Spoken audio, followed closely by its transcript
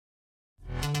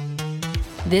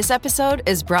This episode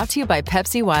is brought to you by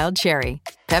Pepsi Wild Cherry.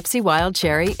 Pepsi Wild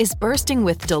Cherry is bursting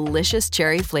with delicious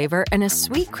cherry flavor and a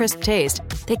sweet, crisp taste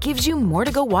that gives you more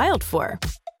to go wild for.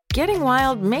 Getting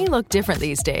wild may look different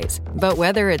these days, but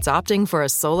whether it's opting for a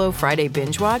solo Friday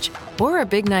binge watch or a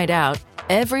big night out,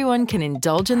 everyone can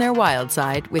indulge in their wild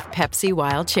side with Pepsi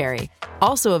Wild Cherry.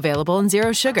 Also available in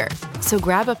Zero Sugar. So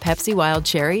grab a Pepsi Wild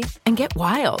Cherry and get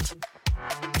wild.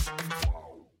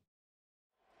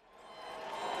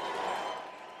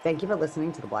 Thank you for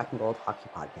listening to the Black and Gold Hockey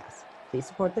Podcast. Please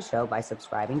support the show by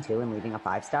subscribing to and leaving a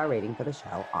 5-star rating for the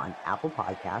show on Apple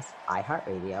Podcasts,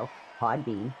 iHeartRadio,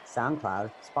 Podbean, SoundCloud,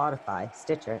 Spotify,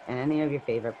 Stitcher, and any of your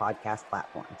favorite podcast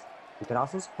platforms. You can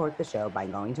also support the show by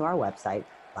going to our website,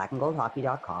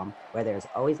 blackandgoldhockey.com, where there's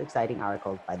always exciting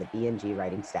articles by the B&G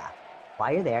writing staff.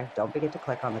 While you're there, don't forget to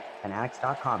click on the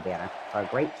Fanatics.com banner for a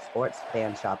great sports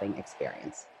fan shopping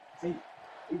experience. Hey, are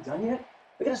you done yet?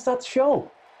 We gotta start the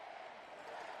show.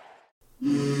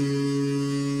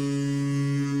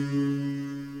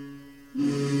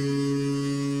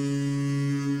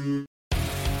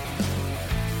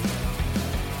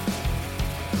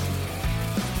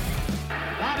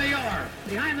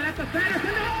 Behind the net to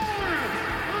Sanderson.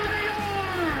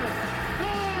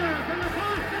 Scores from the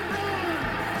Boston Bruins.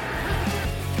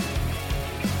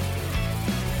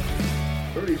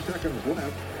 30 seconds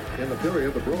left in the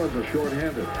period. The Bruins are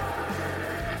shorthanded.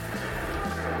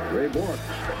 Ray Bourque.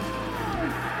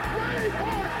 Ray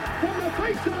Bourque from the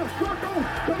face-off circle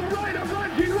to the right of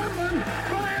Reggie Whitman.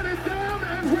 Fired it down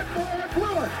and Whitmore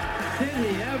blew it. Did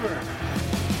he ever?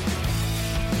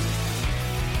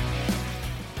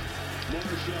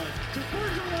 To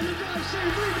Bergeron on the drive,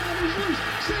 save, rebound, he's loose.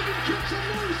 Sagan kicks him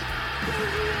loose.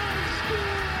 Bergeron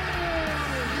scores!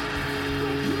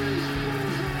 The Priest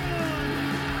Bergeron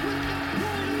with the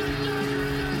point of the dagger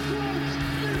in their throats.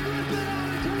 They rip it out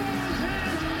of Toronto's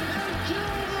hands and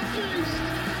kill the beast.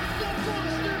 The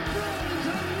Boston Bruins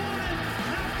have won it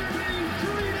after being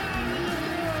 3 down in the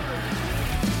third.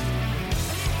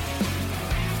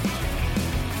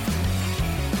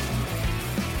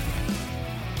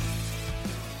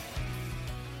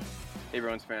 Hey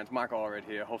Bruins fans, Mark Allred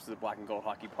here, host of the Black and Gold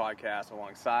Hockey Podcast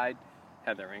alongside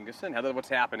Heather Ingerson. Heather, what's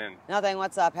happening? Nothing.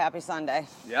 What's up? Happy Sunday.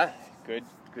 Yeah, good.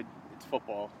 It's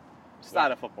football.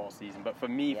 Start of football season, but for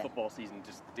me, football season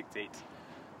just dictates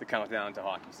the countdown to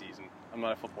hockey season. I'm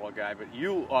not a football guy, but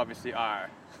you obviously are,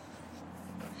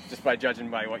 just by judging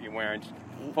by what you're wearing.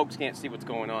 Folks can't see what's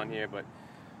going on here, but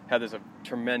Heather's a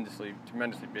tremendously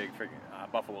big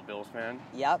Buffalo Bills fan.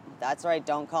 Yep, that's right.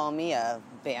 Don't call me a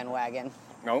bandwagon.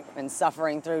 Nope. Been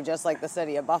suffering through just like the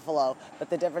city of Buffalo. But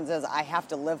the difference is I have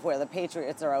to live where the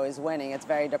Patriots are always winning. It's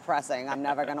very depressing. I'm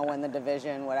never going to win the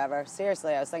division, whatever.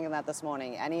 Seriously, I was thinking that this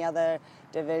morning. Any other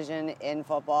division in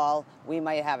football, we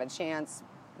might have a chance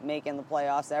making the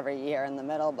playoffs every year in the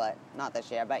middle, but not this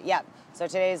year. But yeah, so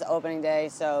today's opening day.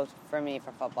 So for me,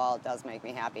 for football, it does make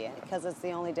me happy because it's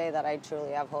the only day that I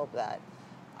truly have hope that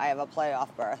I have a playoff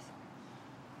berth.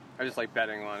 I just like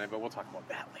betting on it, but we'll talk about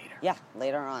that later. Yeah,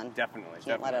 later on. Definitely.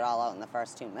 Can't let it all out in the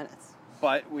first 2 minutes.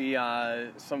 But we a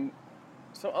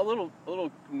little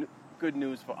good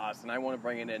news for us, and I want to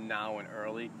bring it in now and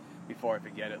early before I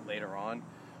forget it later on.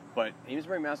 But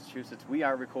Amesbury, Massachusetts, we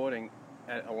are recording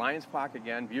at Alliance Park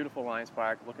again, beautiful Alliance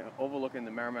Park, overlooking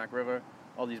the Merrimack River,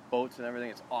 all these boats and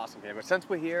everything. It's awesome here. But since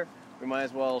we're here, we might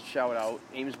as well shout out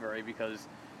Amesbury because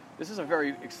this is a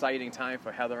very exciting time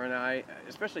for Heather and I,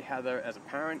 especially Heather as a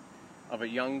parent of a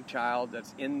young child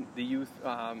that's in the youth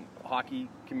hockey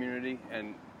community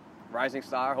and rising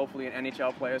star, hopefully an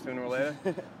NHL player sooner or later.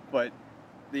 But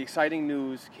the exciting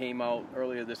news came out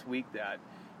earlier this week that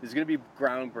there's going to be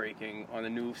groundbreaking on a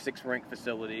new 6-rink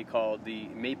facility called the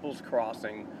Maples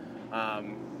Crossing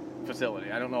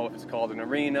facility. I don't know if it's called an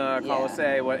arena,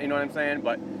 Coliseum, you know what I'm saying?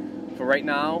 But for right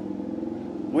now,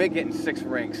 we're getting 6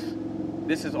 rinks.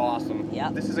 This is awesome.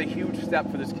 Yep. This is a huge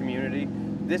step for this community.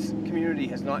 This community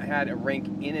has not had a rink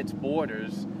in its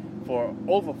borders for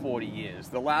over 40 years.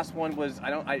 The last one was,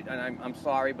 I'm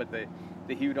sorry, but the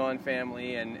Hudon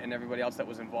family and everybody else that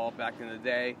was involved back in the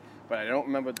day, but I don't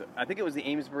remember, I think it was the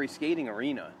Amesbury Skating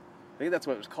Arena. I think that's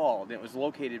what it was called. It was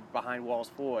located behind Walls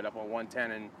Ford up on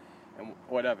 110 and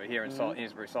whatever here in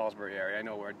Amesbury, Salisbury area. I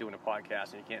know we're doing a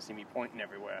podcast and you can't see me pointing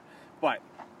everywhere, but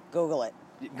Google it.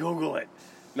 Google it.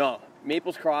 No,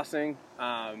 Maples Crossing.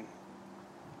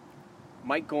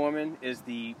 Mike Gorman is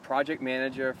the project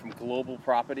manager from Global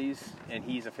Properties, and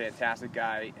he's a fantastic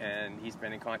guy, and he's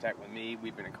been in contact with me.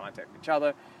 We've been in contact with each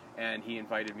other, and he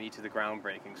invited me to the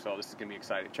groundbreaking. So this is going to be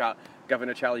exciting.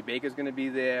 Governor Charlie Baker is going to be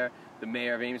there. The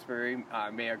mayor of Amesbury,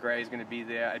 Mayor Gray, is going to be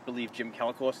there. I believe Jim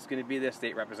Kellicos is going to be there,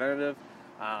 state representative.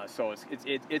 So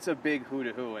it's a big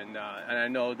who-to-who, and I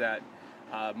know that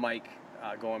Mike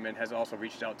Gorman has also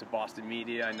reached out to Boston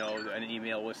media. I know an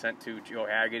email was sent to Joe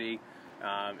Haggerty,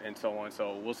 and so on.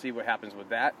 So we'll see what happens with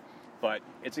that. But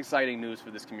it's exciting news for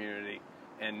this community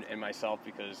and myself,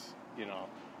 because, you know,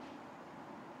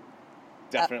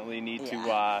 definitely need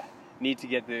to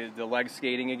get the legs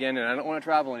skating again, and I don't want to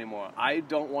travel anymore. I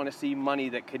don't want to see money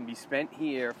that can be spent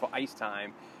here for ice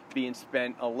time being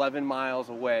spent 11 miles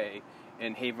away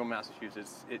in Haverhill,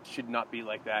 Massachusetts. It should not be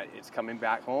like that. It's coming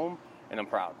back home, and I'm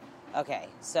proud. Okay,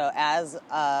 so as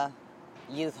a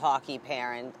youth hockey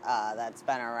parent that's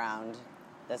been around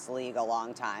this league a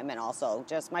long time, and also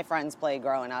just my friends played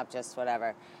growing up, just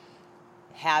whatever,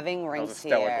 having rinks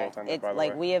here, it's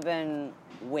like we have been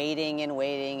waiting and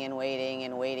waiting and waiting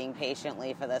and waiting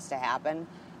patiently for this to happen.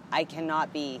 I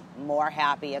cannot be more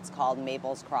happy it's called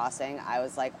Maples Crossing. I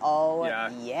was like, oh,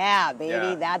 yeah baby,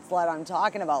 Yeah. that's what I'm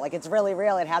talking about. Like, it's really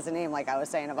real. It has a name, like I was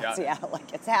saying about Seattle.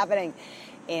 Like, it's happening.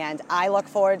 And I look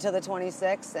forward to the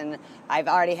 26th, and I've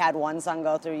already had one son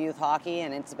go through youth hockey,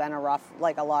 and it's been a rough,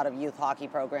 like a lot of youth hockey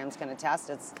programs can attest,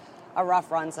 it's a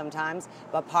rough run sometimes,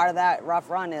 but part of that rough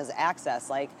run is access.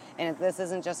 Like, and this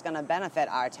isn't just going to benefit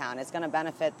our town, it's going to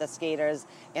benefit the skaters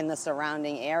in the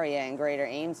surrounding area in Greater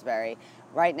Amesbury.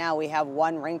 Right now we have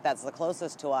one rink that's the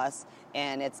closest to us,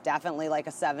 and it's definitely like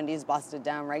a 70s busted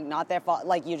down rink. Not their fault,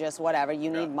 like you just whatever, you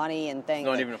need money and things.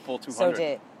 Not even a full 200.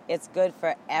 So it's good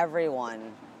for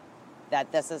everyone that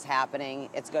this is happening.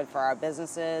 It's good for our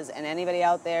businesses, and anybody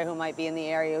out there who might be in the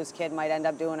area whose kid might end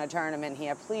up doing a tournament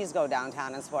here, please go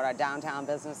downtown and support our downtown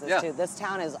businesses too. This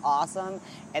town is awesome,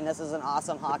 and this is an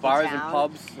awesome hockey town. Bars and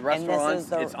pubs, the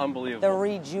restaurants, it's unbelievable. The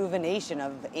rejuvenation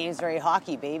of Amesbury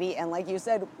hockey, baby. And like you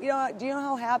said, do you know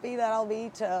how happy that I'll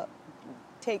be to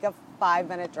take a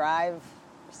 5-minute drive?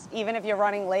 Even if you're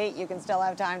running late, you can still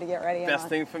have time to get ready. Best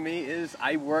thing for me is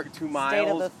I work 2 miles.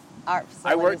 State-of-the-art facilities.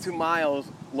 I work 2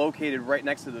 miles located right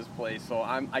next to this place, so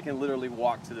I can literally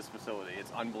walk to this facility.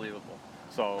 It's unbelievable.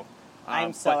 So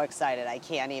I'm so excited. I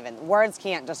can't even. Words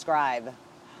can't describe.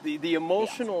 The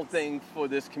emotional thing for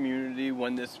this community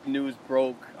when this news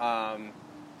broke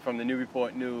from the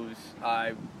Newburyport News,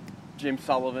 Jim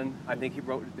Sullivan, I think he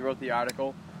wrote the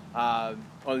article, on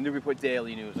the Newburyport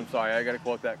Daily News. I'm sorry, I got to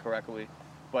quote that correctly.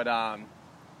 But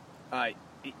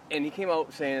and he came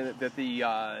out saying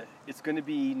that it's going to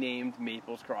be named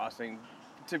Maples Crossing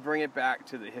to bring it back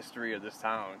to the history of this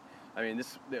town. I mean,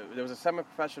 there was a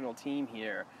semi-professional team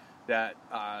here that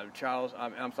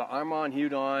Armand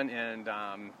Hudon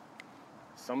and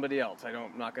somebody else.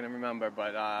 I'm not going to remember,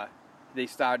 but they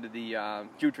started the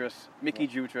Mickey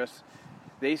Jutras.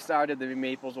 They started the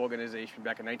Maples organization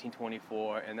back in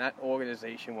 1924, and that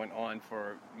organization went on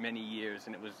for many years,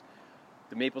 and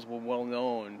the Maples were well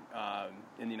known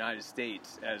in the United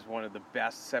States as one of the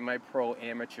best semi-pro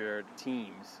amateur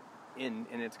teams in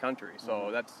its country.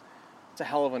 So it's a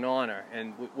hell of an honor,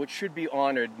 and which should be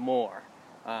honored more.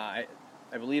 I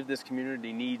believe this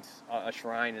community needs a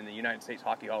shrine in the United States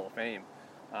Hockey Hall of Fame.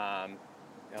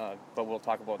 But we'll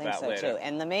talk about that later. Too.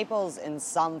 And the Maples in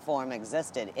some form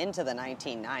existed into the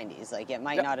 1990s. Like, it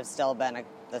might not have still been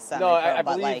the semi-pro,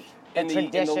 but like the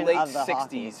tradition in the late of the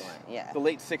 60s, the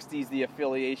late 60s, the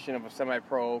affiliation of a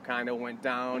semi-pro kind of went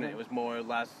down, and it was more or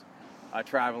less a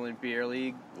traveling beer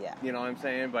league. Yeah. You know what I'm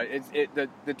saying? But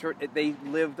they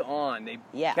lived on. They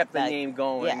kept the name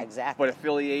going. Yeah, exactly. But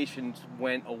affiliations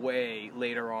went away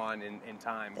later on in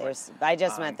time. I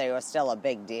just meant they were still a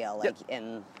big deal, like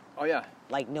in. Oh yeah.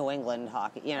 Like New England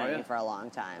hockey, what I mean, for a long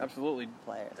time. Absolutely.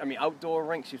 Players. I mean, outdoor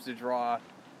rinks used to draw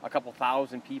a couple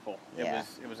thousand people.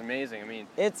 It was amazing. I mean,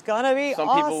 it's gonna be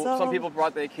awesome. Some people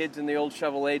brought their kids in the old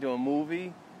Chevrolet to a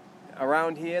movie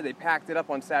around here. They packed it up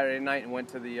on Saturday night and went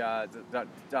to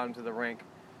down to the rink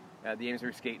at the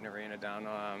Amesbury Skating Arena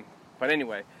down. But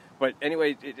anyway,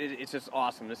 it's just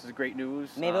awesome. This is great news.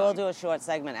 Maybe we'll do a short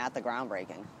segment at the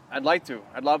groundbreaking. I'd like to.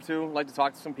 I'd love to. I'd like to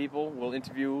talk to some people. We'll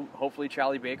interview, hopefully,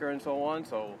 Charlie Baker and so on.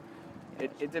 So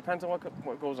it depends on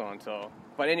what goes on. So,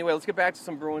 but anyway, let's get back to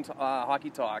some Bruins hockey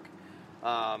talk.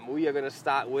 We are going to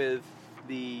start with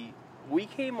we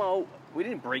came out. We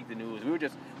didn't break the news.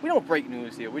 We don't break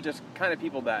news here. We're just kind of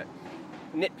people that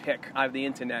nitpick out of the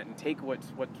internet and take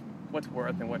what's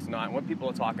worth and what's not, and what people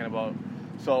are talking about.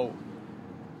 So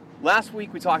last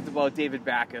week we talked about David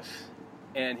Backes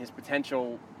and his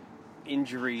potential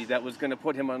injury that was going to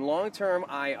put him on long-term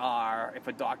IR if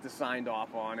a doctor signed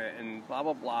off on it, and blah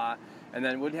blah blah, and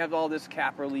then we'd have all this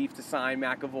cap relief to sign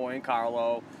McAvoy and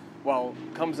Carlo. Well,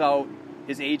 comes out,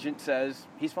 his agent says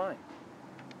he's fine.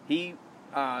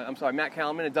 Matt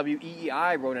Kalman at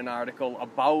WEEI wrote an article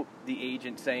about the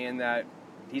agent saying that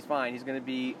he's fine. He's going to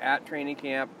be at training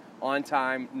camp on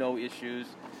time, no issues.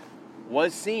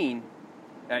 Was seen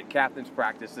at captain's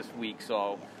practice this week,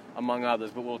 so among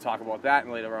others, but we'll talk about that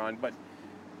later on. But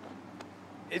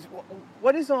is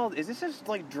this just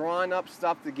like drawn up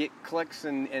stuff to get clicks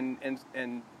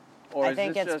or I is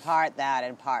think this it's just... part that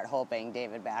and part hoping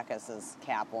David Backus's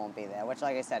cap won't be there, which,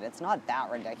 like I said, it's not that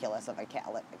ridiculous of a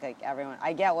cap. Like everyone,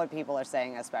 I get what people are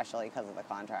saying, especially because of the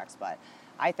contracts, but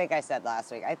I think I said last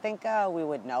week, I think we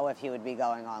would know if he would be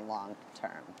going on long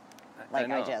term. Like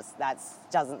that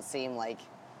doesn't seem like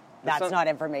that's not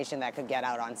information that could get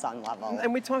out on some level.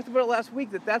 And we talked about it last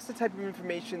week, that's the type of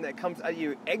information that comes out of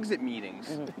your exit meetings.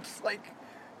 Mm-hmm. It's like,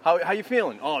 how you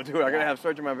feeling? Oh, dude, I gotta have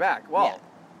surgery on my back. Well,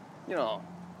 you know.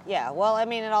 Yeah, well, I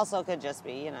mean, it also could just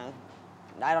be,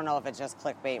 I don't know if it's just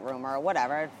clickbait rumor or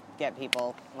whatever. Get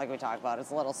people, like we talked about,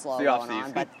 it's a little slow going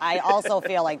on. But I also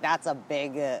feel like that's a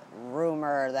big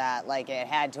rumor that, like, it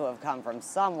had to have come from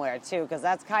somewhere, too, because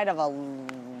that's kind of a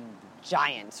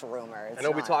giant rumor. I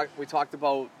know we talked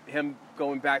about him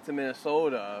going back to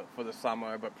Minnesota for the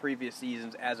summer, but previous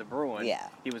seasons as a Bruin,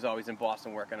 he was always in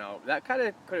Boston working out. That kind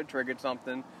of could have triggered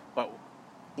something, but...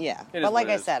 Yeah, but like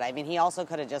I said, I mean, he also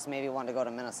could have just maybe wanted to go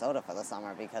to Minnesota for the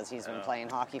summer because he's been playing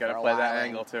hockey for a while. Gotta play that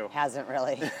angle, too. Hasn't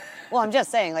really. Well, I'm just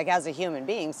saying, like, as a human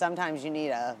being, sometimes you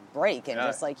need a break and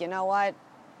just like, you know what?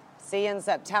 See you in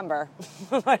September,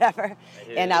 whatever.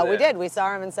 And we did. We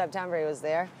saw him in September. He was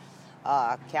there.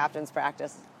 Captain's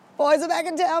practice. Boys are back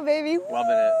in town, baby. Woo!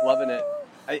 Loving it.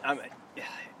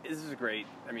 This is great.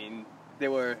 I mean, they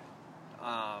were,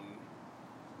 I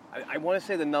want to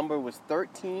say the number was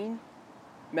 13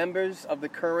 members of the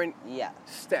current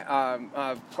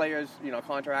players,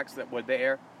 contracts that were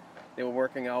there. They were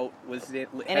working out.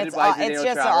 It's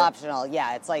just optional.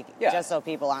 Yeah, it's like just so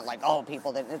people aren't like, oh,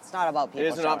 people didn't. It's not about people.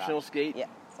 It is an optional skate. Yeah,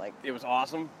 it's like it was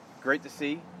awesome. Great to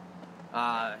see.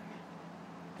 I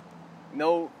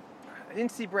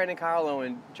didn't see Brandon Carlo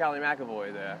and Charlie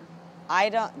McAvoy there.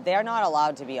 They're not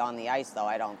allowed to be on the ice though.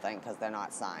 I don't think because they're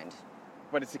not signed.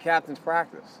 But it's the captain's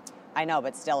practice. I know,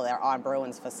 but still, they're on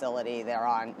Bruins facility. They're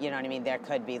on, you know what I mean? There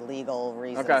could be legal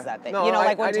reasons that they,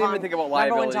 like when I didn't even think about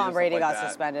liability. Remember when Tom Brady got that.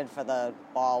 Suspended for the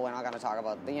ball? We're not going to talk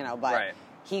about, but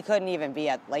he couldn't even be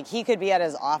he could be at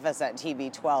his office at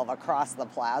TB12 across the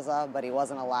plaza, but he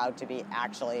wasn't allowed to be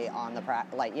actually on the, you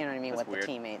know what I mean, That's with weird. the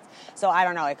teammates. So I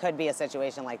don't know. It could be a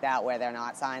situation like that where they're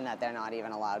not signed, that they're not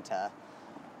even allowed to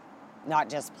not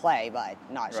just play, but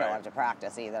not show up to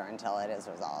practice either until it is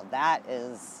resolved. That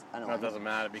is annoying. No, it doesn't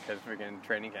matter because freaking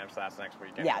training camp starts next week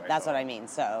anyway. Yeah, that's what I mean.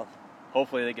 So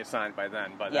hopefully they get signed by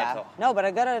then. But that's all. No, but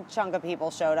a good chunk of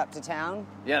people showed up to town.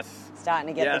 Yes. Starting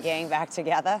to get the gang back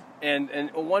together.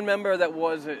 And one member that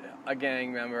was a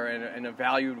gang member and a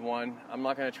valued one, I'm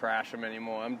not going to trash him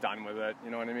anymore. I'm done with it.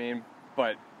 You know what I mean?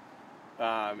 But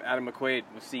Adam McQuaid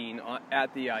was seen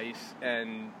at the ice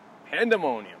and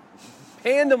pandemonium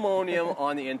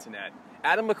on the internet.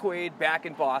 Adam McQuaid back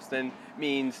in Boston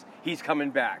means he's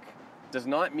coming back. Does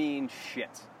not mean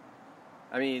shit.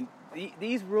 I mean,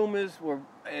 these rumors were,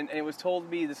 and it was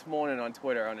told me this morning on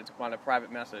Twitter on a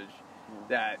private message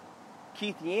that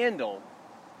Keith Yandel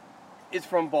is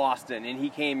from Boston and he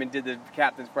came and did the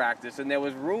captain's practice, and there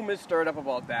was rumors stirred up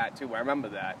about that too. I remember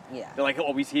that. Yeah. They're like,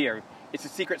 oh, he's here. It's a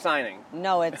secret signing.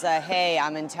 No, it's a hey,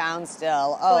 I'm in town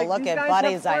still. Oh, like, look these at guys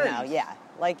buddies have I friends. know. Yeah.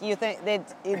 Like,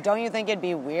 don't you think it'd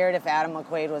be weird if Adam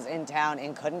McQuaid was in town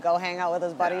and couldn't go hang out with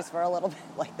his buddies for a little bit?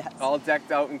 Like that. All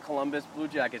decked out in Columbus Blue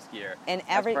Jackets gear. And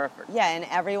That's perfect. Yeah, and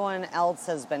everyone else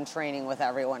has been training with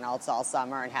everyone else all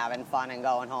summer and having fun and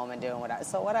going home and doing whatever.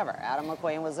 So whatever. Adam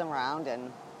McQuaid was around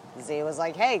and Z was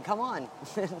like, hey, come on.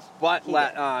 But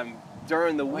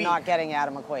during the week... We're not getting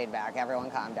Adam McQuaid back. Everyone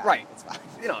calm down. Right. It's fine.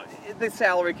 The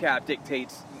salary cap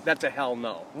dictates that's a hell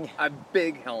no. Yeah. A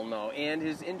big hell no. And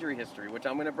his injury history, which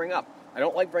I'm going to bring up. I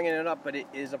don't like bringing it up, but it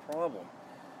is a problem.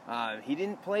 He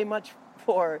didn't play much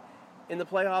in the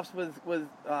playoffs with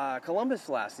Columbus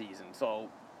last season. So,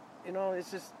 it's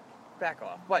just back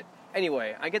off. But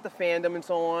anyway, I get the fandom and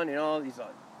so on. He's a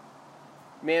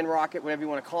man rocket, whatever you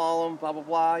want to call him, blah, blah,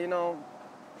 blah,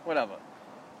 whatever.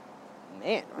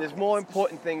 Man, there's more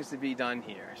important things to be done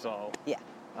here. So yeah.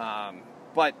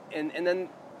 But then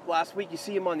last week you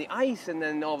see him on the ice, and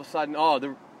then all of a sudden,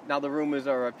 now the rumors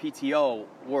are a PTO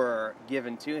were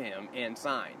given to him and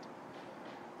signed.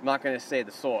 I'm not going to say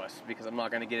the source because I'm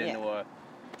not going to get into a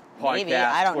podcast. Maybe,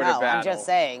 I don't Twitter know. battle. I'm just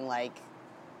saying,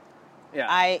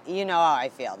 you know how I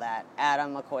feel that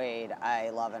Adam McQuaid, I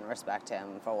love and respect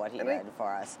him for what he did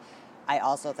for us. I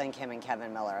also think him and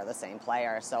Kevin Miller are the same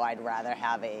player, so I'd rather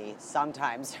have a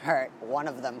sometimes hurt one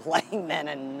of them playing than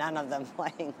a none of them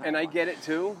playing. And I get it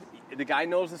too. The guy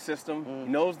knows the system, he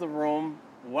knows the room,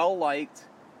 well liked.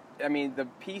 I mean, the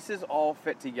pieces all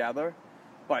fit together,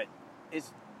 but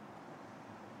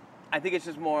I think it's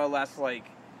just more or less like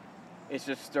it's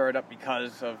just stirred up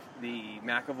because of the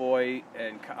McAvoy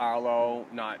and Carlo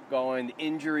not going, the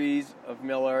injuries of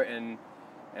Miller and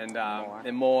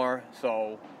Moore.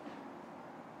 So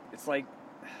it's like,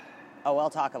 oh, we'll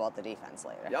talk about the defense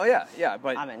later. Oh yeah,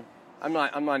 but I'm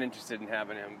not interested in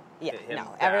having him. Yeah, him no,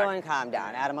 back. everyone calm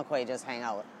down. Adam McQuaid just hung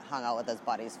out with his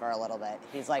buddies for a little bit.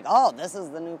 He's like, oh, this is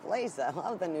the new place. I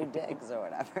love the new digs or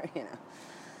whatever, you know.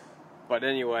 But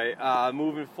anyway,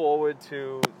 moving forward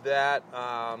to that,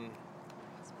 I'll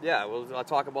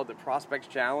talk about the Prospects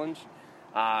Challenge.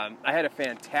 I had a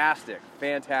fantastic,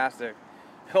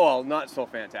 well, not so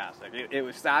fantastic.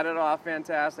 It started off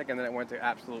fantastic, and then it went to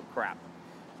absolute crap.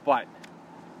 But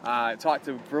I talked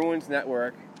to Bruins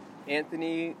Network,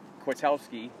 Anthony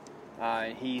Kwiatkowski.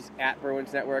 He's at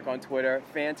Bruins Network on Twitter.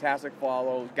 Fantastic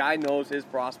follow. Guy knows his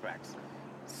prospects.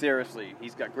 Seriously,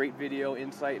 he's got great video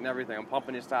insight and everything. I'm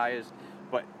pumping his tires,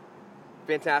 but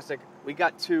fantastic. We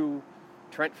got to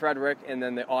Trent Frederick, and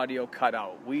then the audio cut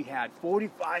out. We had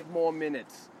 45 more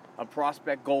minutes of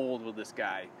Prospect Gold with this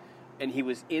guy, and he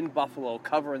was in Buffalo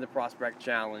covering the Prospect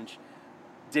Challenge.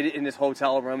 Did it in his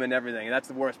hotel room and everything. And that's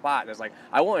the worst part. It's like,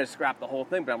 I wanted to scrap the whole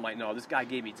thing, but I'm like, no, this guy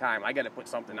gave me time. I got to put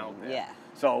something out there. Yeah.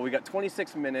 So we got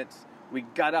 26 minutes. We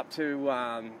got up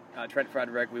to Trent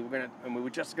Frederick. We were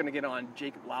just gonna get on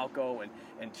Jacob Lauko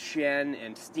and Shen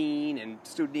and Steen and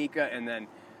Studnicka, and then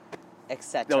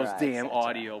those damn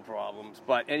audio problems.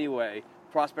 But anyway,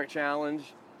 Prospect Challenge.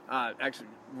 Actually,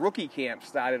 rookie camp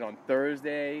started on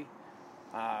Thursday,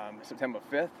 September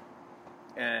 5th.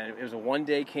 And it was a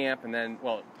one-day camp, and then,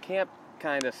 camp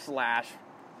kind of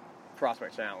 /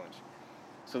 Prospect Challenge.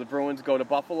 So the Bruins go to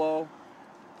Buffalo.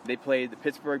 They played the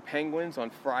Pittsburgh Penguins on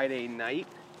Friday night.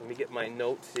 Let me get my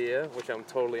notes here, which I'm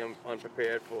totally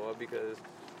unprepared for because,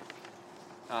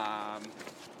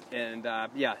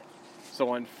 So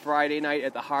on Friday night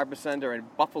at the Harbor Center in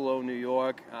Buffalo, New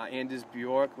York, Anders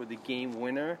Bjork with the game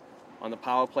winner on the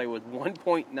power play with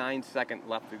 1.9 seconds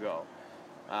left to go.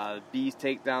 Bees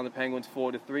take down the Penguins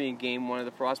 4-3 in Game 1 of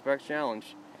the Prospect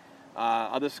Challenge.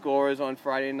 Other scorers on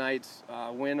Friday night's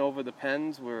win over the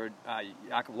Pens were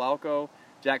Jacob Lauko,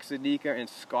 Jack Studnicka, and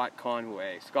Scott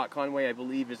Conway. Scott Conway, I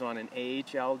believe, is on an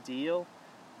AHL deal.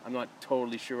 I'm not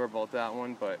totally sure about that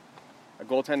one, but a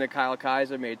goaltender, Kyle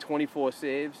Kaiser, made 24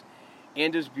 saves.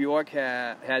 Anders Bjork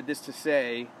had this to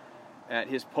say at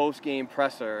his post-game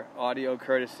presser, audio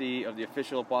courtesy of the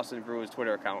official Boston Bruins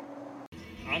Twitter account.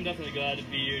 I'm definitely glad to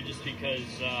be here just because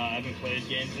I haven't played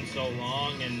games in so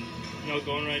long, and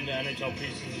going right into NHL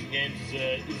preseason games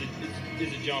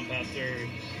is a jump after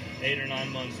 8 or 9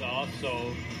 months off.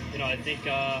 So, I think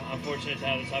I'm fortunate to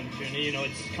have this opportunity.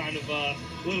 It's kind of a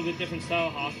little bit different style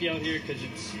of hockey out here because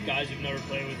it's guys who've never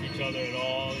played with each other at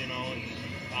all, and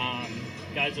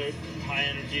guys are high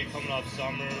energy coming off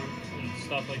summer and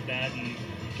stuff like that and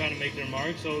trying to make their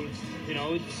mark. So,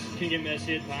 it can get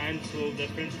messy at times. It's a little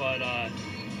different, but,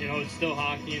 it's still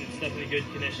hockey and it's definitely good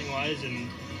conditioning-wise. And,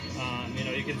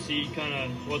 you can see kind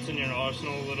of what's in your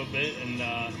arsenal a little bit and,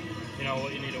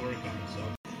 what you need to work on.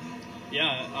 So,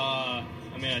 yeah,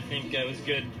 I think it was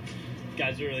good.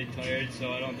 Guys were really tired,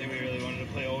 so I don't think we really wanted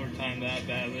to play overtime that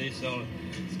badly. So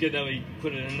it's good that we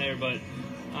put it in there. But,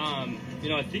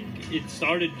 I think it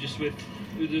started just with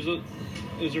it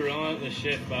was a relentless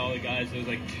shift by all the guys. It was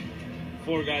like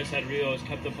 4 guys had reels,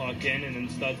 kept the puck in, and then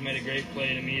Studs made a great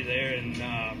play to me there. And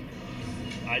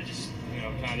I just,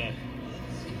 kind of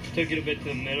took it a bit to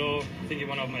the middle. I think it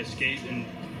went off my skate and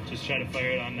just tried to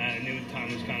fire it on that. I knew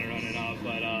time was kind of running out.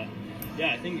 But,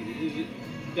 I think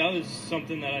that was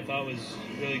something that I thought was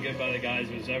really good by the guys.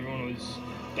 Was everyone was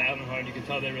battling hard. You could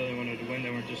tell they really wanted to win.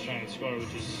 They weren't just trying to score,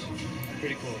 which is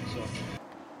pretty cool. So.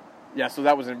 Yeah, so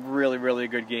that was a really, really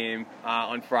good game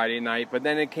on Friday night. But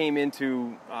then it came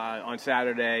into, on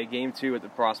Saturday, Game 2 at the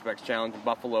Prospects Challenge in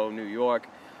Buffalo, New York,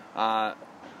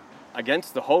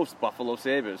 against the host, Buffalo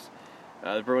Sabres.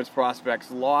 The Bruins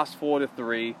Prospects lost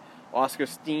 4-3. Oscar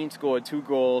Steen scored 2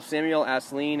 goals. Samuel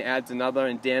Asselin adds another,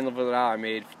 and Dan Lavallard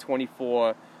made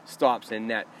 24 stops in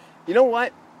net. You know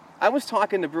what? I was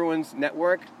talking to Bruins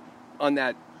Network on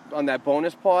that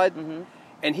bonus pod,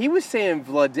 and he was saying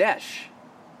Vladesh.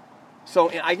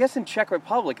 So I guess in Czech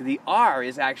Republic, the R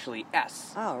is actually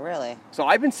S. Oh, really? So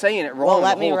I've been saying it wrong the whole time. Well,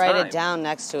 let me write it down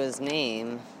next to his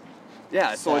name.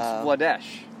 Yeah, so it's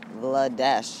Vladesh.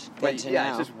 Vladesh. Good to know.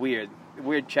 It's just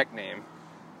weird Czech name.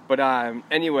 But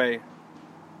anyway,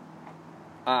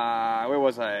 where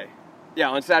was I? Yeah,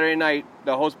 on Saturday night,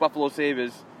 the host Buffalo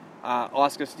Sabres,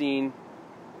 Oscar Steen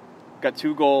got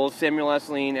 2 goals. Samuel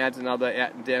Esseline adds another.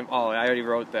 I already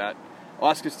wrote that.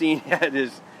 Oscar Steen had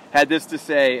this to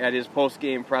say at his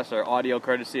post-game presser, audio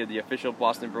courtesy of the official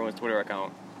Boston Bruins Twitter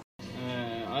account.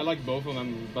 I like both of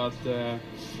them, but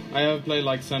I have played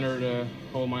like center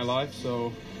all my life,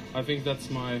 so I think that's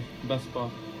my best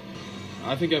spot.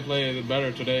 I think I played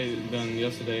better today than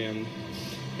yesterday, and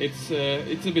it's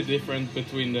a bit different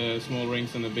between the small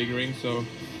rinks and the big rink, so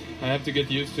I have to get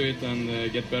used to it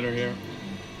and get better here.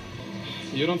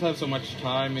 You don't have so much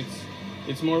time.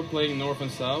 It's more playing north and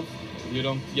south. You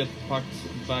don't get pucks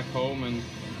back home, and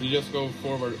you just go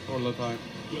forward all the time.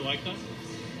 You like that?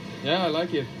 Yeah, I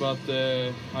like it, but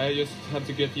I just have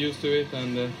to get used to it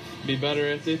and be better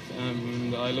at it,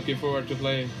 and I'm looking forward to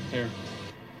play here.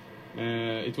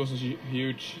 It was a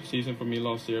huge season for me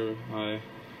last year. I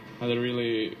had a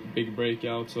really big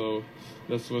breakout, so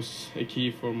that was a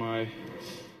key for my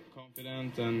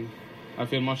confidence, and I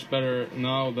feel much better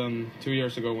now than 2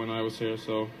 years ago when I was here,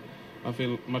 so I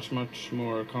feel much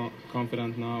more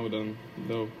confident now than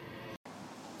though.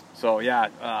 So yeah,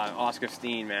 Oscar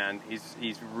Steen, man,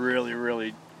 he's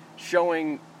really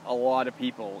showing a lot of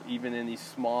people, even in these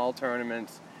small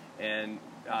tournaments and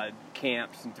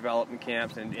camps and development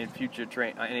camps and future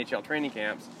NHL training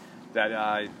camps,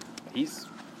 that he's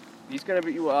going to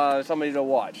be somebody to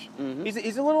watch. Mm-hmm.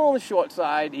 He's a little on the short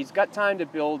side. He's got time to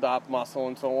build up muscle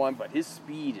and so on, but his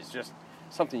speed is just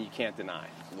something you can't deny.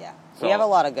 Yeah, so, we have a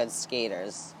lot of good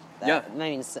skaters. Yeah. I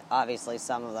mean, obviously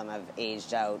some of them have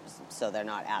aged out, so they're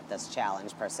not at this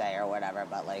challenge per se or whatever,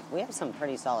 but like we have some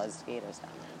pretty solid skaters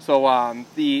down there. So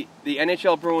the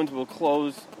NHL Bruins will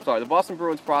the Boston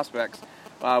Bruins prospects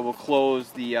will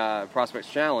close the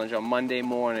Prospects Challenge on Monday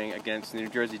morning against the New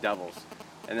Jersey Devils.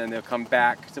 And then they'll come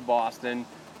back to Boston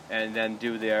and then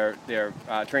do their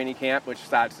training camp, which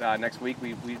starts next week,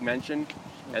 we mentioned.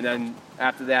 And then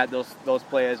after that, those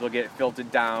players will get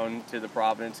filtered down to the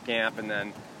Providence camp, and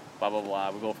then blah, blah, blah.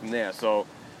 We'll go from there. So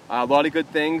a lot of good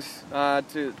things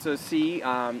to see.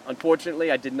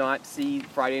 Unfortunately, I did not see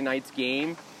Friday night's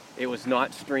game. It was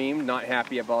not streamed. Not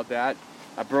happy about that.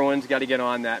 Bruins got to get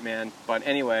on that, man. But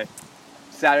anyway,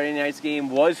 Saturday night's game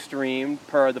was streamed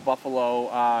per the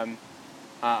Buffalo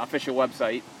official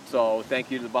website. So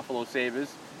thank you to the Buffalo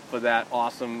Sabres for that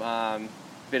awesome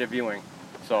bit of viewing.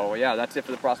 So yeah, that's it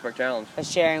for the Prospect Challenge. For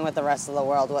sharing with the rest of the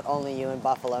world what only you in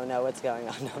Buffalo know what's going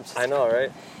on. No, I'm just I know,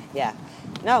 right? Yeah.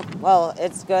 No, well,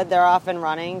 it's good. They're off and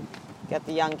running. Get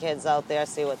the young kids out there,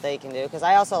 see what they can do. Because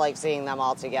I also like seeing them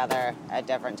all together at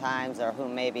different times, or who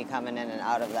may be coming in and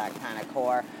out of that kind of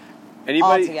core.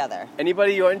 All together.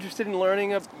 Anybody you're interested in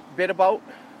learning a bit about?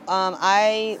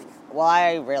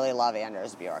 I really love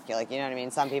Anders Bjork. You know what I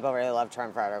mean? Some people really love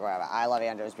Trym Frederick, whatever. I love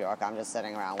Anders Bjork. I'm just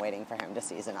sitting around waiting for him to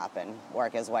season up and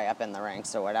work his way up in the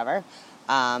ranks or whatever.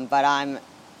 But I'm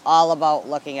all about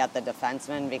looking at the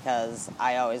defensemen because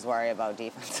I always worry about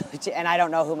defense. And I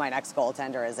don't know who my next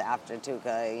goaltender is after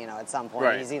Tuukka. At some point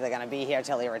right. He's either going to be here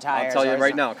till he retires. I'll tell you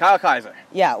right now, Kyle Kaiser.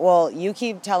 Yeah, well, you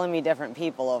keep telling me different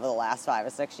people over the last 5 or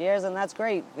 6 years, and that's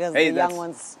great because the young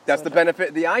ones. That's the benefit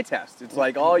of the eye test. It's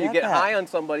like, you get high on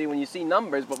somebody when you see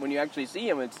numbers, but when you actually see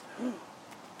them, it's.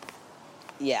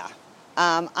 Yeah,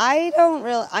 I'm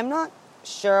not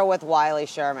sure with Wiley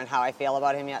Sherman how I feel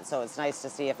about him yet, so it's nice to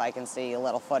see if I can see a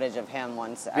little footage of him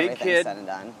once everything's said and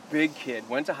done. Big kid,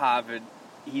 went to Harvard.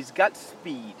 He's got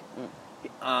speed,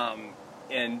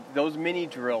 and those mini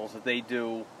drills that they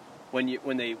do when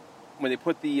they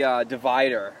put the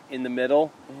divider in the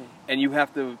middle, and you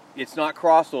have to. It's not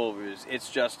crossovers. It's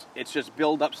just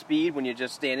build up speed when you're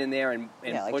just standing there and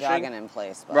like pushing. jogging in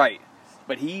place. Right,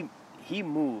 but he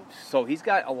moves, so he's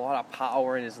got a lot of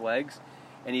power in his legs.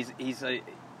 And he's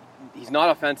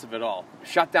not offensive at all.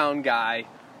 Shutdown guy.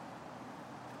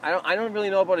 I don't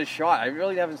really know about his shot. I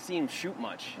really haven't seen him shoot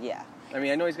much. Yeah. I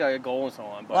mean, I know he's got a goal and so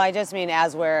on. But well, I just mean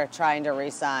as we're trying to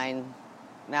re-sign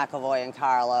McAvoy and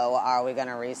Carlo, are we going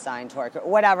to re-sign Torque?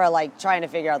 Whatever, like trying to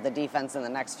figure out the defense in the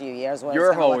next few years.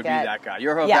 Urho would be that guy.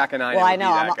 Urho back in Well, I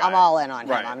know. I'm all in on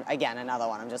him. Right. I'm, again, another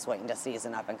one. I'm just waiting to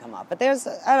season up and come up. But there's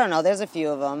a few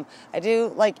of them. I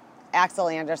do like Axel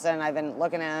Anderson. I've been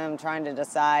looking at him, trying to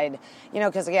decide,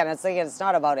 because again, it's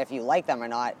not about if you like them or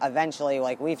not. Eventually,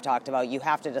 like we've talked about, you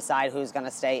have to decide who's going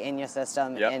to stay in your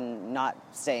system and not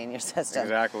stay in your system.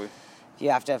 Exactly. If you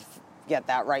have to get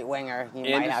that right winger, you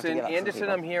might have to give up Anderson, some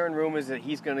people. I'm hearing rumors that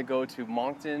he's going to go to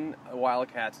Moncton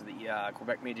Wildcats of the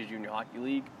Quebec Major Junior Hockey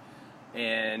League,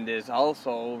 and there's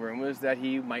also rumors that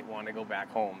he might want to go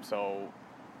back home. So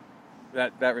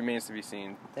that remains to be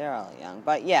seen. They're all young.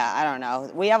 But, yeah, I don't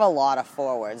know. We have a lot of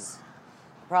forwards.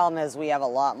 problem is we have a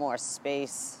lot more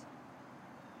space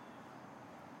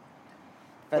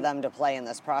for them to play in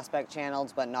this prospect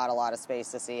channels, but not a lot of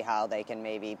space to see how they can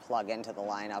maybe plug into the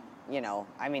lineup. You know,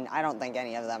 I mean, I don't think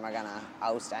any of them are going to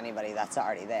oust anybody that's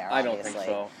already there, I don't obviously. think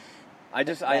so. I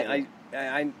just, I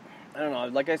don't know.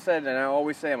 Like I said, and I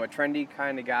always say, I'm a trendy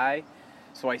kind of guy.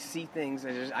 So I see things,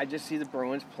 and I just see the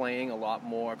Bruins playing a lot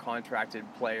more contracted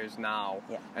players now.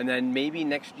 Yeah. And then maybe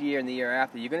next year and the year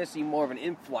after, you're going to see more of an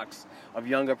influx of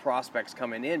younger prospects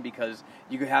coming in because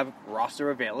you could have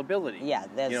roster availability. Yeah,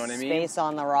 there's you know what I mean? space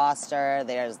on the roster.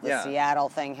 There's the Yeah. Seattle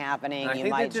thing happening. I You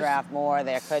think might they just- draft more.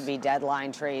 There could be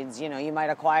deadline trades. You know, you might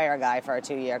acquire a guy for a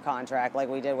 2-year contract like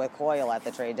we did with Coyle at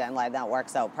the trade deadline. That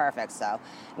works out perfect. So,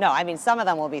 no, I mean, some of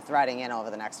them will be threading in over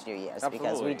the next few years Absolutely.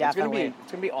 because we It's gonna definitely it's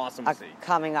going to be awesome to are see.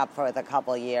 coming up with a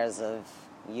couple years of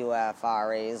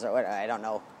UFRAs or what. I don't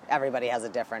know. Everybody has a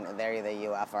different. They're either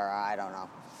UF or I don't know.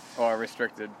 Or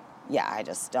restricted. Yeah, I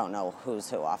just don't know who's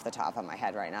who off the top of my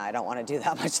head right now. I don't want to do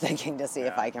that much thinking to see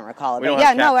if Yeah. I can recall it. We But don't yeah,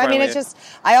 have no, I mean, cat-friendly- it's just,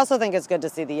 I also think it's good to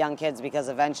see the young kids because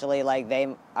eventually, like,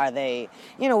 you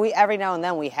know, we every now and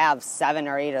then we have 7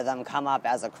 or 8 of them come up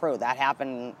as a crew. That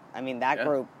happened, I mean, that Yeah.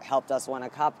 group helped us win a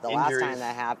cup the last Injuries. time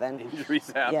that happened.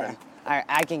 Injuries happen. Yeah.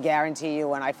 I can guarantee you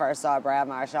when I first saw Brad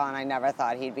Marchand, I never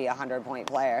thought he'd be a 100-point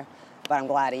player. But I'm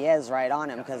glad he is right on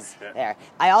him because there.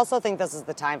 I also think this is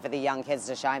the time for the young kids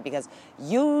to shine because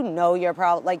you know you're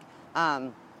probably, like,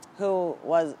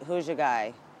 who's your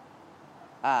guy?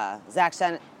 Zach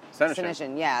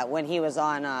Senyshyn. Yeah, when he was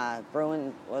on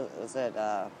Bruin, was it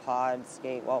Pod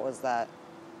Skate? What was that?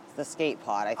 The skate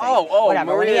pod, I think.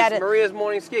 Whatever. When he had Maria's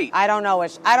Morning Skate. I don't know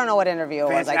what interview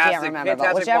it was. I can't remember, but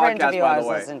fantastic whichever podcast, interview by I the was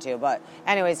way. listening to. But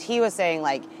anyways, he was saying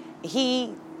like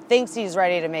he thinks he's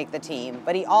ready to make the team,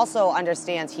 but he also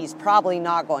understands he's probably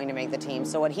not going to make the team.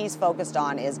 So what he's focused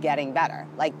on is getting better.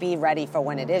 Like be ready for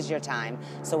when it is your time.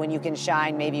 So when you can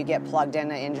shine, maybe you get plugged in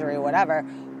an injury or whatever,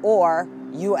 or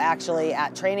you actually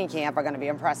at training camp are going to be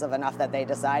impressive enough that they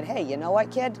decide, hey, you know what,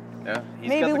 kid? Yeah, he's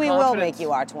Maybe got the we will confidence. make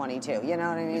you our 22. You know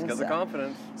what I mean? He's got the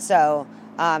confidence. So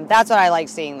that's what I like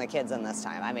seeing the kids in this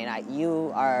time. I mean,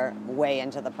 you are way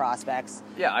into the prospects.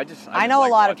 Yeah, I I know like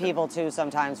a lot of watching. people too.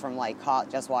 Sometimes from like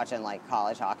just watching like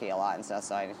college hockey a lot and stuff.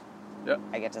 So Yep.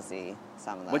 I get to see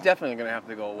some of that. We're definitely going to have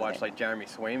to go watch like Jeremy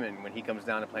Swayman when he comes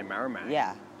down to play Merrimack.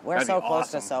 Yeah, we're That'd so be close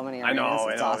awesome. to so many I know, arenas.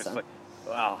 I It's know. awesome. It's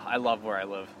like, wow, I love where I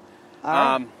live. All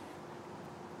right.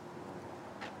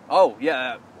 Oh,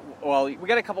 yeah. Well, we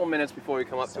got a couple minutes before we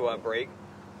come up to our break.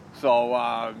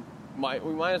 So we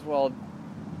might as well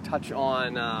touch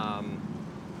on,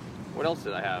 what else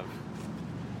did I have?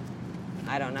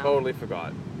 I don't know. Totally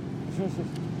forgot.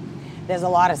 There's a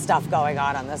lot of stuff going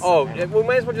on this. Oh, we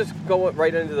might as well just go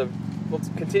right into let's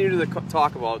continue to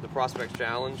talk about the Prospects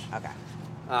Challenge. Okay.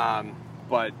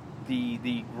 But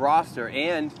the roster,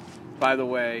 and by the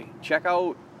way, check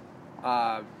out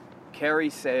Carrie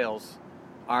Sales'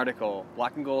 article,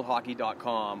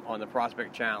 blackandgoldhockey.com, on the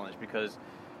Prospect Challenge, because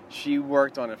she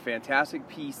worked on a fantastic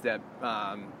piece that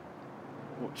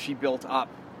she built up.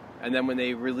 And then when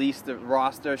they released the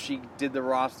roster, she did the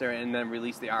roster and then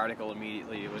released the article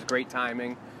immediately. It was great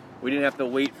timing. We didn't have to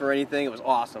wait for anything. It was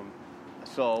awesome.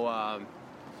 So,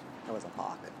 It was a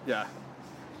hawk. yeah.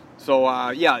 So,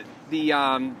 yeah,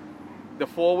 the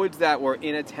forwards that were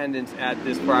in attendance at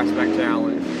this Prospect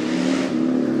Challenge.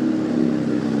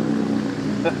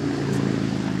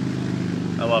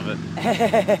 I love it.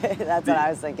 That's what I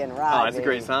was thinking. Rob. Oh, that's a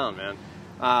great sound, man.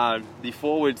 The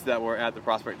forwards that were at the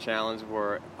Prospect Challenge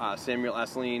were Samuel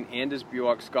Esseline, Anders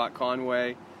Bjork, Scott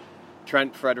Conway,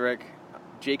 Trent Frederick,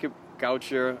 Jacob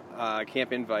Goucher,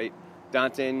 Camp Invite,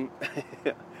 Dante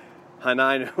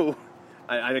Heinen, who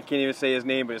I can't even say his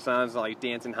name, but it sounds like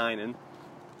Danton Heinen,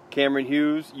 Cameron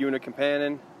Hughes, Una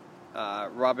Kapanen,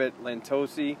 Robert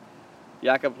Lantosi,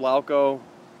 Jakob Lauko,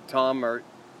 Tom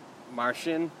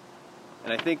Marchin,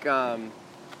 and I think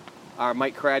our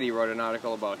Mike Craddy wrote an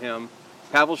article about him.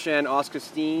 Pavel Shen, Oscar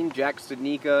Steen, Jack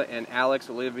Studnicka, and Alex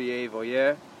Olivier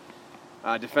Voyer.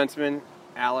 Defenseman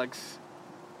Alex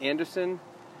Anderson.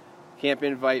 Camp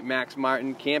Invite Max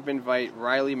Martin. Camp Invite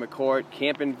Riley McCourt.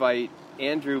 Camp Invite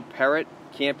Andrew Perrott.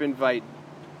 Camp Invite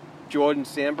Jordan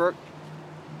Sandberg.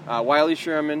 Wiley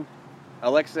Sherman.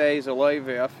 Alexei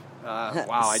Zoloviev. Wow,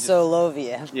 I just...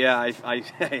 Soloviev. Yeah, I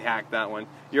hacked that one.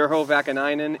 Urho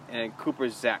Vakanainen and Cooper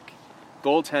Zek.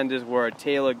 Goaltenders were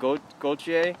Taylor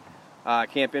Gauthier,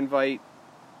 Camp Invite,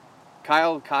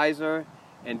 Kyle Kaiser,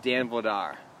 and Dan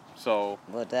Vladar. So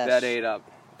Vladesh. that ate up.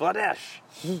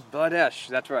 Vladesh,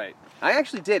 that's right. I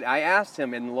actually did. I asked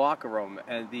him in the locker room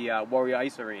at the Warrior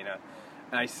Ice Arena.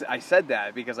 And I said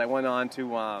that because I went on to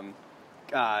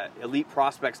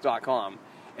EliteProspects.com.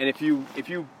 And if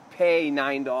you pay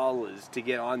 $9 to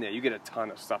get on there, you get a ton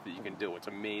of stuff that you can do. It's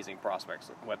an amazing Prospects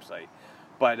website.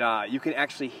 But you can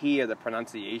actually hear the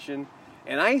pronunciation.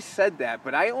 And I said that,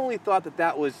 but I only thought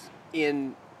that was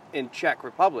in Czech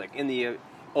Republic.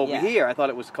 Over here, I thought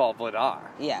it was called Vladar.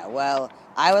 Yeah, well,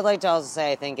 I would like to also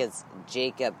say I think it's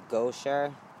Jacob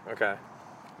Gosher. Okay.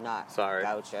 Not Sorry.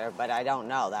 Goucher, but I don't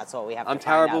know. That's what we have to find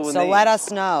terrible out. with So names. let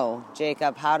us know,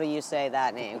 Jacob, how do you say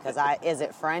that name? Because is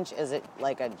it French? Is it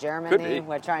like a German Could name? be.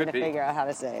 We're trying Could to be. figure out how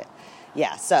to say it.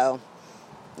 Yeah, so,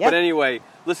 yep. But anyway,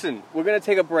 listen, we're going to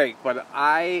take a break, but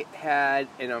I had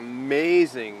an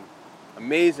amazing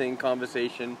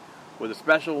conversation with a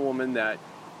special woman that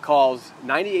calls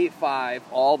 98.5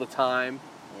 all the time,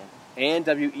 and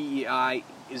WEEI,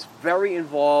 is very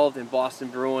involved in Boston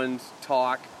Bruins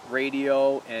talk,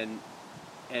 radio, and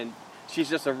she's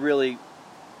just a really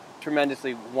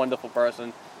tremendously wonderful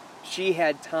person. She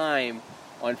had time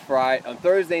on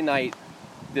Thursday night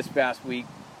this past week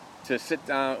to sit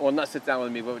down, well, not sit down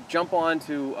with me, but jump on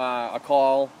to a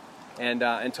call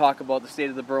and talk about the state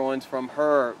of the Bruins from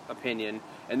her opinion.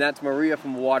 And that's Maria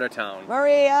from Watertown.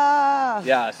 Maria!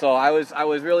 Yeah, so I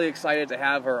was really excited to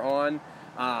have her on,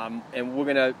 and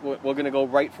we're gonna go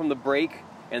right from the break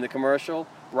and the commercial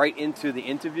right into the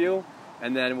interview,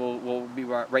 and then we'll be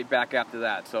right back after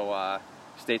that. So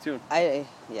stay tuned.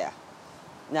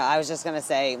 No, I was just going to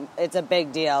say, it's a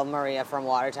big deal, Maria from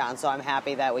Watertown, so I'm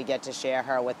happy that we get to share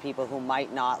her with people who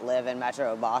might not live in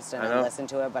Metro Boston and listen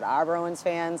to it, but our Bruins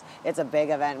fans, it's a big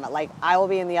event. Like, I will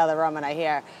be in the other room and I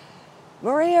hear,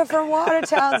 Maria from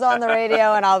Watertown's on the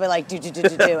radio, and I'll be like, do.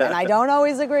 And I don't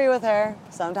always agree with her.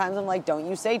 Sometimes I'm like, don't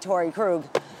you say Tori Krug.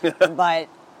 But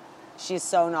she's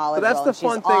so knowledgeable, But that's the and she's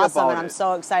fun thing awesome, about and I'm it.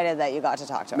 so excited that you got to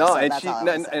talk to her. No, so and that's all I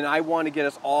wanna say. and I want to get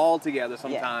us all together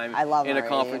sometime I love in a Maria,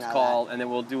 conference you know call, that. and then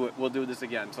we'll do this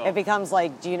again. So It becomes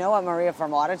like, do you know what Maria from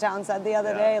Watertown said the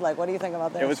other day? Like, what do you think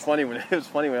about this? it was funny when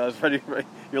I was ready.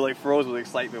 You're like froze with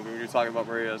excitement when we were talking about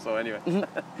Maria. So anyway,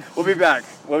 we'll be back.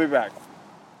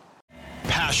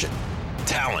 Passion,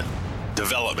 talent,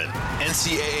 development.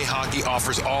 NCAA hockey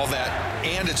offers all that,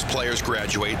 and its players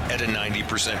graduate at a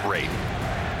 90% rate.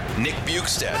 Nick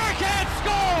Bukestad. Backhand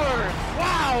scores!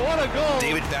 Wow, what a goal!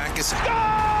 David Backus.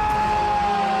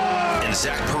 And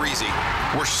Zach Parisi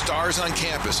were stars on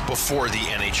campus before the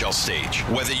NHL stage.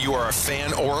 Whether you are a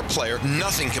fan or a player,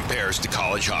 nothing compares to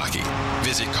college hockey.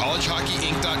 Visit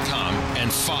collegehockeyinc.com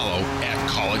and follow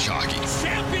 @collegehockey.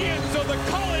 Champions of the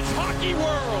college hockey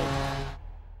world!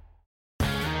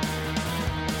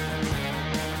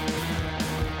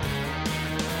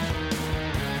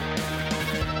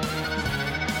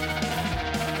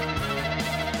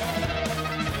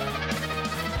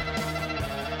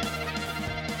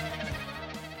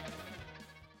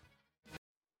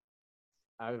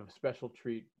 I have a special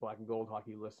treat, Black and Gold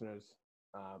hockey listeners.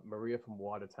 Maria from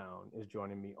Watertown is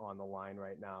joining me on the line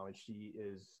right now, and she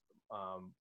is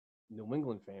New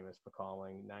England famous for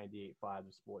calling 98.5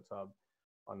 the Sports Hub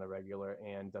on the regular,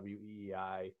 and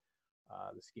WEEI,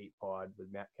 the Skate Pod with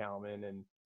Matt Kalman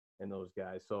and those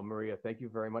guys. So Maria, thank you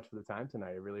very much for the time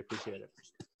tonight. I really appreciate it.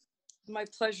 My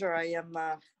pleasure. I am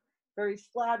very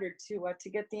flattered to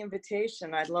get the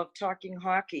invitation. I love talking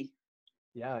hockey.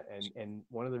 Yeah, and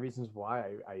one of the reasons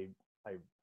why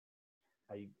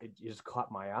it just caught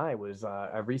my eye was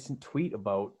a recent tweet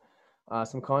about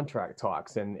some contract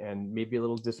talks and maybe a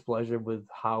little displeasure with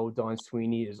how Don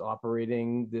Sweeney is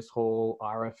operating this whole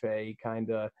RFA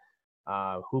kind of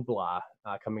hoopla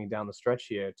coming down the stretch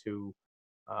here to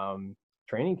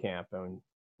training camp, and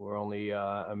we're only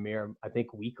a mere, I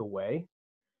think, week away.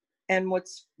 And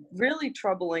what's really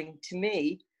troubling to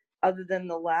me, other than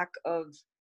the lack of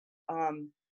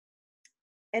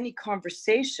any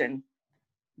conversation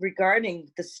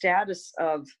regarding the status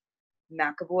of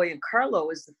McAvoy and Carlo,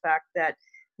 is the fact that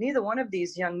neither one of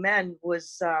these young men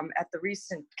was at the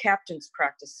recent captain's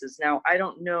practices. Now, I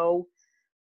don't know,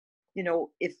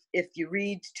 if you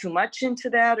read too much into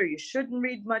that or you shouldn't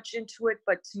read much into it,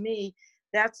 but to me,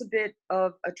 that's a bit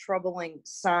of a troubling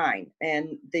sign.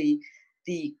 And the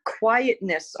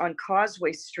quietness on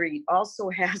Causeway Street also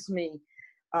has me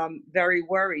very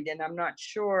worried, and I'm not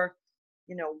sure,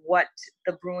 what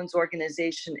the Bruins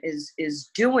organization is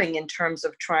doing in terms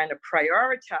of trying to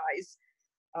prioritize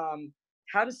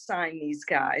how to sign these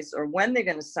guys or when they're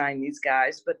going to sign these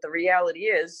guys. But the reality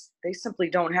is they simply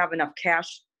don't have enough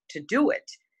cash to do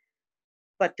it.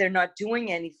 But they're not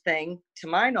doing anything, to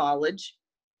my knowledge,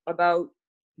 about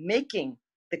making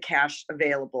the cash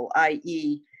available,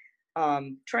 i.e.,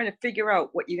 trying to figure out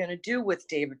what you're going to do with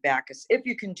David Backus, if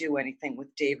you can do anything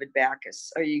with David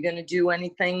Backus. Are you going to do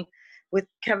anything with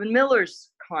Kevin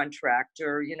Miller's contract,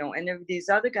 or, you know, any of these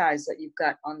other guys that you've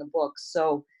got on the books.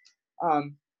 So,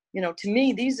 you know, to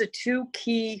me, these are two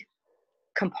key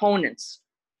components,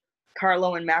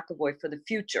 Carlo and McAvoy, for the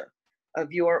future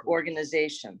of your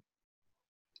organization.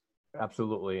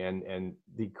 Absolutely, and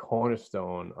the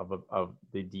cornerstone of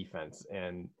the defense,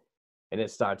 and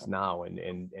it starts now,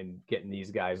 and getting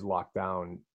these guys locked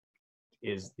down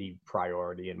is the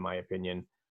priority, in my opinion.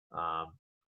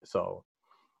 So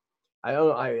I don't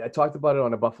know, I talked about it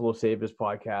on a Buffalo Sabres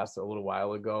podcast a little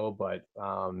while ago, but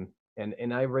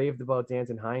and I raved about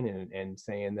Danton Heinen and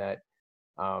saying that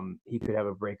he could have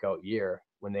a breakout year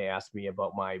when they asked me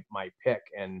about my pick,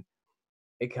 and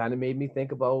it kind of made me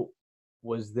think about,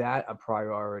 was that a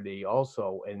priority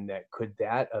also, and that could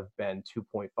that have been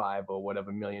 2.5 or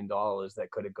whatever $1 million that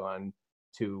could have gone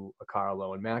to a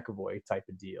Carlo and McAvoy type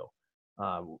of deal.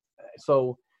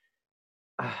 So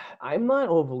I'm not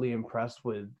overly impressed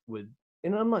with,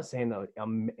 and I'm not saying that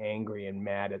I'm angry and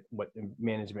mad at what the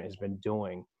management has been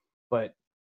doing, but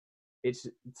it's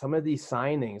some of these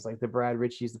signings, like the Brad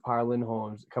Ritchies, the Par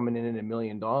Lindholms coming in at $1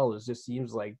 million, just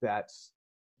seems like that's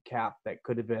cap that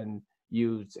could have been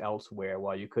used elsewhere,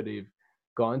 while you could have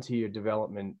gone to your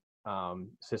development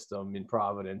system in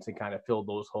Providence and kind of filled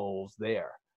those holes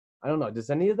there. I don't know. Does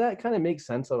any of that kind of make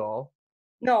sense at all?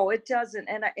 No, it doesn't.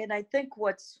 And I think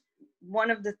what's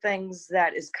one of the things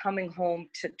that is coming home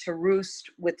to roost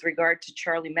with regard to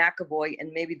Charlie McAvoy,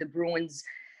 and maybe the Bruins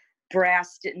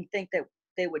brass didn't think that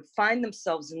they would find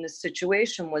themselves in this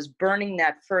situation, was burning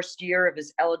that first year of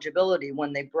his eligibility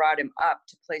when they brought him up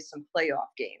to play some playoff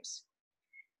games.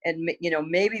 And, you know,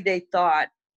 maybe they thought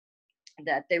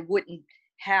that they wouldn't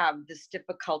have this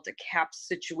difficult a cap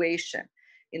situation.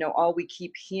 You know, all we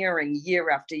keep hearing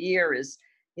year after year is,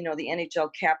 you know, the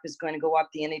NHL cap is going to go up,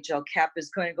 the NHL cap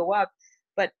is going to go up,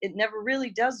 but it never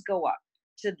really does go up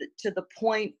to the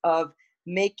point of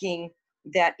making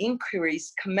that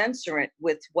increase commensurate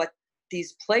with what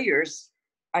these players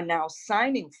are now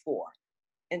signing for.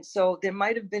 And so there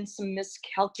might have been some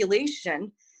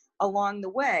miscalculation along the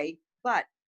way, but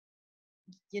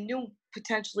you knew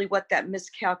potentially what that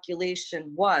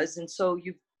miscalculation was. And so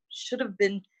you should have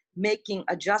been making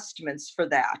adjustments for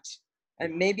that.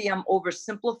 And maybe I'm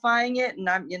oversimplifying it, and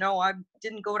I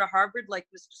didn't go to Harvard like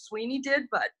Mr. Sweeney did,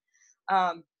 but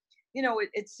you know,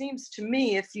 it seems to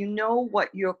me, if you know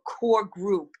what your core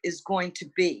group is going to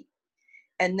be,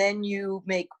 and then you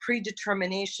make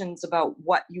predeterminations about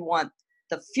what you want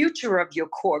the future of your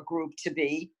core group to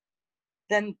be,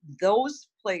 then those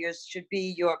players should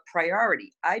be your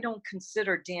priority. I don't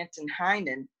consider Danton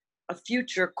Heinen a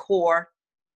future core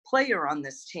player on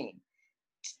this team.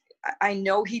 I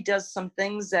know he does some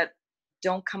things that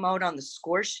don't come out on the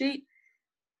score sheet,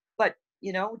 but,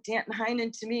 you know, Danton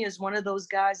Heinen to me is one of those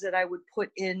guys that I would put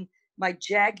in my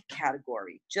JAG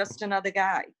category, just another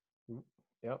guy.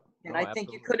 Yep. And I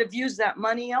think you could have used that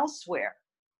money elsewhere.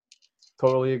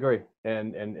 Totally agree.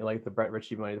 And like the Brett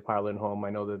Ritchie money, the Par Lindholm, I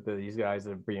know that these guys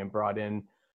are being brought in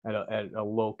at a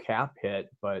low cap hit,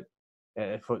 but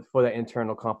for that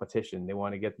internal competition, they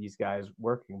want to get these guys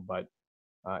working, but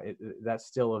that's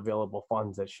still available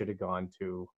funds that should have gone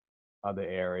to other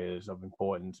areas of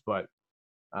importance. But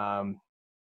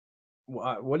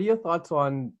what are your thoughts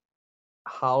on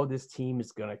how this team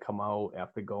is going to come out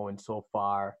after going so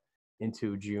far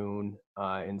into June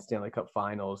in Stanley Cup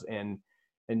Finals, and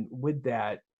with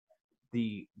that,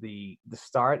 the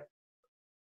start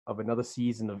of another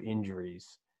season of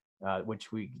injuries,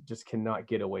 which we just cannot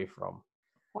get away from?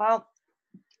 Well,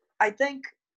 I think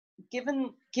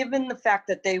given the fact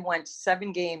that they went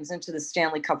 7 games into the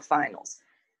Stanley Cup Finals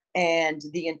and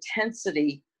the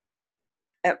intensity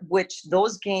at which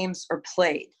those games are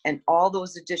played and all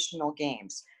those additional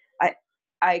games,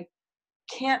 I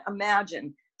can't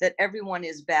imagine that everyone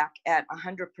is back at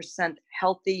 100%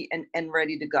 healthy and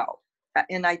ready to go.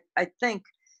 And I think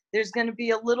there's going to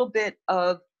be a little bit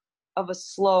of a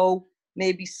slow,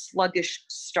 maybe sluggish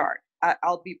start.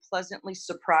 I'll be pleasantly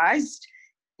surprised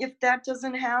if that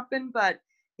doesn't happen. But,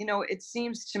 you know, it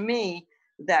seems to me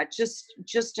that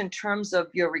just in terms of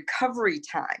your recovery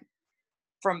time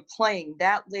from playing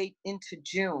that late into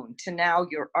June to now,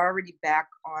 you're already back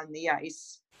on the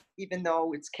ice, even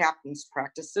though it's captain's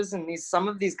practices. And some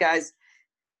of these guys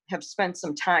have spent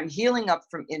some time healing up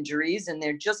from injuries, and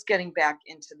they're just getting back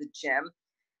into the gym.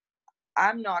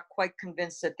 I'm not quite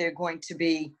convinced that they're going to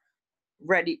be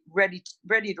ready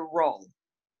to roll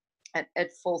at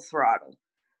full throttle.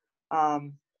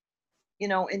 You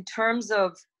know, in terms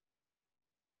of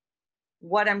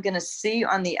what I'm going to see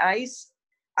on the ice,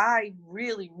 I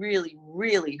really, really,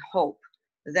 really hope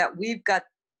that we've got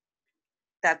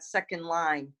that second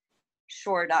line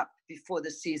shored up before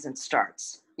the season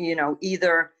starts.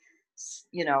 Either,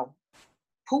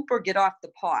 poop or get off the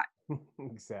pot.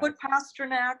 Exactly. Put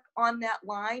Pastrnak on that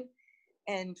line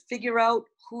and figure out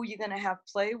who you're going to have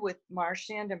play with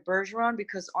Marchand and Bergeron,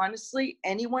 because honestly,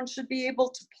 anyone should be able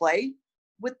to play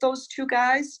with those two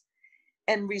guys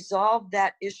and resolve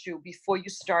that issue before you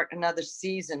start another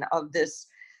season of this.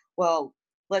 Well,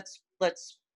 let's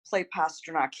play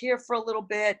Pastrnak here for a little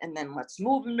bit, and then let's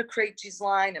move him to Krejci's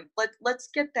line, and let's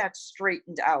get that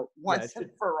straightened out once and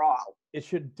for all. It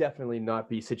should definitely not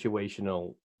be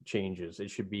situational changes. It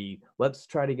should be, let's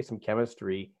try to get some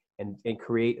chemistry and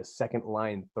create a second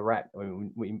line threat. I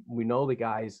mean, we know the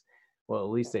guys, well, at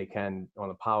least they can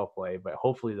on a power play, but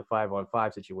hopefully the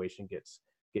 5-on-5 situation gets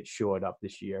shored up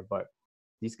this year. But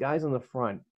these guys on the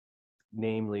front,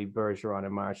 namely Bergeron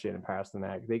and Marchand and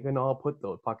Pastrnak, they can all put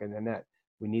the puck in the net.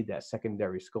 We need that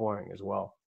secondary scoring as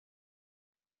well.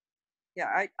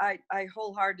 Yeah, I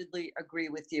wholeheartedly agree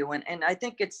with you. And I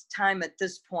think it's time at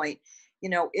this point,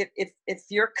 if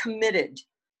you're committed,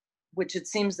 which it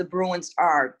seems the Bruins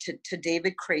are, to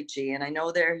David Krejci, and I know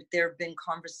there have been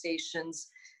conversations,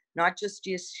 not just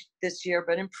this year,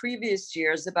 but in previous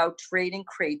years about trading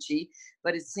Krejci,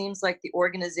 but it seems like the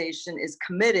organization is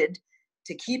committed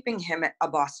to keeping him a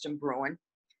Boston Bruin.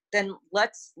 Then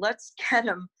let's get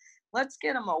him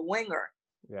a winger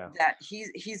that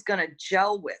he's going to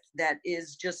gel with, that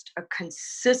is just a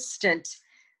consistent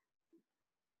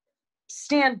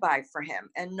standby for him,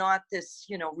 and not this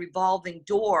revolving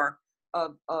door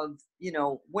of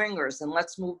wingers, and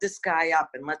let's move this guy up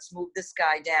and let's move this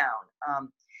guy down.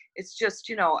 It's just,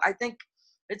 I think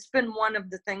it's been one of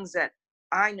the things that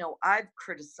I know I've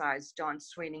criticized Don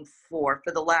Sweeney for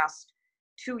the last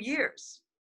 2 years,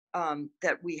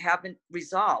 that we haven't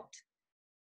resolved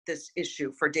this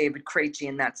issue for David Krejci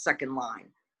in that second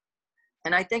line.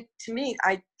 And I think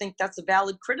that's a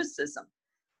valid criticism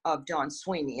of Don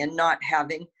Sweeney and not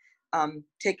having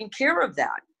taken care of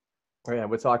that. Oh, yeah,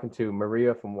 we're talking to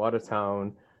Maria from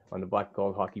Watertown on the Black and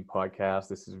Gold Hockey Podcast.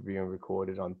 This is being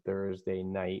recorded on Thursday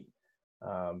night,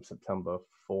 September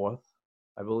 4th,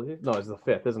 I believe. No, it's the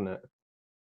 5th, isn't it?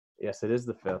 Yes, it is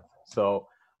the 5th. So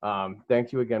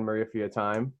thank you again, Maria, for your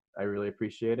time. I really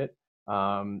appreciate it.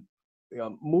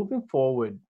 Moving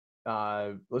forward,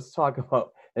 let's talk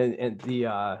about and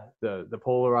the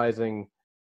polarizing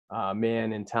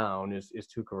man in town is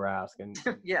Tuukka Rask, and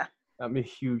yeah, I'm a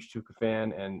huge Tuukka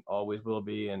fan and always will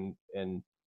be, and I'm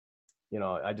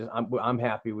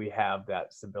happy we have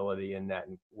that stability in that,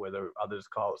 and whether others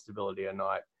call it stability or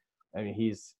not. I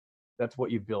mean, that's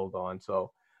what you build on.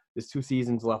 So there's 2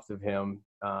 seasons left of him.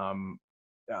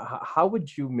 How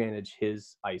would you manage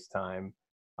his ice time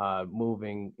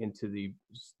moving into the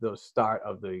start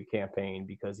of the campaign,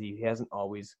 because he hasn't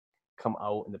always come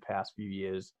out in the past few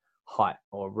years hot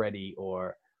or ready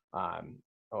or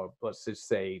let's just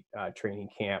say training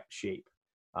camp shape,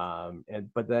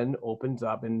 but then opens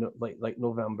up in late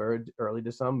November, early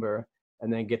December,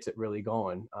 and then gets it really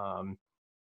going.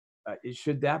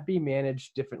 Should that be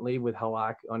managed differently with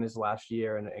Halak on his last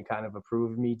year and kind of a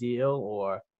prove me deal,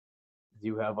 or do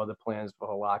you have other plans for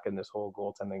Halak in this whole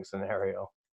goaltending scenario?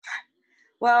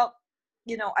 Well,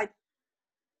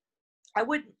 I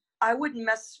wouldn't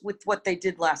mess with what they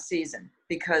did last season,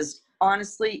 because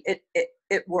honestly,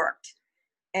 it worked.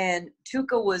 And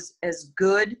Tuukka was as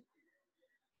good,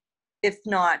 if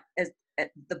not as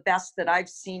the best that I've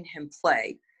seen him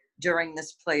play during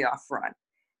this playoff run.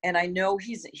 And I know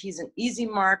he's an easy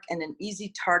mark and an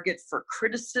easy target for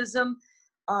criticism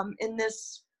in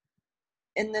this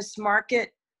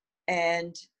market.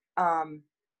 And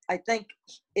I think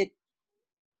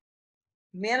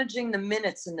managing the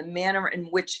minutes in the manner in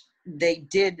which they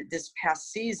did this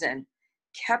past season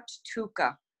kept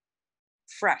Tuukka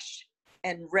fresh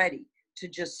and ready to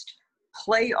just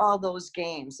play all those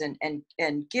games and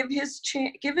give his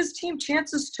team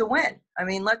chances to win. I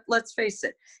mean, let's face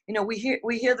it. We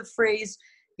hear the phrase,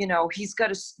 your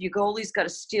goalie's got to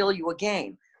steal you a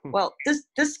game. Well,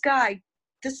 this guy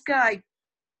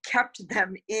kept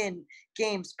them in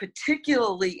games,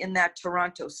 particularly in that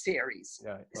Toronto series,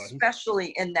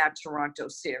 especially in that Toronto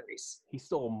series. He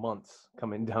stole months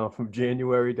coming down from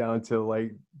January down to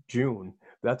like June.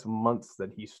 That's months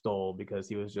that he stole because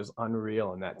he was just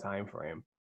unreal in that time frame.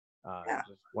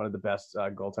 Just one of the best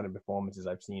goaltending performances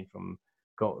I've seen from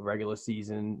regular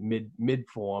season, mid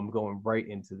form, going right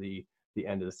into the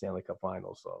end of the Stanley Cup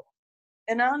Finals. So,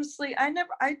 and honestly, I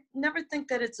never think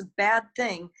that it's a bad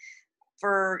thing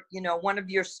for one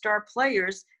of your star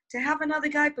players to have another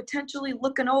guy potentially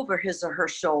looking over his or her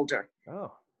shoulder.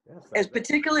 Oh, yes. As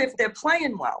particularly if they're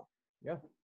playing well. Yeah.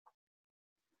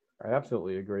 I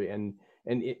absolutely agree. And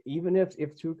even if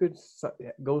Tuukka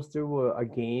goes through a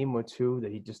game or two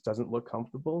that he just doesn't look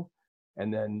comfortable,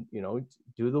 and then,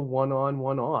 do the one on,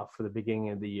 one off for the beginning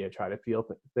of the year, try to feel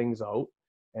things out.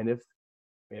 And if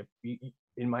you,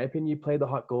 in my opinion, you play the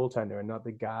hot goaltender and not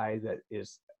the guy that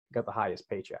got the highest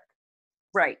paycheck.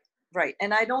 Right.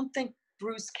 And I don't think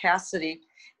Bruce Cassidy,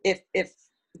 if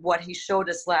what he showed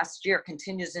us last year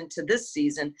continues into this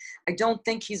season, I don't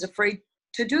think he's afraid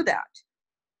to do that.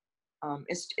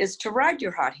 Is to ride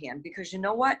your hot hand, because you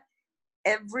know what?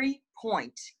 Every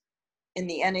point in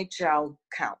the NHL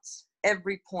counts.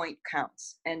 Every point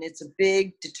counts. And it's a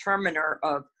big determiner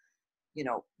of,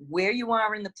 where you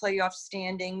are in the playoff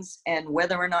standings and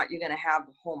whether or not you're going to have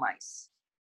home ice.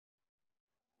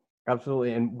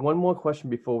 Absolutely. And one more question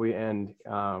before we end.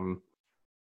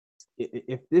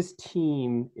 If this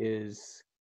team is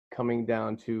coming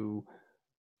down to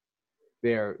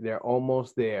they're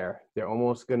almost there, they're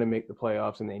almost going to make the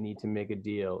playoffs and they need to make a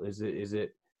deal, is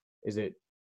it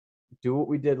do what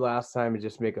we did last time and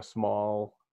just make a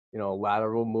small,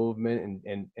 lateral movement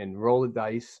and roll the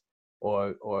dice,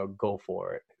 or go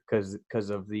for it? Because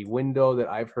of the window that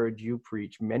I've heard you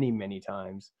preach many, many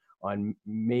times on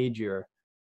major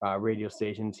radio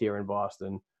stations here in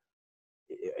Boston.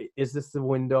 Is this the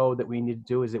window that we need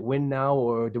to do? Is it win now,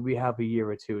 or do we have a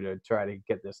year or two to try to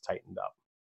get this tightened up?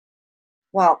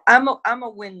 Well, I'm a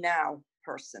win now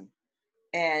person.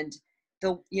 And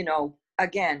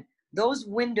again, those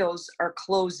windows are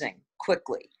closing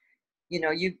quickly.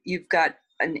 You've got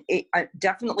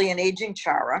definitely an aging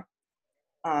Chara.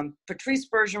 Patrice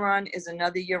Bergeron is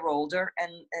another year older,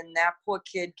 and that poor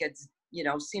kid gets,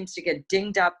 seems to get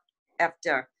dinged up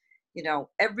after,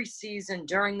 every season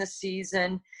during the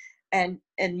season. And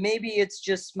maybe it's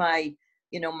just my,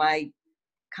 my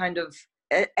kind of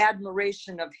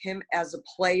admiration of him as a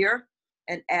player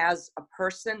and as a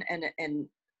person and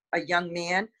a young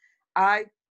man. I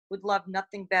would love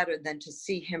nothing better than to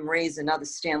see him raise another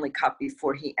Stanley Cup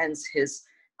before he ends his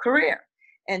career.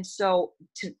 And so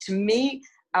to me,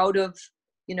 out of,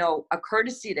 a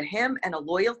courtesy to him and a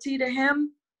loyalty to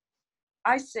him,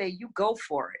 I say you go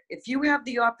for it. If you have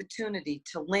the opportunity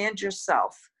to land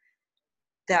yourself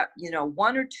that,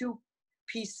 one or two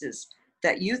pieces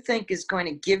that you think is going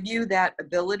to give you that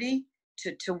ability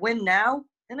to win now,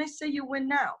 then I say you win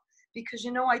now. Because,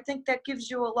 I think that gives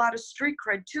you a lot of street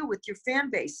cred too with your fan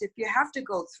base. If you have to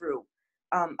go through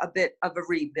a bit of a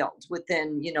rebuild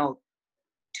within,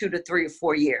 2 to 3 or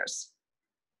 4 years.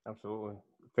 Absolutely.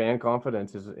 Fan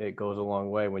confidence it goes a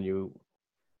long way when you.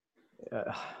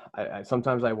 I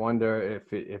sometimes I wonder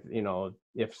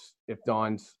if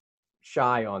Don's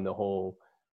shy on the whole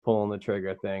pulling the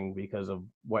trigger thing because of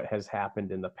what has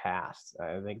happened in the past.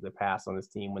 I think the past on this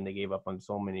team when they gave up on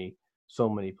so many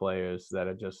players that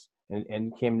are just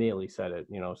and Cam Neely said it,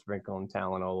 sprinkling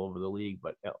talent all over the league,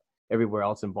 but everywhere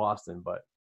else in Boston. But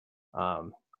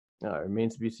it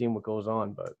remains to be seen what goes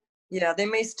on. But yeah, they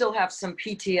may still have some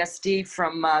PTSD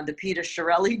from the Peter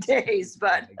Chiarelli days,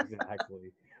 but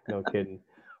exactly. No kidding.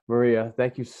 Maria,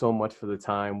 thank you so much for the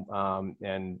time.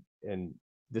 And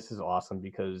this is awesome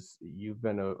because you've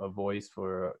been a voice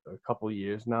for a couple of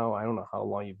years now. I don't know how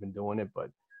long you've been doing it, but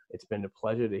it's been a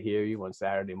pleasure to hear you on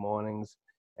Saturday mornings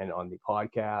and on the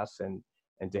podcast, and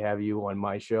to have you on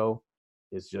my show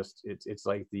is just it's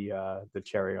like the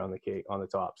cherry on the cake on the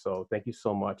top. So thank you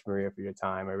so much, Maria, for your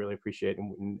time. I really appreciate it,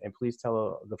 and please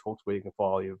tell the folks where you can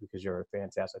follow you because you're a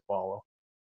fantastic follow.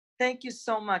 Thank you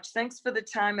so much. Thanks for the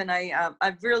time, and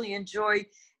I've really enjoy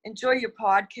your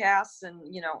podcasts and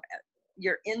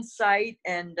your insight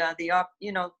and the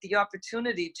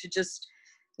opportunity to just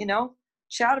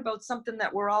chat about something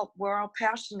that we're all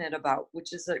passionate about,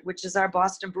 which is our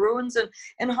Boston Bruins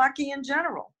and hockey in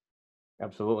general.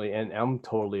 Absolutely, and I'm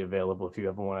totally available if you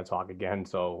ever want to talk again.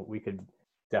 So we could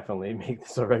definitely make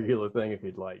this a regular thing if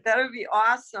you'd like. That would be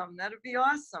awesome.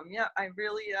 Yeah, I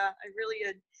really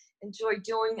enjoy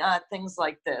doing things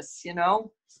like this.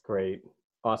 Great,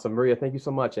 awesome, Maria. Thank you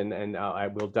so much, and I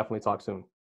will definitely talk soon.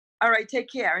 All right, take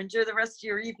care. Enjoy the rest of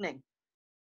your evening.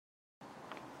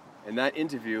 And that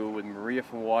interview with Maria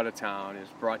from Watertown is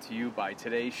brought to you by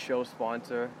today's show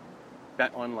sponsor,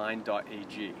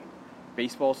 BetOnline.ag.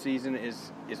 Baseball season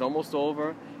is almost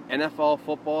over. NFL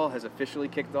football has officially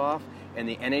kicked off, and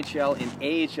the NHL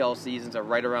and AHL seasons are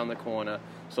right around the corner.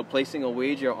 So placing a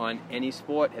wager on any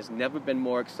sport has never been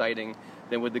more exciting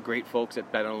than with the great folks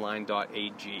at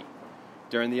BetOnline.ag.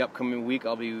 During the upcoming week,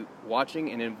 I'll be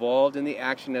watching and involved in the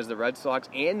action as the Red Sox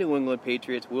and New England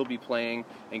Patriots will be playing.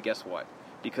 And guess what?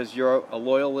 Because you're a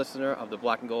loyal listener of the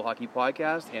Black and Gold Hockey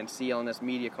Podcast and CLNS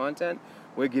Media content,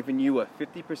 we're giving you a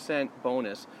 50%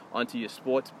 bonus onto your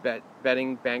sports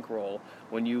betting bankroll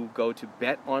when you go to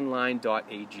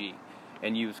betonline.ag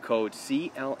and use code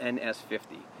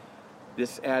CLNS50.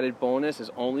 This added bonus is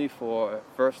only for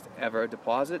first ever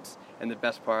deposits, and the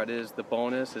best part is the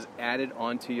bonus is added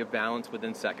onto your balance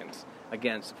within seconds.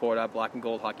 Again, support our Black and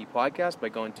Gold Hockey podcast by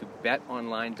going to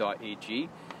betonline.ag.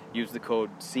 Use the code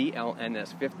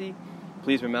CLNS50.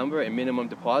 Please remember, a minimum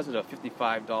deposit of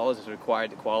 $55 is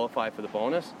required to qualify for the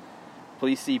bonus.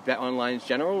 Please see BetOnline's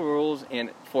general rules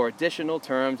and for additional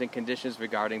terms and conditions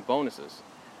regarding bonuses.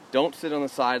 Don't sit on the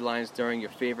sidelines during your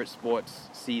favorite sports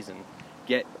season.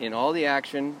 Get in all the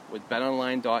action with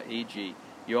betonline.ag,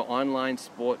 your online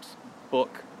sports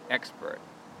book expert.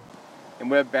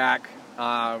 And we're back.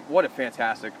 What a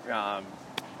fantastic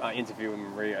interview with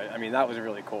Maria. I mean, that was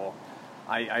really cool.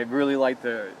 I really liked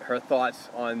her thoughts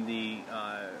on the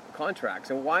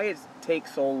contracts and why it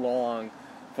takes so long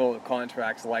for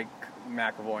contracts like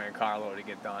McAvoy and Carlo to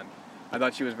get done. I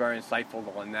thought she was very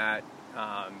insightful on that.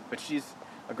 But she's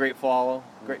a great follow.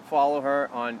 Follow her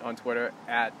on Twitter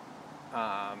at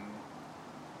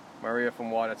Maria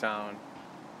from Watertown.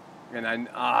 And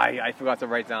I forgot to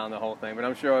write down the whole thing, but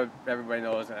I'm sure everybody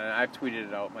knows, and I've tweeted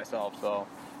it out myself. So,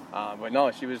 but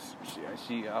no, she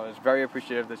I was very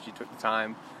appreciative that she took the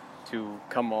time to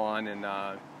come on and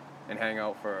hang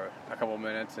out for a couple of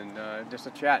minutes and just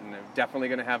a chat. And I'm definitely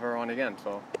going to have her on again.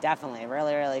 So definitely,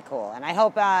 really, really cool. And I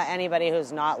hope anybody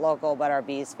who's not local but are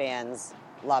Bees fans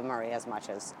love Maria as much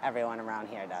as everyone around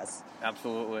here does.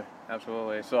 Absolutely,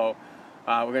 absolutely. So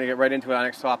we're going to get right into our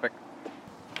next topic.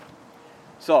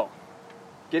 So,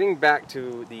 getting back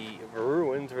to the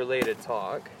Bruins-related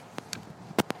talk.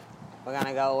 We're going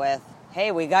to go with,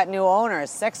 hey, we got new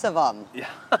owners, 6 of them. Yeah.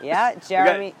 Yeah,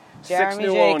 Jeremy Jacobs.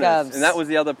 Owners. And that was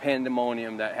the other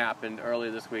pandemonium that happened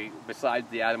earlier this week, besides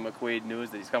the Adam McQuaid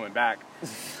news that he's coming back.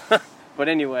 But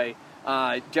anyway,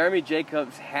 Jeremy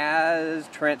Jacobs has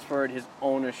transferred his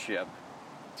ownership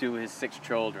to his 6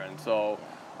 children. So,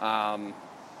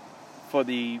 for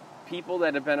the people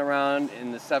that have been around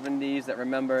in the 70s that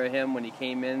remember him when he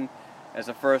came in as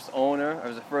a first owner, or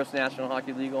as a first National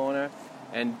Hockey League owner,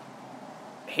 and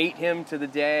hate him to the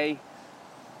day,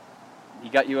 he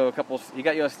got you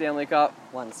a Stanley Cup.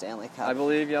 1 Stanley Cup. I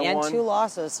believe, yeah, and 1. 2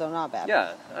 losses, so not bad.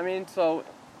 Yeah, I mean, so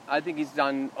I think he's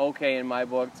done okay in my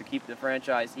book to keep the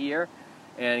franchise here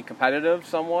and competitive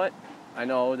somewhat. I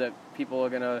know that people are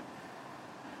going to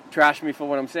trash me for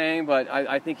what I'm saying, but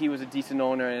I think he was a decent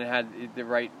owner and had the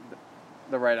right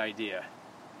idea.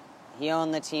 He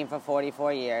owned the team for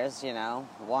 44 years,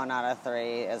 1 out of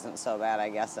 3 isn't so bad, I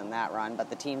guess, in that run, but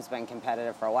the team's been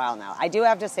competitive for a while now. I do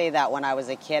have to say that when I was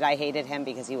a kid, I hated him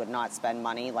because he would not spend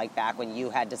money, like back when you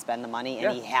had to spend the money,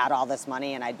 and he had all this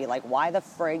money, and I'd be like, why the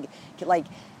frig? Like,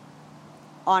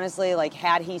 honestly, like,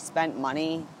 had he spent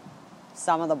money,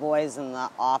 some of the boys in the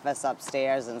office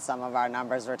upstairs and some of our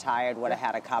numbers retired would have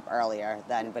had a cup earlier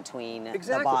than between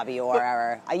the Bobby Orr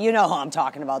era. You know who I'm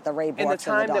talking about, the Ray Borks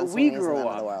and the Don Sweeneys and them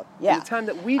of the world. Yeah. The time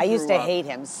that we I used to hate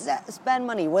him. Spend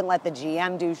money. Wouldn't let the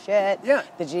GM do shit. Yeah.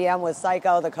 The GM was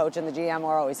psycho. The coach and the GM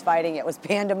were always fighting. It was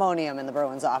pandemonium in the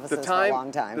Bruins offices for a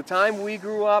long time. The time we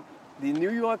grew up, the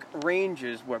New York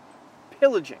Rangers were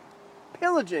pillaging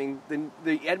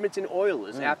the Edmonton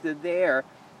Oilers after their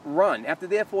run, after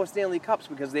their 4 Stanley Cups,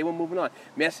 because they were moving on.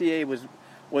 Messier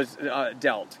was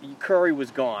dealt. Curry was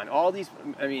gone.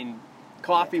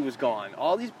 Coffey was gone.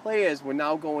 All these players were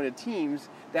now going to teams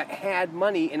that had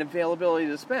money and availability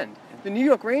to spend. The New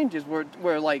York Rangers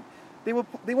were like, they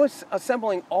were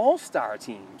assembling all-star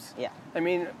teams. Yeah. I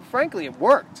mean, frankly, it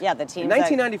worked. Yeah, the teams. In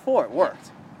 1994, it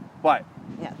worked. But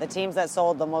yeah, the teams that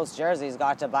sold the most jerseys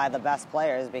got to buy the best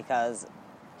players because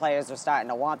players are starting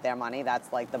to want their money.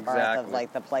 That's like the birth of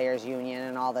like the players union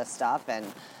and all this stuff. And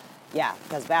yeah,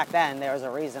 because back then there was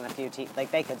a reason a few teams, like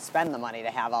they could spend the money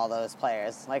to have all those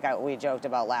players. Like we joked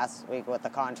about last week with the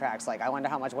contracts, like I wonder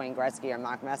how much Wayne Gretzky or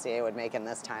Mark Messier would make in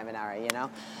this time and era,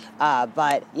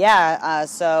 But yeah,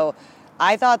 so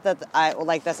I thought that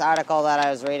like this article that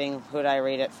I was reading, who did I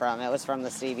read it from? It was from the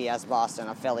CBS Boston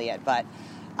affiliate, but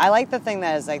I like the thing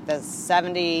that is like the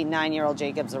 79-year-old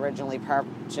Jacobs originally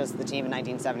purchased the team in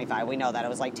 1975. We know that. It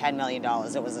was like $10 million.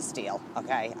 It was a steal,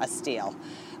 okay? A steal.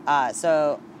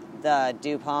 So the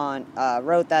DuPont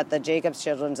wrote that the Jacobs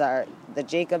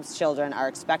children are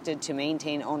expected to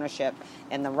maintain ownership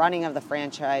in the running of the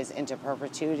franchise into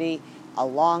perpetuity,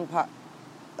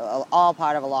 all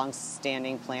part of a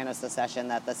long-standing plan of succession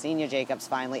that the senior Jacobs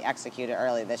finally executed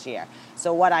early this year.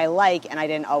 So what I like, and I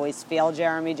didn't always feel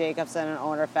Jeremy Jacobson, an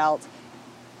owner, felt,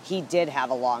 he did have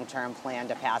a long-term plan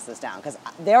to pass this down. Because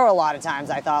there were a lot of times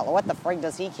I thought, well, what the frig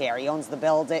does he care? He owns the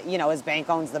building, his bank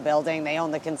owns the building, they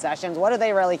own the concessions. What do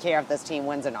they really care if this team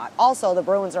wins or not? Also, the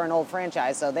Bruins are an old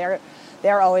franchise, so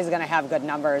they're always going to have good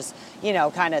numbers,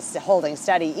 kind of holding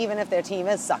steady, even if their team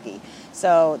is sucky.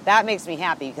 So that makes me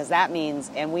happy because that means,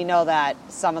 and we know that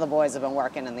some of the boys have been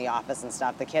working in the office and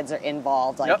stuff. The kids are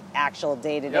involved, actual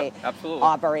day-to-day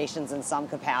operations in some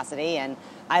capacity. And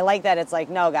I like that it's like,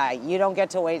 no, guy, you don't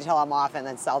get to wait till I'm off and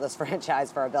then sell this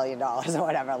franchise for $1 billion or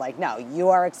whatever. Like, no, you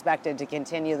are expected to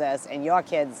continue this, and your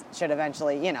kids should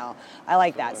eventually, I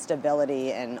like that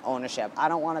stability and ownership. I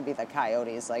don't want to be the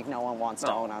Coyotes. Like, no one wants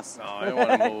to own us. No, I don't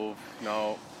want to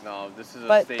move. No, this is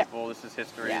a staple. This is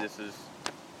history. Yeah.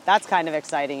 That's kind of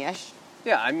exciting-ish.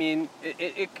 Yeah, I mean,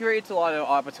 it creates a lot of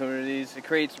opportunities. It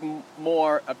creates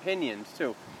more opinions,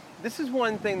 too. This is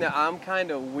one thing that I'm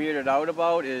kind of weirded out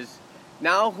about is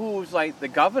now who's, like, the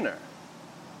governor?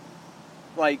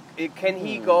 Like, can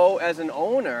he go as an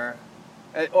owner?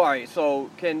 All right, so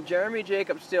can Jeremy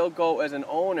Jacobs still go as an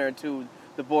owner to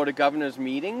the Board of Governors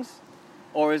meetings?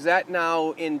 Or is that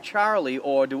now in Charlie,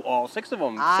 or do all 6 of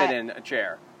them sit in a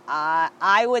chair?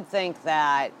 I would think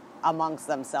that amongst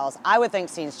themselves, I would think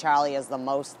since Charlie is the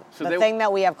thing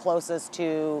that we have closest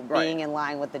to being in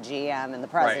line with the GM and the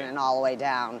president and all the way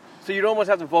down. So you'd almost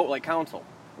have to vote like council.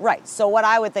 Right. So what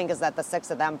I would think is that the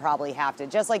 6 of them probably have to,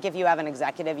 just like if you have an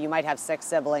executive, you might have 6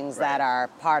 siblings that are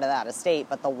part of that estate,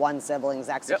 but the one sibling's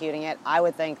executing it. I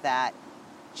would think that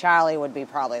Charlie would be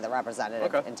probably the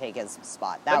representative and take his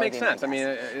spot. That would makes sense. I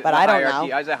mean, but I don't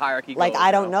know. As a hierarchy like, goes,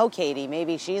 I don't know Katie.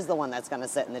 Maybe she's the one that's going to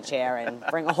sit in the chair and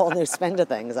bring a whole new spin to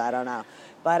things. I don't know.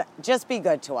 But just be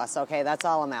good to us, okay? That's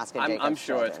all I'm asking, Jacob's I'm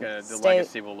sure children. the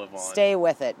legacy will live on. Stay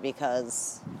with it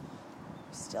because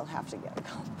we still have to get a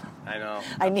cup. I know.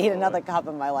 I need another cup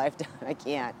in my lifetime. I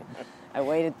can't. I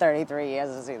waited 33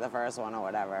 years to see the first one or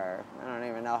whatever. I don't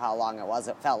even know how long it was.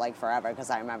 It felt like forever because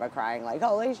I remember crying like,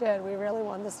 holy shit, we really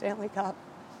won the Stanley Cup.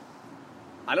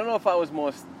 I don't know if I was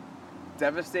more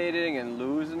devastating in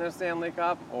losing the Stanley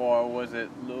Cup or was it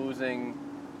losing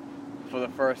for the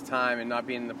first time and not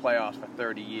being in the playoffs for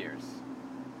 30 years.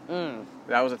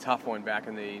 That was a tough one back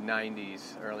in the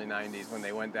 90s, early 90s, when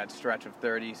they went that stretch of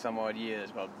 30-some-odd years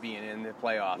about being in the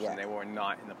playoffs, and they were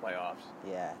not in the playoffs.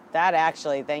 Yeah. That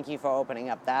actually, thank you for opening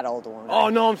up that old one. Oh,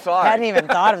 no, I'm sorry. I hadn't even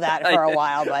thought of that for a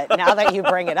while, but now that you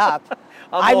bring it up,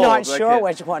 I'm not sure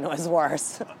which one was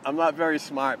worse. I'm not very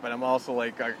smart, but I'm also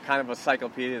like a kind of a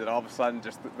encyclopedia that all of a sudden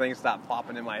just things stop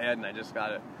popping in my head, and I just got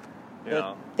to,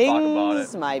 talk about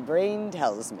it. My brain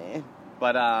tells me.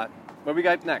 But, what we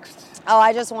got next? Oh,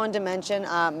 I just wanted to mention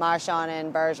Marchand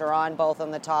and Bergeron, both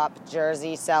on the top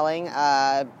jersey selling.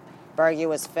 Bergie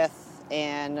was 5th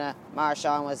and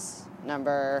Marchand was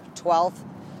number 12th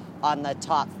on the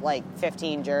top,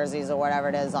 15 jerseys or whatever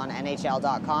it is on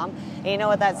NHL.com. And you know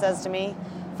what that says to me?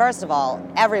 First of all,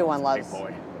 everyone loves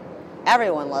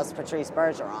Patrice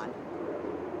Bergeron.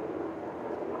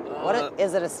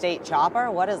 Is it a state chopper?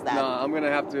 What is that? No, I'm going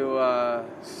to have to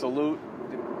salute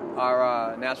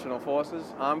our national forces,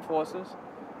 armed forces.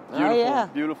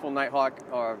 Beautiful Nighthawk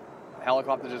or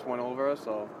helicopter just went over us,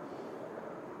 so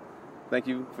thank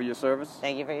you for your service.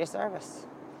 Thank you for your service.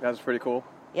 That was pretty cool.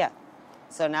 Yeah.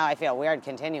 So now I feel weird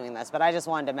continuing this, but I just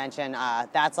wanted to mention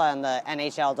that's on the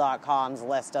NHL.com's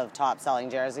list of top-selling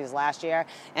jerseys last year.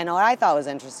 And what I thought was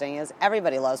interesting is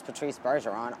everybody loves Patrice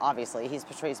Bergeron. Obviously, he's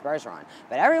Patrice Bergeron.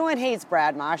 But everyone hates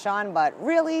Brad Marchand. But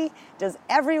really, does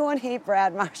everyone hate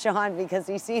Brad Marchand? Because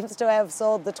he seems to have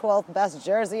sold the 12th best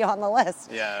jersey on the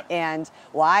list. Yeah. And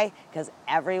why? Because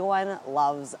everyone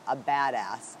loves a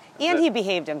badass. And he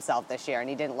behaved himself this year, and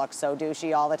he didn't look so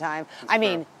douchey all the time. I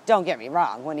mean, don't get me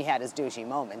wrong. When he had his douchey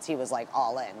moments, he was,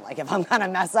 all in. If I'm going to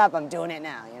mess up, I'm doing it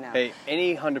now, Hey,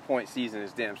 any 100-point season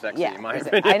is damn sexy, in my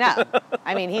opinion. I know.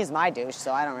 I mean, he's my douche,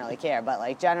 so I don't really care.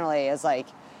 But, generally, it's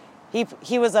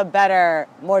he was a better,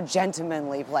 more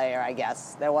gentlemanly player, I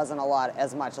guess. There wasn't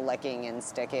as much licking and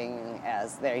sticking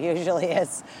as there usually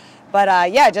is.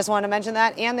 But, just wanted to mention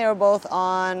that. And they were both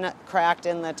cracked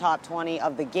in the top 20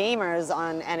 of the gamers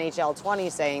on NHL 20,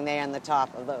 saying they're in the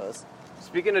top of those.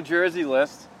 Speaking of jersey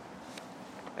list,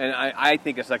 and I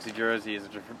think a sexy jersey is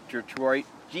Detroit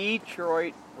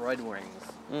Red Wings.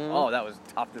 Oh, that was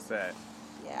tough to say.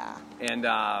 Yeah. And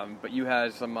but you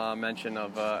had some mention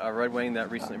of a Red Wing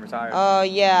that recently retired. Oh,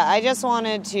 yeah. I just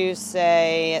wanted to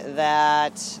say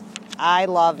that I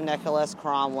love Nicholas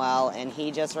Cromwell, and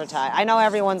he just retired. I know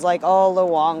everyone's like, oh,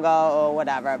 Luongo or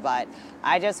whatever, but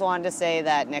I just wanted to say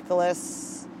that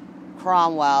Nicholas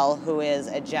Cromwell, who is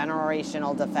a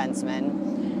generational defenseman,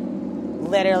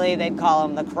 literally they'd call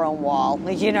him the Chrome Wall.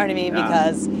 You know what I mean?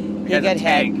 Because He has a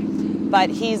tank. But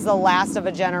he's the last of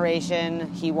a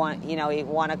generation. He won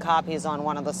a cup. He's on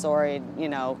one of the storied,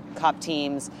 cup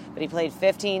teams. But he played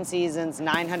 15 seasons,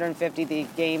 950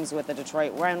 games with the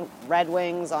Detroit Red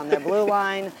Wings on their blue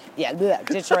line. Yeah,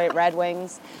 Detroit Red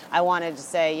Wings. I wanted to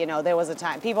say, there was a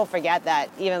time, people forget that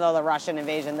even though the Russian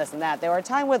invasion, this and that, there were a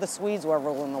time where the Swedes were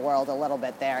ruling the world a little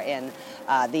bit there in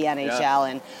the NHL. Yeah.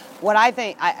 And what I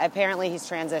think, apparently he's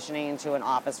transitioning into an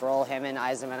office role. Him and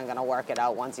Yzerman are going to work it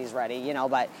out once he's ready,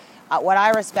 but what I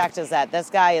respect is that this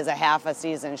guy is a half a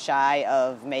season shy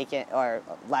of making, or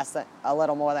less than, a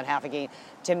little more than half a game,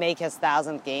 to make his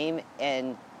 1,000th game.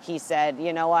 And he said,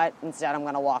 you know what, instead I'm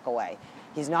going to walk away.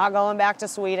 He's not going back to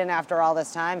Sweden after all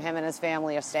this time. Him and his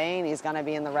family are staying. He's going to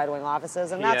be in the Red Wing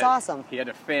offices, and that's awesome. He had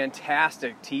a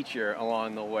fantastic teacher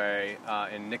along the way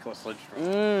in Nicholas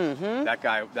Lidstrom. Mm-hmm. That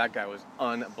guy was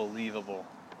unbelievable.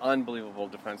 Unbelievable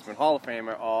defenseman. Hall of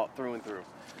Famer all through and through.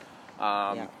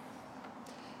 Yeah.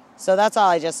 So that's all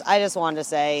I just wanted to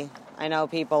say. I know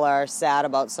people are sad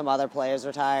about some other players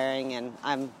retiring, and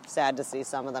I'm sad to see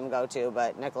some of them go too,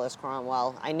 but Nicholas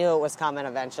Cromwell, I knew it was coming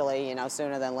eventually,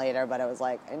 sooner than later, but it was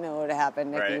like, I knew it would happen,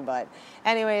 Nicky. Right. But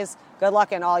anyways, good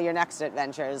luck in all your next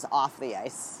adventures off the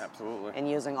ice. Absolutely. And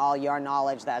using all your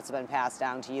knowledge that's been passed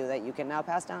down to you that you can now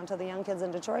pass down to the young kids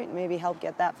in Detroit and maybe help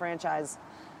get that franchise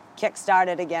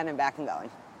kick-started again and back and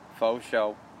going. Faux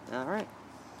show. All right.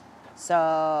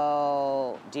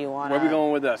 So, do you want to... Where are we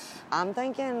going with this? I'm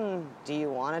thinking, do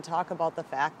you want to talk about the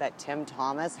fact that Tim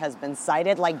Thomas has been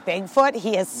sighted like Bigfoot?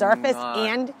 He has surfaced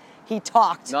and he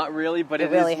talked. Not really, but it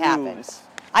really is happened. news.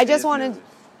 I just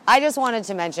wanted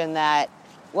to mention that,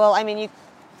 well, I mean,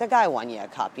 the guy won you a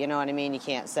cup, you know what I mean? You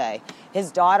can't say.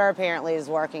 His daughter apparently is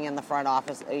working in the front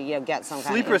office, get some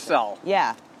kind of... Sleeper cell.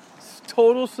 Yeah.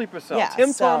 Total sleeper cell. Yeah,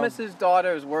 Tim Thomas's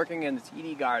daughter is working in the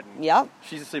TD Garden. Yep.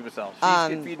 She's a sleeper cell.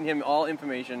 She's feeding him all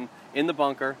information in the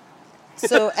bunker.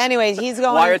 So, anyways, he's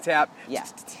going... Wiretap. Yeah.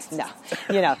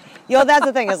 No. That's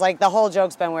the thing is, like, the whole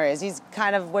joke's been where he's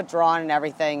kind of withdrawn and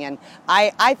everything. And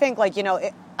I think, like,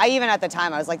 I even at the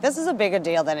time, I was like, this is a bigger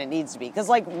deal than it needs to be. Because,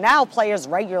 like, now players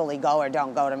regularly go or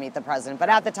don't go to meet the president. But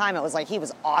at the time, it was like he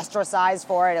was ostracized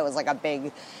for it. It was like a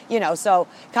big, so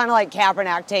kind of like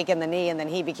Kaepernick taking the knee and then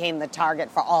he became the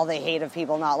target for all the hate of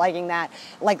people not liking that.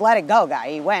 Like, let it go, guy.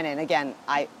 He went. And again,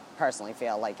 I personally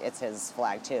feel like it's his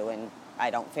flag, too. And I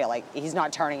don't feel like he's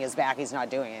not turning his back. He's not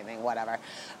doing anything, whatever.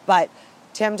 But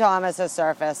Tim Thomas has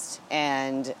surfaced,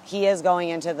 and he is going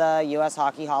into the U.S.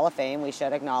 Hockey Hall of Fame. We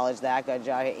should acknowledge that. Good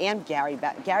job. And Gary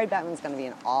Bettman's going to be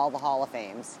in all the Hall of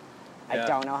Fames. Yeah. I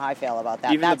don't know how I feel about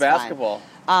that. Even That's the basketball.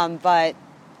 Fine. But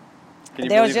can you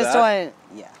there was believe just that?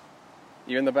 one. Yeah.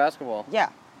 Even the basketball. Yeah.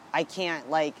 I can't,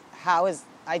 like,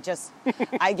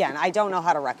 again, I don't know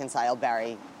how to reconcile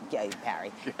Gary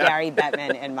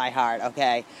Bettman in my heart,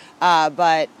 okay?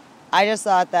 But I just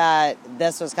thought that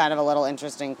this was kind of a little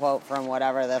interesting quote from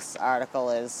whatever this article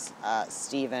is,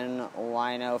 Stephen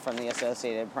Wino from the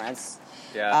Associated Press.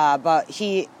 Yeah. But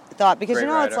he thought, because Great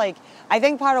it's writer. like, I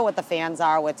think part of what the fans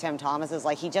are with Tim Thomas is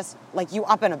like, he just, like, you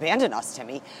up and abandoned us,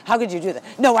 Timmy. How could you do that?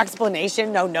 No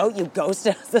explanation, no note, you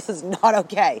ghosted us. This is not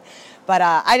okay. But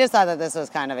I just thought that this was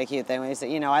kind of a cute thing when he said,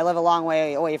 I live a long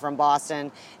way away from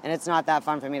Boston, and it's not that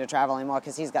fun for me to travel anymore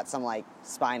because he's got some, like,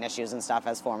 spine issues and stuff,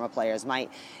 as former players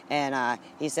might. And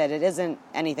he said it isn't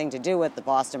anything to do with the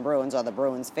Boston Bruins or the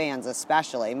Bruins fans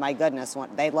especially. My goodness,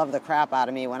 they loved the crap out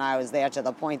of me when I was there to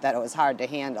the point that it was hard to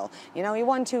handle. He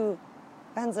won 2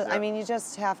 Ben's. I mean, you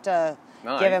just have to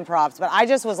give him props. But I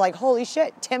just was like, holy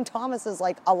shit, Tim Thomas is,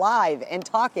 like, alive and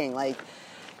talking, like...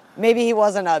 Maybe he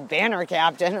wasn't a banner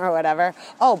captain or whatever.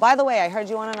 Oh, by the way, I heard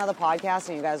you on another podcast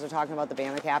and you guys were talking about the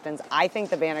banner captains. I think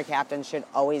the banner captain should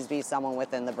always be someone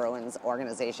within the Bruins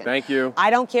organization. Thank you. I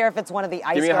don't care if it's one of the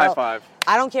ice girls. Give me a high five.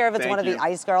 I don't care if it's Thank one of you. the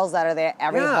ice girls that are there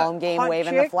every home game hot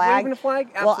waving chick, the flag. Waving the flag?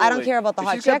 Absolutely. Well, I don't care about the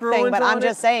hot If she's got chick thing, Bruins but I'm on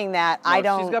just it, saying that no, I if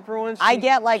don't. she's got Bruins, I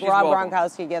get like she's Rob welcome.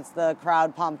 Gronkowski gets the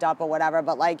crowd pumped up or whatever,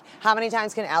 but like how many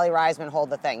times can Allie Reisman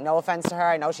hold the thing? No offense to her.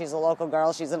 I know she's a local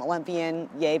girl. She's an Olympian.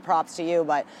 Yay, props to you.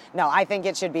 But no, I think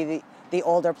it should be the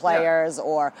older players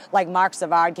or like Mark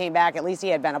Savard came back. At least he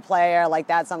had been a player. Like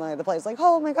that's something like the players like,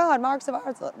 oh my God, Mark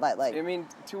Savard's. But like, I mean,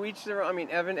 to each their. I mean,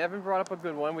 Evan brought up a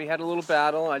good one. We had a little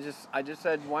battle. I just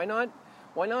said, why not?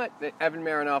 Why not? Evan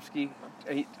Marinovsky,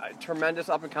 a tremendous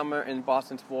up-and-comer in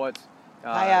Boston sports.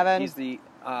 Hi, Evan. He's the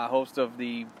host of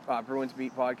the Bruins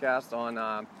Beat podcast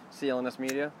on CLNS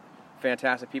Media.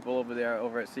 Fantastic people over there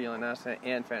over at CLNS,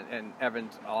 and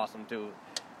Evan's awesome too.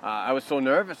 I was so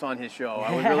nervous on his show.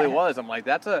 I really was. I'm like,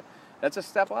 that's a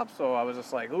step up. So I was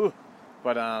just like, ooh.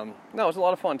 But no, it was a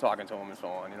lot of fun talking to him and so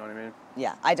on. You know what I mean?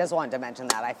 Yeah, I just wanted to mention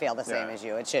that. I feel the same as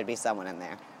you. It should be someone in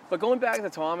there. But going back to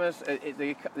Thomas,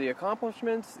 the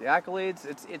accomplishments, the accolades,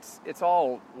 it's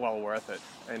all well worth it.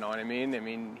 You know what I mean? I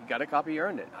mean, he got a cup, he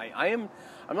earned it. I'm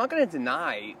not going to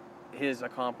deny his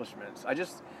accomplishments.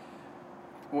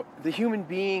 The human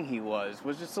being he was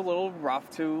just a little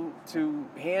rough to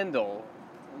handle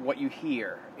what you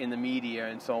hear in the media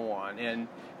and so on. And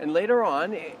later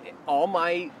on, all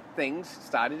my things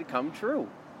started to come true.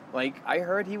 Like, I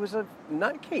heard he was a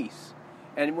nutcase.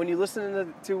 And when you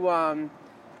listen to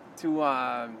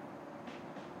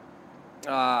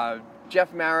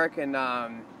Jeff Marek and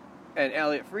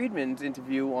Elliot Friedman's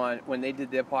interview on when they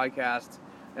did their podcast,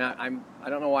 and I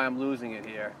don't know why I'm losing it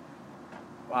here.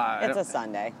 It's a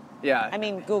Sunday. Yeah. I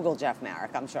mean, Google Jeff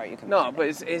Marek. I'm sure you can. No, but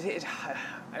it's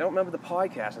I don't remember the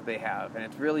podcast that they have, and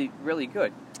it's really, really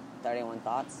good. 31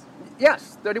 Thoughts?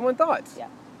 Yes, 31 Thoughts. Yeah.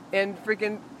 And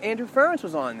freaking Andrew Ference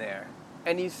was on there.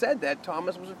 And he said that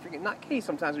Thomas was a freaking nutcase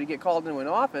sometimes when you get called into an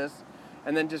office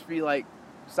and then just be like,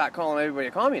 start calling everybody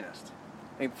a communist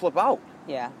and flip out.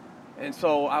 Yeah. And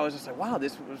so I was just like, wow,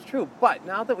 this was true. But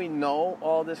now that we know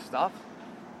all this stuff,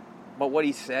 but what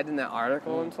he said in that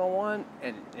article and so on,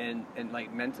 and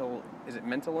like mental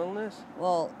illness?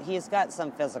 Well, he's got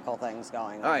some physical things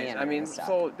going on. All right, I mean,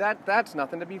 so that's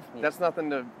nothing to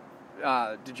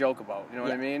joke about. You know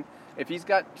what I mean? If he's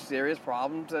got serious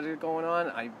problems that are going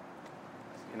on,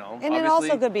 and it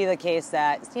also could be the case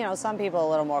that, some people are a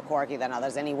little more quirky than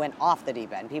others, and he went off the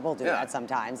deep end. People do that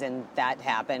sometimes, and that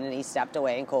happened, and he stepped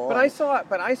away and cool. But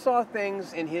I saw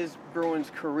things in his Bruins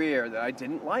career that I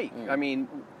didn't like. I mean,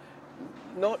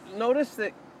 notice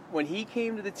that when he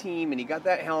came to the team and he got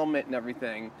that helmet and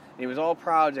everything, and he was all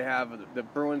proud to have the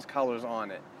Bruins colors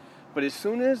on it. But as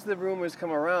soon as the rumors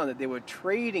come around that they were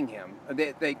trading him,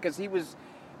 because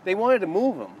they wanted to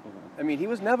move him. I mean, he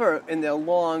was never in their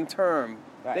long term.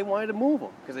 Right. They wanted to move him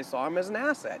because they saw him as an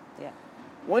asset. Yeah.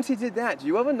 Once he did that, do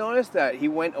you ever notice that he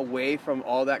went away from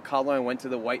all that color and went to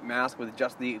the white mask with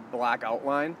just the black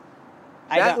outline?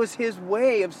 That was his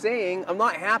way of saying, I'm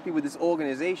not happy with this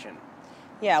organization.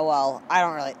 Yeah, well, I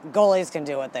don't really... Goalies can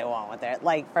do what they want with it.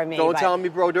 Like, for me... Don't tell me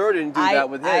Brodeur didn't do that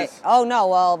with his. Oh, no,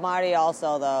 well, Marty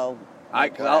also, though...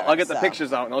 I'll get the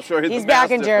pictures out and I'll show you. He's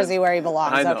back in Jersey where he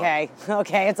belongs. Okay,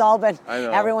 it's all been. I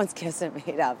know. Everyone's kissing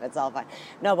me up. It's all fine.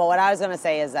 No, but what I was going to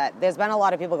say is that there's been a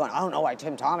lot of people going, I don't know why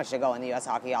Tim Thomas should go in the U.S.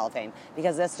 Hockey Hall of Fame,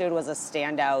 because this dude was a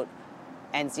standout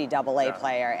NCAA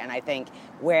player, and I think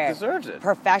where deserves it.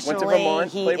 Professionally,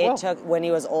 Vermont, took when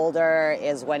he was older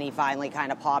is when he finally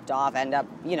kind of popped off. And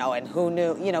who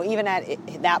knew? Even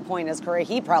at that point in his career,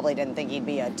 he probably didn't think he'd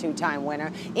be a two-time winner.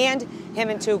 And him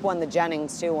and Tuke won the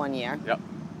Jennings too one year. Yep.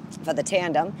 For the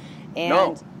tandem,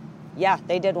 and yeah,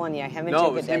 they did one year. Him and Tuca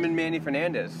it was him and Manny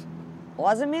Fernandez.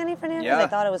 Was it Manny Fernandez? Yeah. I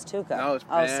thought it was Tuca. No, it's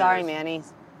Fernandez. Oh, sorry, Manny.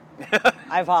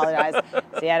 I apologize.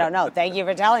 See, I don't know. Thank you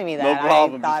for telling me that. No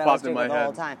problem. I thought Just it was popped in Tuca my the head.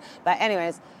 whole time. But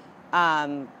anyways,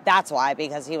 that's why,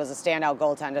 because he was a standout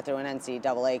goaltender through an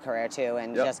NCAA career too,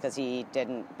 and just because he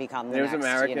didn't become the next, he was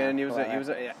American. He was so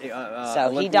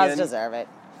Olympian. he does deserve it.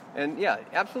 And yeah,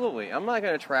 absolutely. I'm not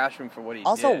going to trash him for what he did.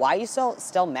 Also, why are you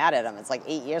still mad at him? It's like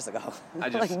 8 years ago.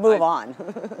 Move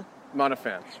on. Not a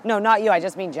fan. No, not you. I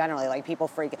just mean generally, like people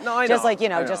freak. No, I know. Just like you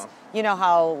know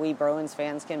how we Bruins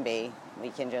fans can be. We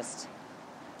can just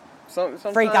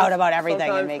freak out about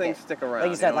everything and make things it. stick around. Like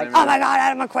you said, oh my God,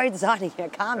 Adam McQuaid's on here.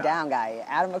 Calm down, guy.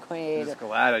 Adam McQuaid. I'm just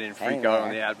glad I didn't freak out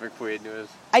on the Adam McQuaid news.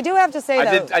 I do have to say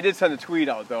I did send a tweet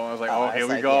out though. I was like, here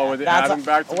we go with Adam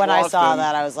back to when Boston. I saw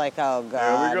that, I was like, oh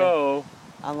God. Here we go.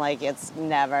 I'm like, it's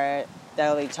never.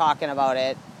 They'll be talking about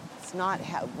it. It's not.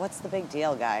 What's the big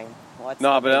deal, guy?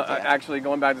 Actually,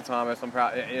 going back to Thomas, I'm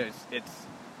proud.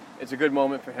 It's a good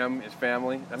moment for him, his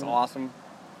family. That's awesome.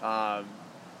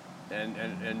 And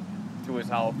to his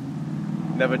health,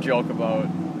 never joke about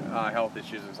health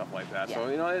issues and stuff like that. Yeah.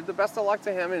 So the best of luck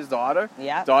to him and his daughter.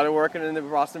 Yeah. Daughter working in the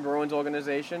Boston Bruins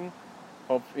organization.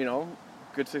 Hope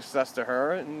good success to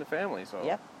her and the family. So.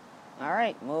 Yep. All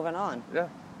right, moving on. Yeah.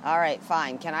 All right,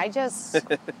 fine. Can I just...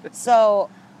 So,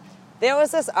 there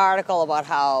was this article about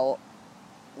how,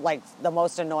 like, the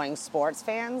most annoying sports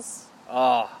fans.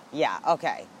 Oh. Yeah,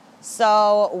 okay.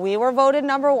 So, we were voted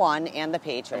number one, and the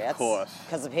Patriots. Of course.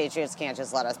 Because the Patriots can't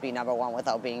just let us be number one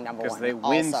without being number one. Because they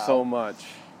win so much.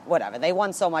 Whatever. They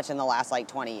won so much in the last,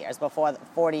 20 years.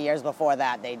 40 years before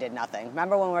that, they did nothing.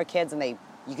 Remember when we were kids and you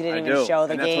didn't even show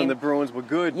the game? And that's when the Bruins were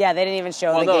good. Yeah, they didn't even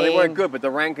show the game. Well, no, they weren't good, but the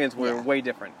rankings were way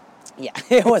different. Yeah,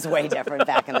 it was way different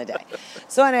back in the day.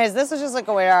 So anyways, this was just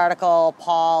a weird article.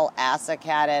 Paul Asik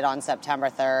had it on September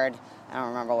 3rd. I don't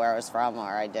remember where it was from, or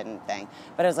I didn't think.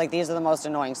 But it was like, these are the most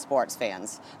annoying sports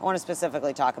fans. I want to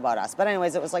specifically talk about us. But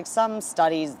anyways, it was like some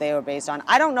studies they were based on.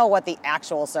 I don't know what the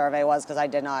actual survey was because I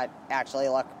did not actually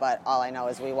look, but all I know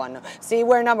is we won. See,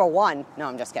 we're number one. No,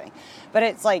 I'm just kidding. But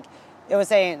it's like, it was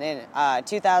saying in a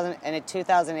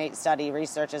 2008 study,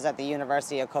 researchers at the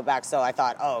University of Quebec, so I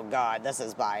thought, oh God, this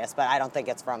is biased, but I don't think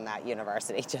it's from that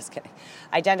university, just kidding,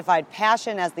 identified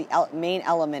passion as the main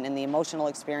element in the emotional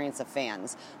experience of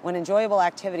fans. When enjoyable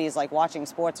activities like watching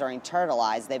sports are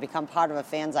internalized, they become part of a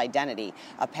fan's identity,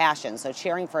 a passion, so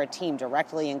cheering for a team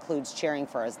directly includes cheering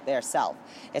for their self.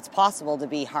 It's possible to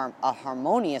be a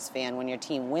harmonious fan when your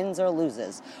team wins or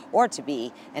loses, or to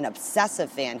be an obsessive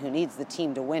fan who needs the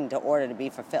team to win to order to be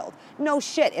fulfilled. No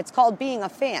shit, it's called being a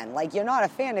fan. Like, you're not a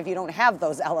fan if you don't have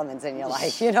those elements in your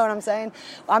life. You know what I'm saying?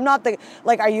 I'm not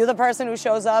are you the person who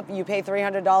shows up, you pay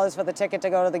 $300 for the ticket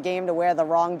to go to the game to wear the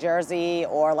wrong jersey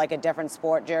or like a different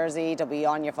sport jersey to be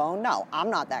on your phone? No, I'm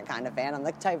not that kind of fan. I'm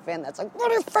the type of fan that's like,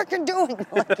 what are you freaking doing?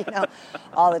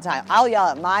 All the time. I'll yell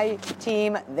at my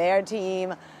team, their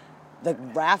team, the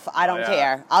ref, I don't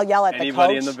care. I'll yell at the coach.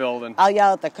 Anybody in the building. I'll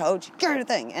yell at the coach. Kind of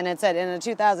thing. And it said in a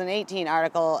 2018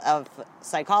 article of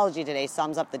Psychology Today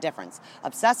sums up the difference.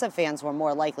 Obsessive fans were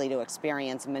more likely to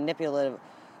experience manipulative,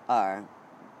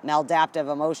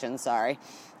 maladaptive emotions,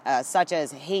 such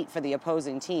as hate for the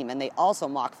opposing team, and they also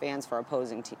mock fans for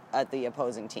the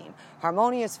opposing team.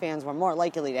 Harmonious fans were more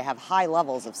likely to have high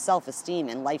levels of self-esteem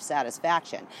and life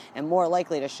satisfaction, and more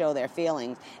likely to show their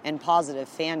feelings in positive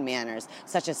fan manners,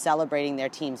 such as celebrating their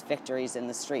team's victories in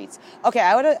the streets. Okay,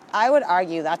 I would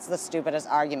argue that's the stupidest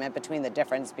argument between the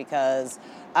difference, because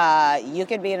you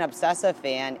could be an obsessive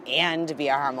fan and be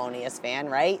a harmonious fan,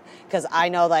 right? Because I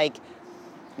know, like,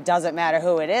 it doesn't matter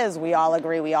who it is, we all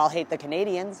agree we all hate the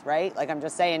Canadians, right? Like, I'm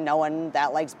just saying, no one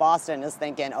that likes Boston is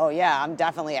thinking, oh yeah, I'm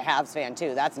definitely a Habs fan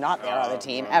too. That's not their other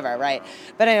team ever, right?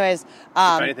 But anyways,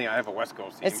 if anything, I have a West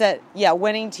Coast team. It said, yeah,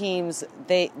 winning teams,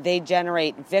 they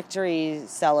generate victory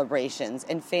celebrations,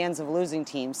 and fans of losing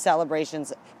teams,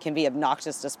 celebrations can be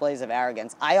obnoxious displays of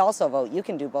arrogance. I also vote you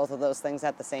can do both of those things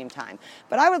at the same time.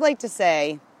 But I would like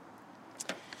to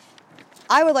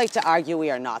argue we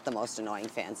are not the most annoying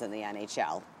fans in the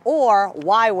NHL, or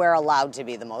why we're allowed to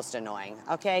be the most annoying.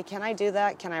 Okay, can I do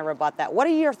that? Can I rebut that? What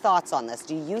are your thoughts on this?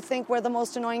 Do you think we're the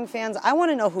most annoying fans? I want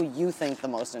to know who you think the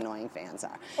most annoying fans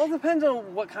are. Well, it depends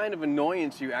on what kind of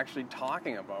annoyance you're actually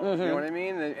talking about. Mm-hmm. You know what I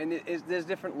mean? And there's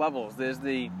different levels. There's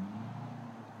the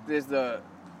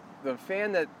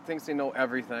fan that thinks they know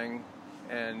everything,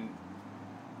 and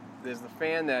there's the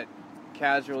fan that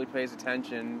casually pays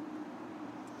attention.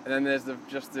 And then there's a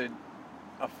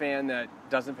fan that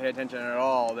doesn't pay attention at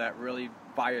all, that really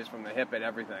fires from the hip at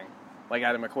everything, like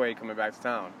Adam McQuaid coming back to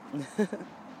town,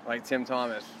 like Tim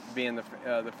Thomas being the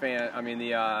fan. I mean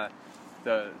the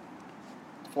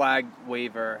flag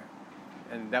waver,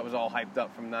 and that was all hyped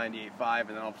up from 98.5, and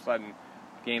then all of a sudden,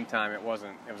 game time it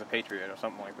wasn't. It was a Patriot or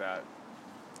something like that.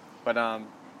 But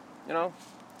you know.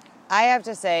 I have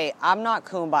to say, I'm not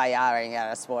kumbayaing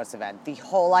at a sports event. The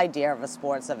whole idea of a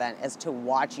sports event is to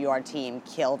watch your team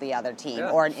kill the other team,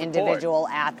 or an individual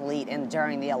athlete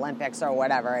during the Olympics or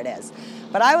whatever it is.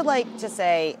 But I would like to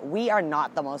say we are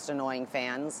not the most annoying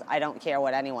fans. I don't care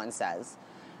what anyone says.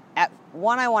 I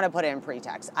want to put it in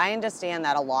pretext. I understand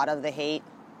that a lot of the hate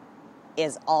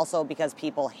is also because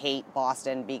people hate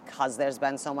Boston because there's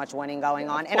been so much winning going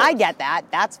on. And I get that.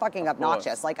 That's fucking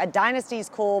obnoxious. Like, a dynasty's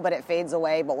cool, but it fades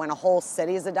away. But when a whole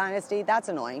city is a dynasty, that's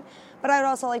annoying. But I would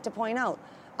also like to point out,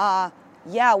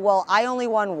 yeah, well, I only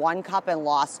won 1 cup and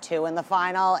lost 2 in the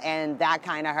final, and that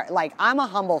kind of hurt. Like, I'm a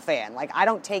humble fan. Like, I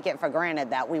don't take it for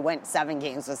granted that we went 7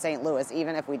 games with St. Louis,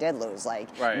 even if we did lose. Like,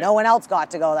 no one else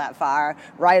got to go that far.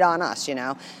 Right on us, you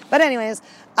know? But anyways,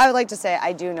 I would like to say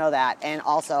I do know that, and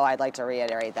also I'd like to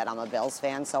reiterate that I'm a Bills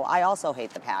fan, so I also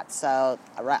hate the Pats. So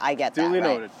I get that, Duly right?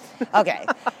 noted. Okay.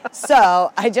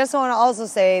 So I just want to also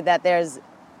say that there's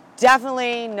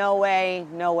definitely no way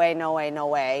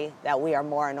that we are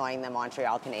more annoying than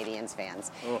Montreal Canadiens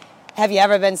fans. Ugh. Have you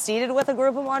ever been seated with a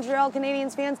group of Montreal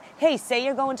Canadiens fans? Hey, say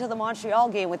you're going to the Montreal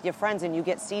game with your friends and you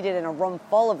get seated in a room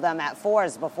full of them at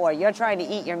 4s before you're trying to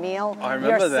eat your meal. I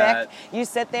remember you're that. Sick. You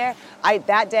sit there.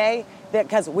 That day,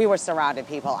 because we were surrounded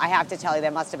people, I have to tell you,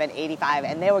 there must have been 85,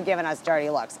 and they were giving us dirty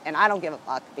looks. And I don't give a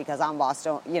fuck because I'm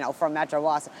Boston, from Metro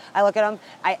Boston. I look at them.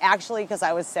 I actually, because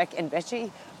I was sick and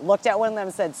bitchy, looked at one of them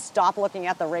and said, stop looking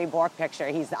at the Ray Bork picture.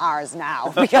 He's ours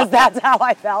now. Because that's how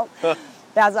I felt.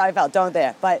 That's how I felt.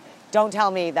 Don't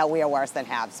tell me that we are worse than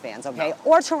Habs fans, okay?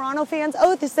 No. Or Toronto fans.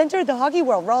 Oh, the center of the hockey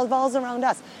world revolves around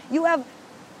us. You have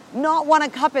not won a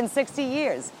cup in 60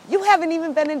 years. You haven't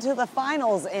even been into the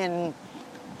finals in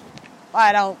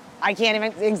I can't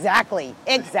even, exactly.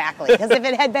 Because if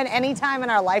it had been any time in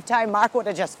our lifetime, Mark would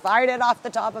have just fired it off the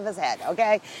top of his head,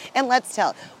 okay? And let's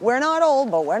tell, we're not old,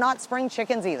 but we're not spring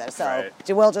chickens either. So Right.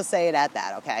 we'll just say it at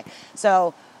that, okay?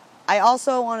 So I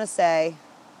also want to say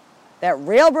that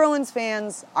real Bruins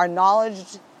fans are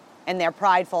knowledgeable and they're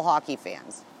prideful hockey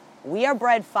fans. We are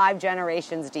bred 5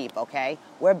 generations deep, okay?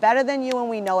 We're better than you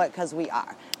and we know it because we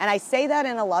are. And I say that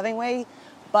in a loving way,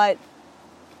 but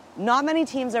not many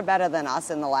teams are better than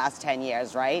us in the last 10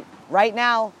 years, right? Right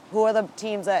now, who are the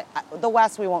teams that, the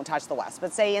West, we won't touch the West,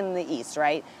 but say in the East,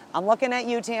 right? I'm looking at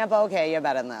you, Tampa, okay, you're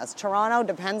better than us. Toronto,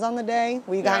 depends on the day.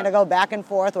 We kind of go back and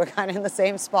forth. We're kind of in the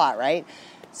same spot, right?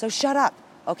 So shut up,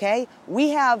 okay?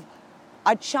 We have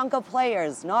a chunk of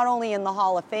players, not only in the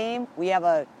Hall of Fame, we have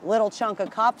a little chunk of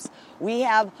cups, we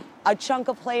have a chunk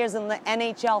of players in the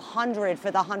NHL 100 for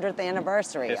the 100th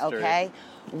anniversary, History. okay?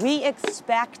 We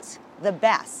expect the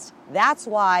best. That's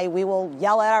why we will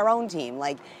yell at our own team.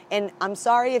 Like, and I'm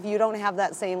sorry if you don't have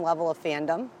that same level of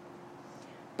fandom,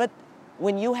 but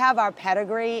when you have our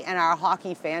pedigree and our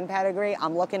hockey fan pedigree,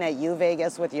 I'm looking at you,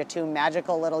 Vegas, with your 2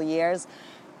 magical little years.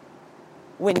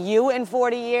 When you in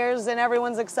 40 years and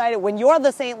everyone's excited, when you're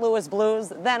the St. Louis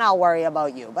Blues, then I'll worry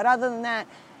about you. But other than that,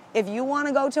 if you want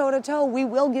to go toe-to-toe, we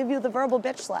will give you the verbal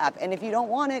bitch slap. And if you don't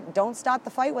want it, don't start the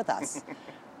fight with us.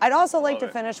 I'd also like to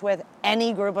finish with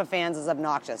any group of fans is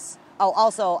obnoxious. Oh,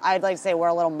 also, I'd like to say we're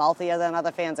a little mouthier than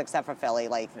other fans except for Philly.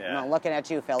 Like, you know, looking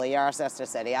at you, Philly, you're our sister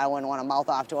city. I wouldn't want to mouth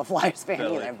off to a Flyers fan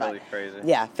either. Philly crazy.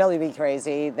 Yeah, Philly be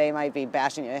crazy. They might be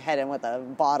bashing your head in with a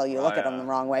bottle. You look at them the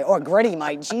wrong way. Or Gritty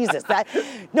might. Jesus.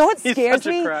 No, it scares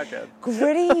me. He's such a crackhead.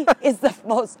 Gritty is the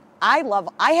most... I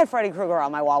had Freddy Krueger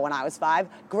on my wall when I was 5.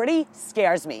 Gritty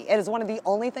scares me. It is one of the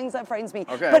only things that frightens me.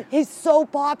 Okay. But he's so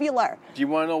popular. Do you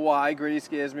want to know why Gritty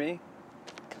scares me?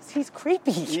 Because he's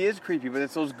creepy. He is creepy, but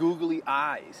it's those googly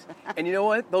eyes. And you know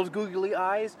what? Those googly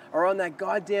eyes are on that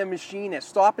goddamn machine at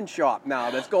Stop and Shop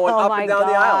now that's going up and down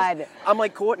the aisles. I'm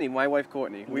like Courtney, my wife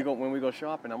Courtney. When we go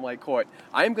shopping, I'm like, Court,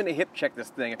 I'm going to hip check this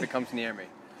thing if it comes near me.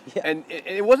 Yeah. And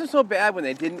it wasn't so bad when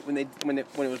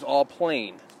it was all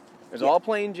plain. It was all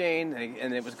plain Jane,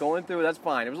 and it was going through. That's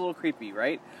fine. It was a little creepy,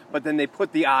 right? But then they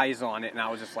put the eyes on it, and I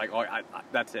was just like, oh,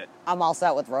 that's it. I'm all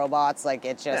set with robots. Like,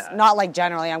 it's just, not like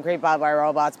generally I'm creeped out by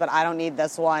robots, but I don't need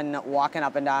this one walking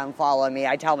up and down following me.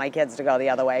 I tell my kids to go the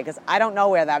other way, because I don't know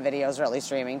where that video is really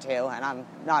streaming to, and I'm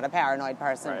not a paranoid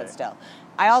person, but still.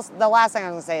 The last thing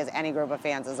I'm going to say is any group of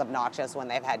fans is obnoxious when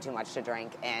they've had too much to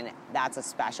drink, and that's a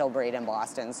special breed in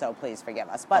Boston, so please forgive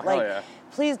us. But,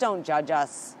 please don't judge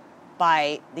us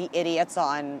by the idiots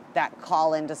that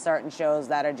call into certain shows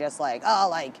that are just like, oh,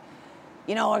 like,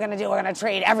 you know what we're going to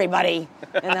trade everybody,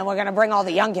 and then we're going to bring all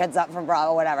the young kids up from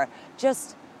Bravo, whatever.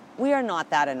 Just, we are not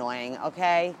that annoying,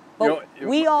 okay? But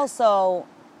we also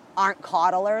aren't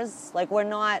coddlers. Like, we're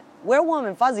warm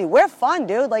and fuzzy. We're fun,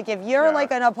 dude. Like, if you're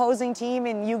like an opposing team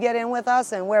and you get in with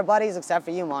us and we're buddies, except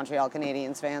for you Montreal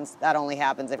Canadiens fans, that only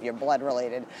happens if you're blood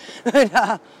related.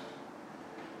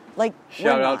 Like,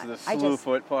 shout out to the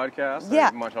Slewfoot podcast. Yeah,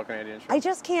 Montreal Canadiens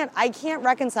show. I can't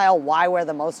reconcile why we're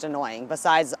the most annoying.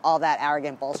 Besides all that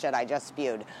arrogant bullshit I just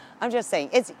spewed, I'm just saying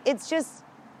it's just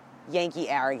Yankee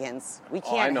arrogance. We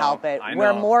can't help it.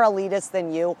 We're more elitist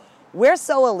than you. We're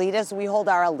so elitist, we hold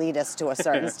our elitists to a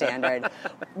certain standard.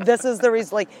 This is the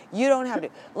reason, like, you don't have to,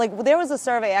 like, there was a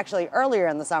survey actually earlier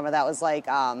in the summer that was like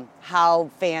how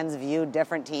fans viewed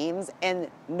different teams, and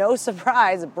no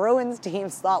surprise, Bruins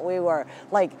teams thought we were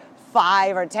like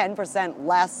 5 or 10%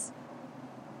 less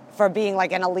for being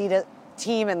like an elite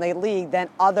team in the league than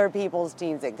other people's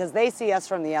teams did, because they see us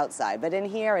from the outside. But in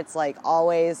here, it's like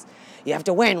always, you have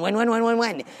to win.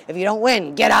 If you don't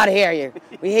win, get out of here.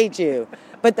 We hate you.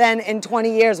 But then in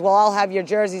 20 years, we'll all have your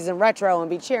jerseys in retro and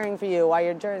be cheering for you while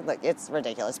your jersey. Like, it's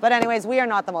ridiculous. But anyways, we are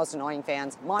not the most annoying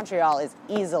fans. Montreal is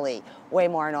easily way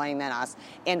more annoying than us.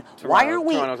 And why aren't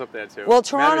we? Toronto's up there too. Well,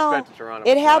 Toronto,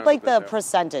 it had like the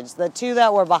percentage. The two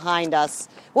that were behind us.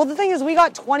 Well, the thing is, we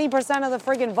got 20% of the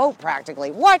friggin' vote practically.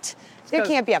 What? There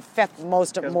can't be a fifth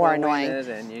more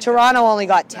annoying. Toronto only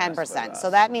got 10%.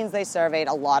 So that means they surveyed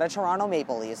a lot of Toronto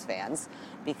Maple Leafs fans,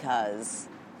 because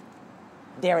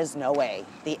there is no way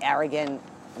the arrogant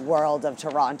world of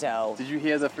Toronto. Did you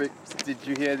hear the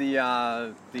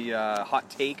hot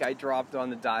take I dropped on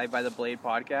the Dive by the Blade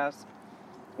podcast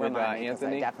with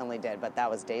Anthony? I definitely did, but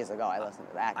that was days ago. I listened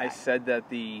to that guy. I said that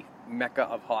the mecca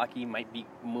of hockey might be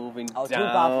moving down to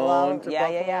Buffalo. To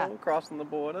Buffalo, crossing the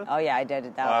border. Oh yeah, I did.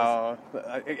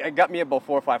 It got me about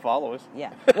 4 or 5 followers.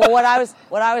 Yeah. Well, what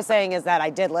I was saying is that I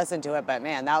did listen to it, but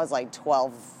man, that was like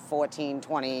 12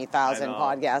 20,000 I know.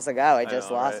 podcasts ago. I just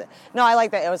know, lost right? it. No, I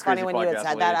like that. It was funny Crazy when you had podcast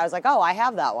said that. lady. I was like, oh, I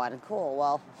have that one. Cool.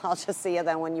 Well, I'll just see you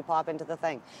then when you pop into the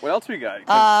thing. What else we got?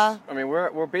 'Cause, I mean,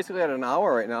 we're basically at an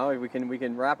hour right now. We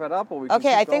can wrap it up, or we can Okay,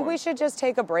 keep I think going. we should just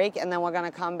take a break, and then we're going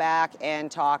to come back and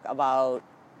talk about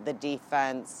the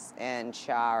defense and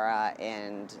Chara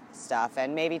and stuff,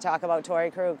 and maybe talk about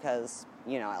Torrey Krug, because,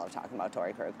 you know, I love talking about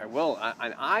Torrey Krug. I will,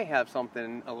 and I have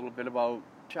something a little bit about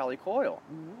Charlie Coyle,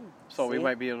 so we See?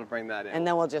 might be able to bring that in. And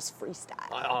then we'll just freestyle.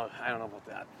 Oh, I don't know about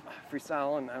that.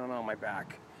 Freestyling, I don't know, my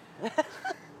back.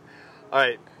 All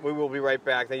right, we will be right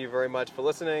back. Thank you very much for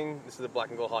listening. This is the Black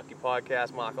and Gold Hockey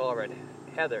Podcast. Mark Allred,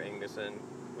 Heather Ingerson.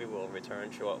 We will return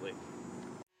shortly.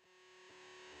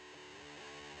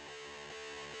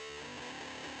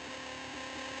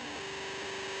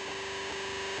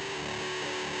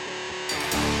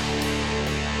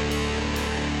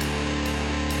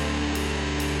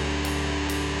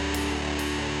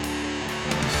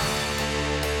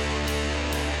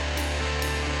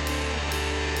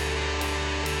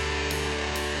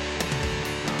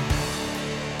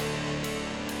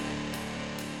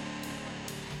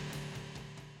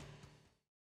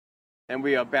 And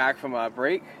we are back from our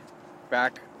break,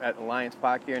 back at Alliance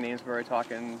Park here in Amesbury,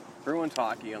 talking Bruins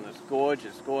hockey on this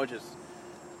gorgeous, gorgeous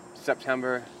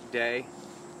September day.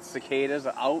 Cicadas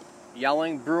are out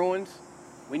yelling, Bruins.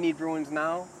 We need Bruins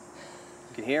now.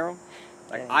 You can hear them.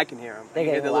 Like, I can hear them. I They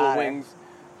can hear get the little louder. wings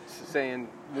saying,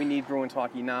 we need Bruins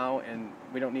hockey now, and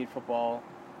we don't need football.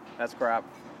 That's crap.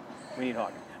 We need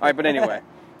hockey. All right, but anyway,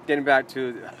 getting back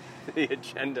to the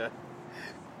agenda.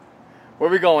 Where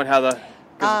are we going, Heather?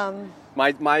 'Cause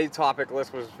my topic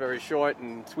list was very short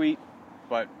and sweet,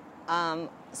 but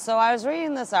So I was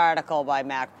reading this article by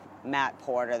Matt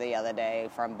Porter the other day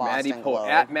from Boston Globe.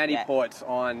 at Matty Yeah. Ports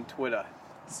on Twitter.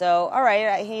 So, all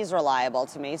right, he's reliable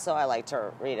to me, so I like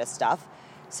to read his stuff.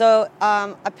 So,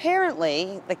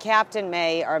 apparently, the captain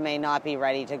may or may not be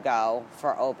ready to go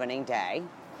for opening day.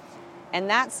 And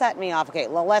that set me off. Okay,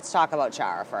 well, let's talk about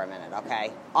Chara for a minute,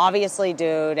 okay? Obviously,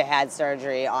 dude had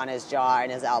surgery on his jaw and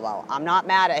his elbow. I'm not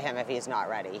mad at him if he's not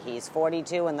ready. He's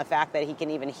 42, and the fact that he can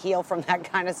even heal from that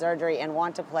kind of surgery and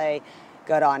want to play,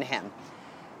 good on him.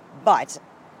 But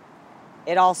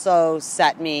it also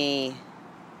set me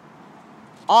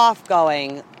off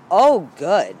going, oh,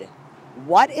 good.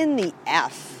 What in the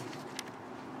F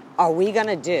are we going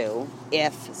to do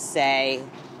if, say,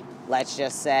 let's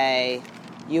just say,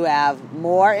 you have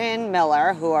Moore and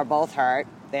Miller, who are both hurt.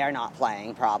 They are not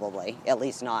playing, probably. At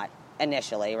least not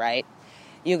initially, right?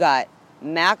 You got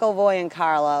McAvoy and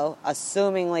Carlo,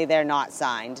 assumingly they're not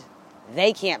signed.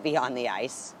 They can't be on the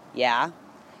ice, yeah?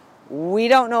 We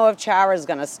don't know if Chara's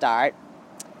going to start.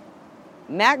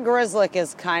 Matt Grzelcyk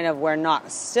is kind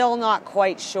of, still not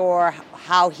quite sure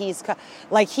how he's,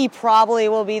 like, he probably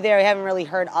will be there. I haven't really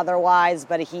heard otherwise,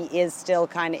 but he is still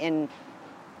kind of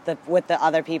with the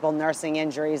other people nursing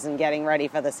injuries and getting ready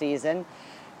for the season.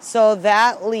 So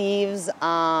that leaves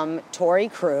Torrey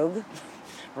Krug,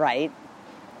 right,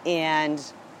 and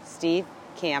Steve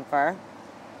Kampfer.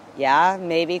 Yeah,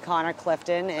 maybe Connor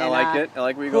Clifton. And, I like it. I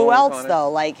like where you're going Who with else, Connor.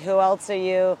 though? Like, who else are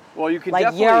you? Well, you could like,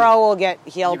 definitely... Euro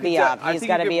he'll be I up. He's think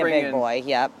got you to be could a bring big in- boy,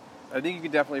 yep. I think you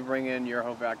could definitely bring in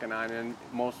Urho Vakanainen,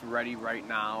 most ready right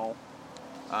now,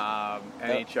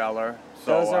 NHLer.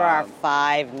 So, Those are our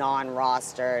 5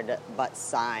 non-rostered but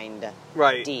signed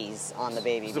right. D's on the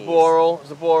baby Bs.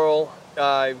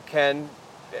 Zaboral can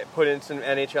put in some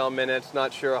NHL minutes.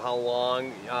 Not sure how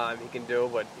long he can do,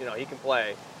 but he can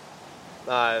play.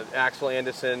 Axel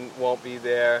Anderson won't be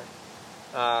there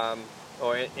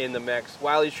or in the mix.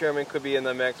 Wiley Sherman could be in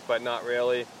the mix, but not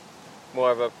really. More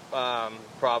of a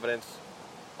Providence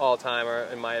all-timer,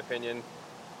 in my opinion.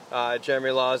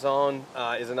 Jeremy Lauzon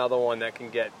is another one that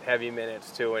can get heavy minutes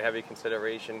too and heavy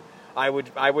consideration. I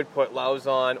would put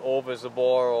Lauzon over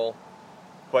Zaboral,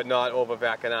 but not over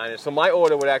Vakanainen. So my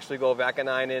order would actually go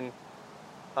Vakanainen,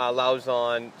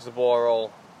 Lauzon,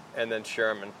 Zaboral, and then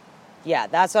Sherman. Yeah,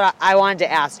 that's what I wanted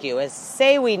to ask you, is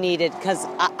say we needed, because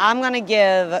I'm going to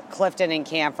give Clifton and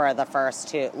Kampfer the first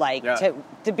two,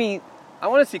 to be... I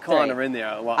want to see Connor in there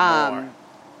a lot more.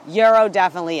 Euro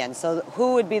definitely in. So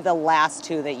who would be the last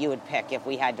two that you would pick if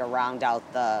we had to round out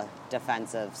the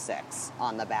defensive 6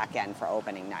 on the back end for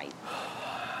opening night?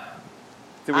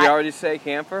 Did we already say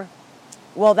Kampfer?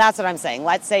 Well, that's what I'm saying.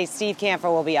 Let's say Steve Kampfer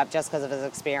will be up just because of his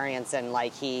experience and,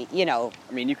 like, he, I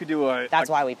mean, you could do a... That's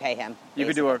why we pay him. You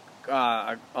could do a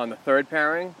on the third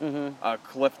pairing,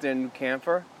 Clifton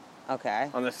Kampfer. Okay.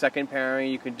 On the second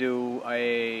pairing, you could do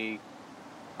a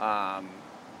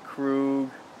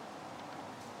Krug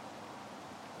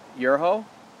Urho.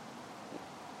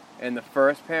 In the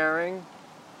first pairing,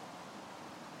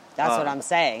 That's what I'm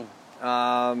saying.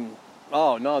 Oh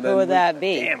no. Then Who would that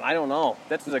be? Damn, I don't know.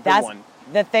 That's a good one.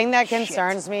 The thing that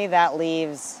concerns me, that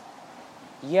leaves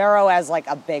Euro as like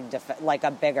a bigger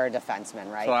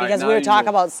defenseman, right? So, because we were talking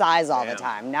about size all the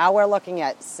time. Now we're looking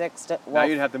at 6 to. Well, now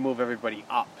you'd have to move everybody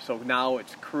up. So now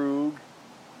it's Krug.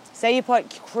 Say you put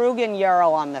Krug and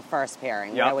Euro on the first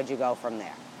pairing. Where would you go from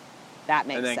there? That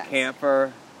makes sense. And then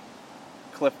Camper,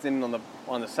 Clifton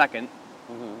on the second,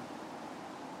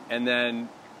 and then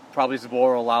probably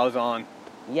Zboril, Lauzon.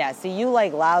 Yeah, see, you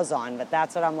like Lauzon, but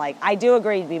that's what I'm like. I do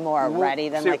agree to be more ready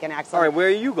than like an excellent. All right, where are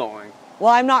you going?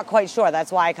 Well, I'm not quite sure.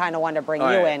 That's why I kind of wanted to bring you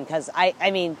right. in, because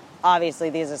I mean,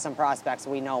 obviously these are some prospects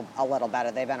we know a little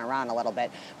better. They've been around a little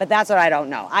bit, but that's what I don't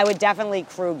know. I would definitely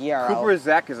Krug Euro. Cooper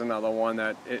Zek is another one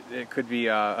that it could be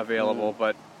available,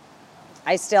 but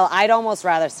I'd almost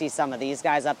rather see some of these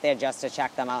guys up there just to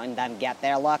check them out and then get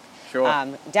their look. Sure.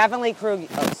 Definitely Krug.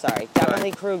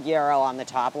 Definitely Krug Euro on the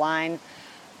top line.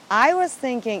 I was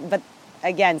thinking, but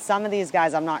again, some of these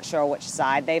guys, I'm not sure which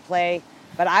side they play,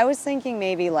 but I was thinking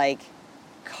maybe like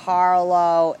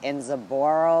Carlo and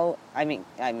Zboril. I mean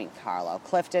Carlo,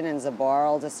 Clifton and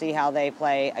Zboril, to see how they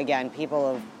play. Again,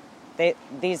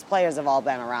 these players have all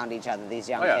been around each other, these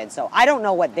young kids. So I don't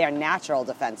know what their natural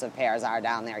defensive pairs are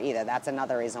down there either. That's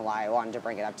another reason why I wanted to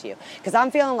bring it up to you. Because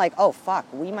I'm feeling like, oh, fuck,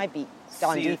 we might be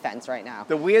on defense right now.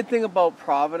 The weird thing about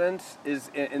Providence is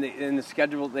in the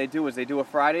schedule they do a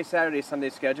Friday, Saturday, Sunday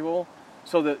schedule.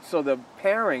 So the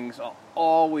pairings are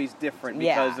always different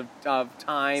because of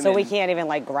time. So we can't even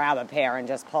like grab a pair and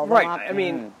just pull them up? Right. I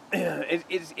mean,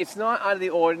 it's not out of the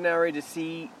ordinary to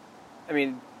see, I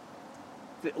mean,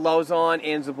 Lauzon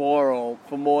and Zboril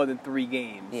for more than 3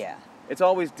 games. Yeah. It's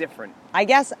always different. I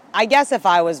guess if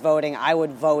I was voting, I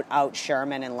would vote out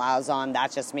Sherman and Lauzon.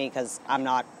 That's just me because I'm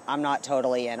not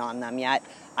totally in on them yet.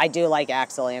 I do like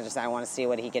Axel Anderson. I want to see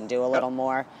what he can do a little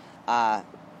more.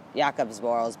 Jakob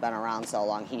Zboril's been around so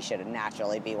long, he should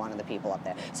naturally be one of the people up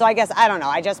there. So I guess, I don't know,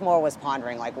 I just more was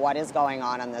pondering, like, what is going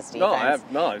on this defense?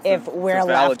 It's a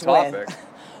valid topic.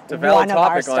 It's a valid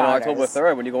topic on October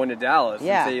 3rd when you go into Dallas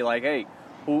and say, like, hey,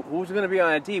 who's going to be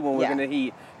on a team when we're going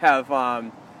to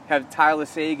have Tyler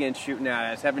Sagan shooting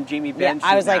at us, having Jamie Benn shooting at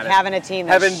us. I was like, having a team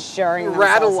that's sharing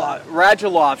themselves up.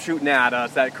 Radulov shooting at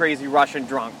us, that crazy Russian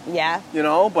drunk. Yeah. You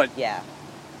know, but... Yeah.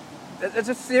 It's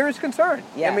a serious concern.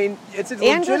 Yeah. I mean, it's a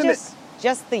legitimate... And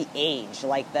just the age,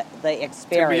 like the experience. It's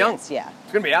going to be young. Yeah.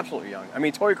 It's going to be absolutely young. I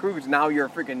mean, Torrey Krug is now your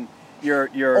freaking... Your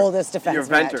oldest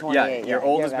defenseman at 28. Your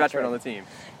oldest veteran on the team.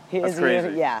 That's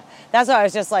crazy. Yeah. That's why I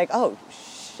was just like, oh,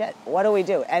 shit, what do we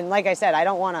do? And like I said, I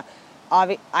don't want to...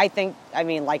 I think,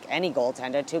 like any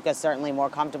goaltender, Tuukka's certainly more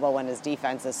comfortable when his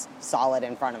defense is solid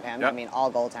in front of him. Yep. I mean, all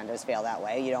goaltenders feel that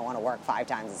way. You don't want to work 5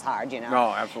 times as hard, you know? No,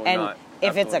 absolutely not.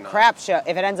 If it's a crap show,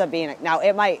 if it ends up being... Now,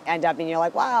 it might end up being you're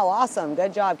like, wow, awesome,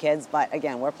 good job, kids. But,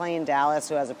 again, we're playing Dallas,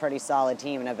 who has a pretty solid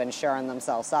team and have been shoring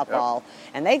themselves up all.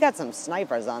 And they got some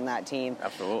snipers on that team.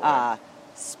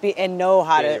 Absolutely. And know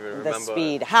how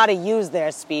how to use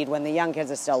their speed when the young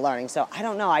kids are still learning. So, I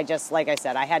don't know. I just, like I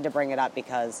said, I had to bring it up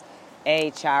because...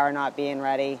 Chara not being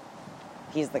ready,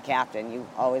 he's the captain. You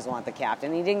always want the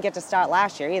captain. He didn't get to start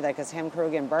last year either because him,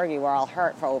 Krug, and Berge were all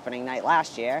hurt for opening night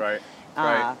last year.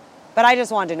 Right. But I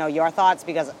just wanted to know your thoughts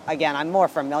because, again, I'm more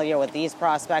familiar with these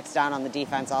prospects down on the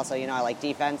defense. Also, you know, I like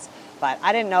defense. But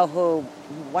I didn't know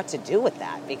what to do with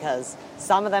that because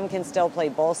some of them can still play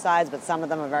both sides, but some of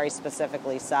them are very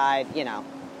specifically side, you know.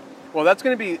 Well, that's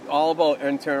going to be all about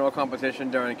internal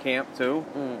competition during camp, too.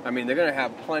 I mean, they're going to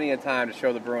have plenty of time to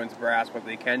show the Bruins brass what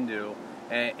they can do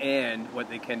and what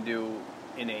they can do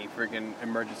in a freaking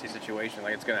emergency situation.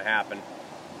 Like, it's going to happen.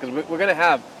 Because we're going to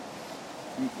have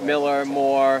Miller,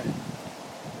 Moore.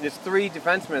 There's 3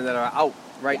 defensemen that are out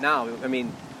right now. I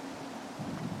mean,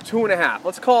 2.5.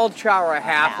 Let's call Chara a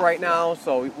half right now.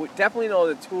 So we definitely know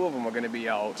that 2 of them are going to be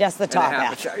out. Just the top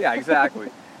half. Yeah, exactly.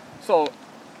 So...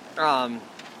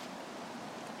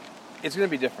 it's going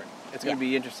to be different. It's going to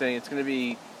be interesting. It's going to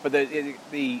be, but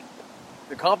the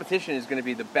competition is going to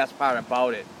be the best part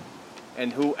about it,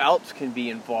 and who else can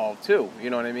be involved too. You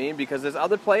know what I mean? Because there's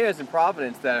other players in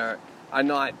Providence that are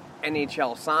not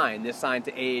NHL signed. They're signed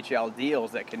to AHL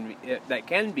deals that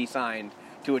can be signed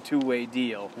to a 2-way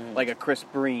deal, like a Chris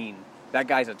Breen. That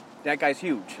guy's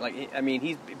huge. Like, I mean,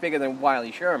 he's bigger than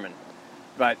Wiley Sherman,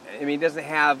 but I mean, he doesn't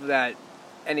have that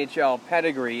NHL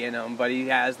pedigree in him, but he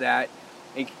has that.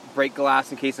 Break glass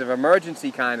in case of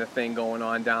emergency kind of thing going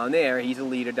on down there. He's a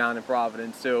leader down in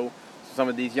Providence too. So some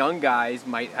of these young guys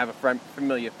might have a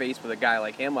familiar face with a guy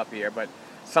like him up here, but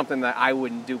something that I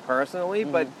wouldn't do personally.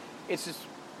 But it's just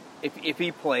if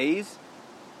he plays,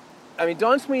 I mean,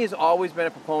 Don Sweeney has always been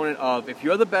a proponent of if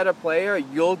you're the better player,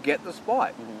 you'll get the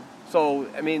spot. So,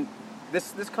 I mean,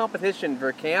 this competition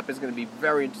for camp is going to be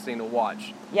very interesting to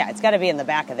watch. Yeah, it's got to be in the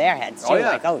back of their heads, too. Oh, yeah.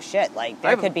 Like, oh, shit, like,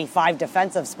 there could be 5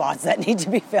 defensive spots that need to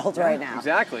be filled right now.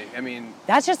 Exactly. I mean...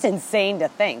 That's just insane to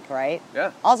think, right?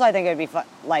 Yeah. Also, I think it would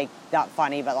be, not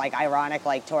funny, but, like, ironic,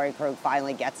 like, Torrey Krug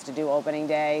finally gets to do opening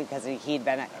day because he'd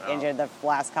been injured the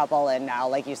last couple, and now,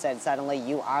 like you said, suddenly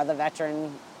you are the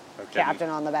veteran captain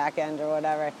on the back end or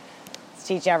whatever. Let's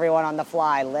teach everyone on the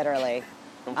fly, literally.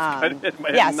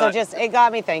 So just, it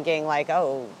got me thinking, like,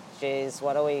 oh, geez,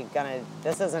 what are we gonna,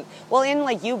 this isn't, well, in,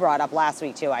 like, you brought up last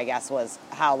week, too, I guess, was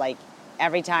how, like,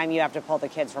 every time you have to pull the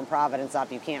kids from Providence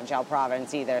up, you can't gel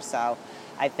Providence either, so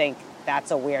I think that's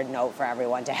a weird note for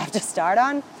everyone to have to start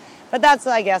on. But that's,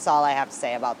 I guess, all I have to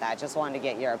say about that. Just wanted to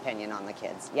get your opinion on the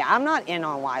kids. Yeah, I'm not in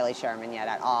on Wiley Sherman yet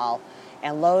at all.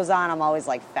 And Lozon, I'm always,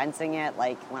 like, fencing it,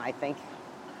 like, when I think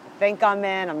I'm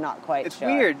in, I'm not quite sure. It's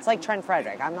weird. It's like Trent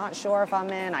Frederick. I'm not sure if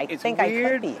I'm in. I think I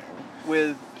could be in.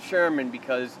 With Sherman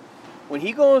because when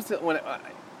he goes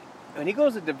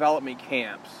to development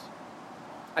camps,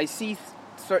 I see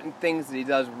certain things that he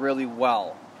does really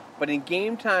well. But in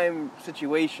game time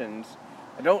situations,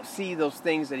 I don't see those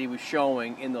things that he was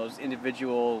showing in those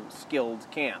individual skilled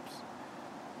camps.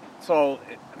 So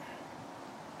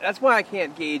that's why I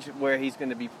can't gauge where he's going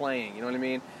to be playing, you know what I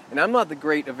mean? And I'm not the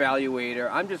great evaluator.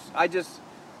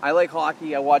 I like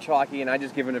hockey, I watch hockey, and I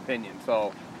just give an opinion.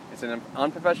 So it's an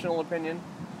unprofessional opinion,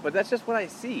 but that's just what I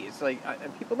see. It's like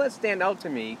people that stand out to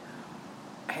me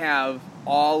have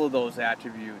all of those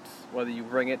attributes, whether you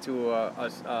bring it to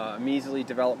a measly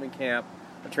development camp,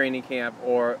 a training camp,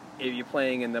 or if you're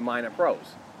playing in the minor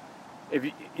pros. If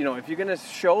you're going to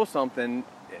show something,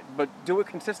 but do it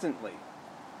consistently.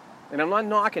 And I'm not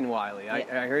knocking Wiley. I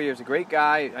hear he was a great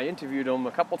guy. I interviewed him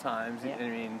a couple times. Yeah. I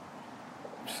mean,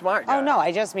 smart guy. Oh, no,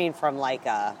 I just mean from, like,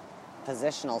 a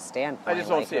positional standpoint. I just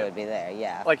don't see it. Would be there,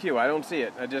 yeah. Like you, I don't see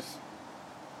it. But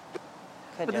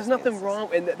there's nothing wrong.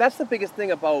 And that's the biggest thing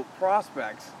about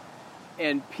prospects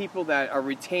and people that are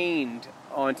retained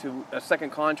onto second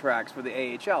contracts for the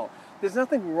AHL. There's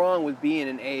nothing wrong with being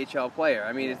an AHL player.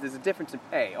 I mean, there's a difference in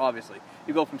pay, obviously.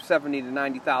 You go from $70,000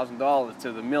 to $90,000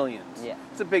 to the millions. Yeah.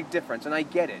 It's a big difference, and I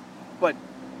get it. But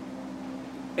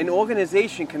an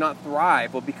organization cannot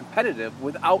thrive or be competitive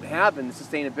without having the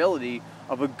sustainability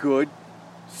of a good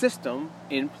system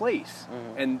in place.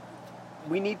 Mm-hmm. And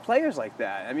we need players like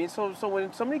that. I mean, so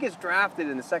when somebody gets drafted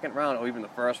in the second round or even the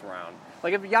first round,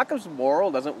 like if Jakub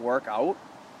Zboril doesn't work out,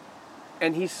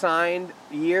 and he's signed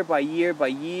year by year by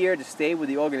year to stay with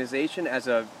the organization as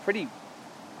a pretty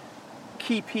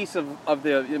key piece of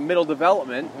the middle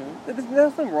development, there's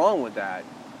nothing wrong with that.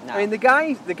 No. I mean, the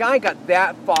guy got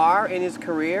that far in his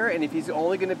career, and if he's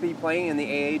only going to be playing in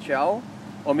the AHL,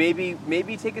 or maybe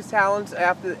take his talents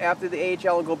after the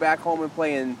AHL and go back home and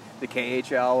play in the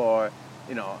KHL, or,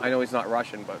 I know he's not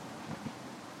Russian, but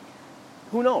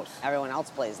who knows? Everyone else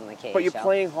plays in the KHL. But you're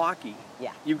playing hockey.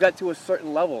 Yeah. You've got to a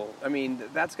certain level. I mean,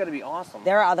 that's got to be awesome.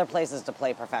 There are other places to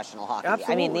play professional hockey.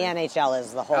 Absolutely. I mean, the NHL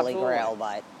is the holy grail,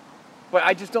 but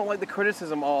I just don't like the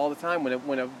criticism all the time.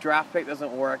 When a draft pick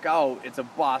doesn't work out, it's a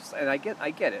bust, and I get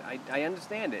it. I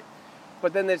understand it.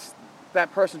 But then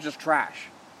that person's just trash.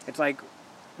 It's like,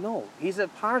 no, he's a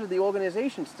part of the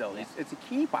organization still. Yeah. It's a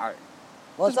key part.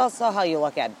 Well, it's also how you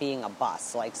look at being a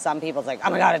bust. Like, some people's like, oh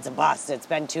my God, it's a bust. It's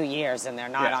been 2 years, and they're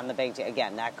not on the big team.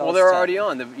 Again, that goes they're already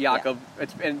on. The Jakub,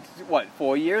 it's been,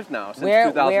 4 years now, since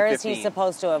 2015. Where is he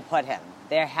supposed to have put him?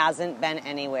 There hasn't been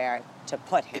anywhere to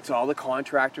put him. It's all the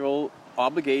contractual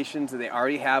obligations that they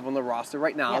already have on the roster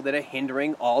right now that are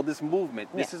hindering all this movement.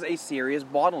 Yeah. This is a serious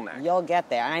bottleneck. You'll get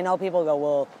there. And I know people go,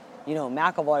 well,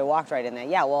 McAvoy walked right in there.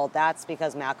 Yeah, well, that's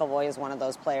because McAvoy is one of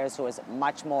those players who is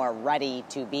much more ready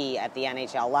to be at the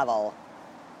NHL level.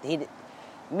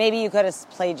 Maybe you could have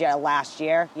played last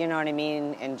year, you know what I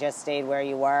mean, and just stayed where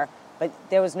you were. But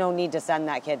there was no need to send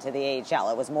that kid to the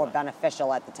AHL. It was more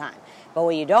beneficial at the time. But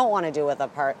what you don't want to do with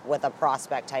a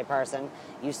prospect-type person,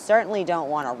 you certainly don't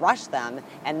want to rush them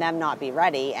and them not be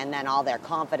ready, and then all their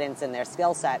confidence and their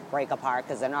skill set break apart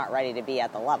because they're not ready to be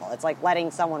at the level. It's like letting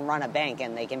someone run a bank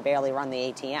and they can barely run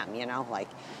the ATM, Like,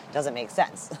 doesn't make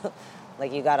sense.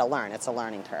 Like, you got to learn. It's a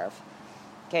learning curve.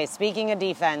 Okay, speaking of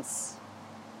defense,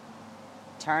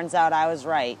 turns out I was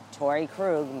right. Torrey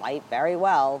Krug might very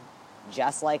well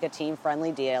just like a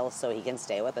team-friendly deal so he can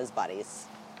stay with his buddies.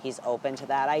 He's open to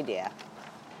that idea.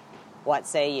 What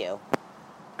say you?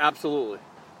 Absolutely.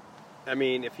 I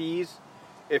mean, if he's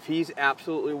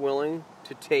absolutely willing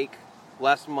to take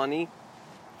less money,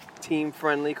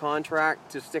 team-friendly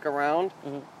contract to stick around,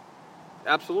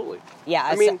 absolutely. Yeah,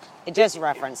 I mean, it just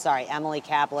referenced, sorry, Emily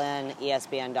Kaplan,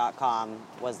 ESPN.com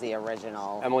was the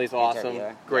original Emily's awesome.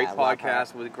 interviewer. Great Yeah, I love her.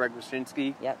 podcast with Greg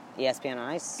Wyshynski. Yep, ESPN on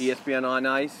Ice. ESPN on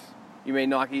Ice. You may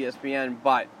knock ESPN,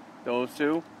 but those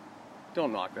two,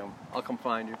 don't knock them. I'll come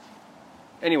find you.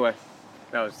 Anyway,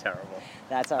 that was terrible.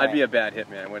 That's all right. I'd be a bad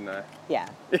hitman, wouldn't I? Yeah,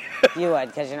 you would,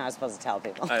 because you're not supposed to tell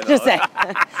people. I know. Just saying.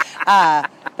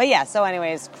 But yeah, so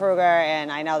anyways, Kruger,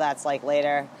 and I know that's like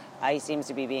later. He seems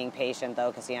to be being patient,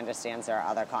 though, because he understands there are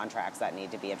other contracts that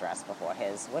need to be addressed before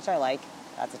his, which I like.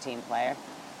 That's a team player.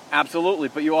 Absolutely,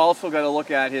 but you also got to look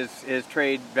at his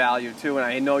trade value, too, and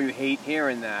I know you hate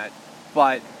hearing that,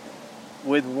 but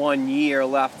with 1 year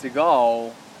left to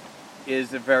go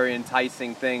is a very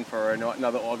enticing thing for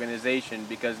another organization,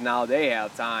 because now they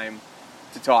have time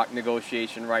to talk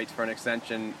negotiation rights for an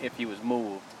extension if he was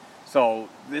moved. So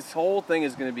this whole thing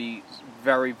is going to be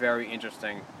very, very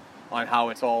interesting on how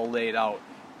it's all laid out.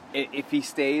 If he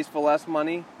stays for less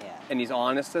money, and he's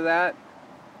honest to that,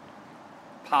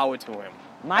 power to him.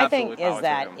 My Absolutely thing is power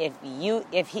that to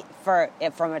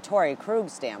him. from a Torrey Krug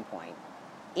standpoint,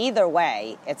 either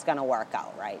way, it's going to work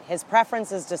out, right? His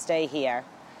preference is to stay here.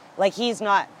 Like, he's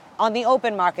not on the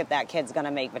open market. That kid's going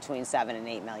to make between $7 and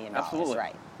 $8 million, Absolutely.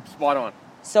 right? Spot on.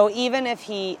 So even if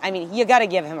you got to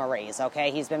give him a raise,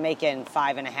 okay? He's been making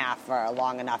 5.5 for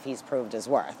long enough. He's proved his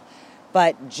worth.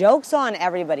 But joke's on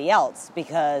everybody else,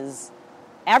 because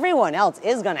everyone else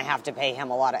is going to have to pay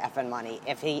him a lot of effing money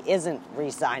if he isn't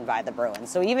re-signed by the Bruins.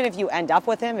 So even if you end up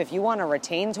with him, if you want to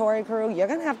retain Torrey Krug, you're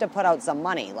going to have to put out some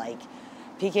money. Like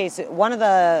PK, one of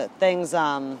the things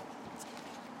I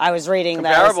was reading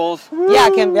comparables.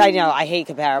 I know I hate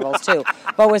comparables too,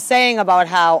 but was saying about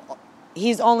how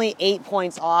he's only 8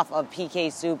 points off of PK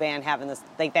Subban having this.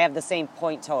 Like, they have the same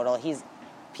point total.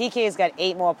 PK's got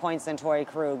 8 more points than Torrey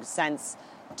Krug since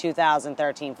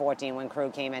 2013-14 when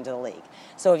Krug came into the league.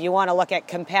 So if you want to look at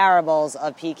comparables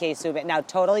of PK Subban, now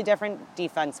totally different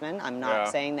defensemen, I'm not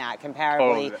saying that.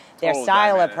 Comparably, their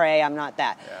style of play, I'm not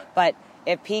that. Yeah. But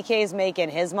if PK's making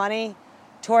his money,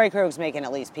 Torrey Krug's making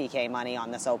at least PK money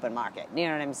on this open market. You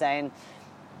know what I'm saying?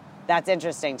 That's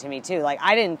interesting to me, too. Like,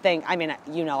 I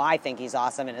think he's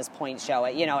awesome, and his points show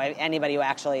it. You know, anybody who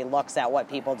actually looks at what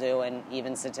people do, and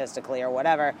even statistically or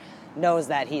whatever, knows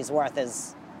that he's worth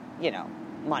his,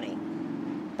 money.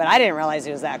 But I didn't realize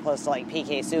he was that close to, like,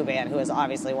 PK Subban, who is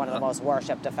obviously one of the most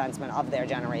worshipped defensemen of their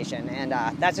generation. And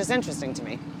that's just interesting to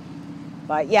me.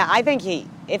 But, yeah, I think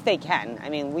if they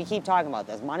can, we keep talking about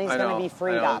this. Money's going to be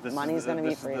freed up. Money's going to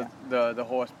be freed up. The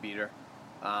horse beater.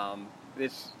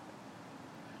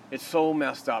 It's so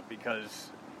messed up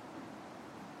because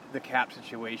the cap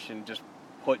situation just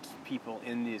puts people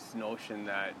in this notion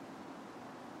that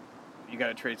you got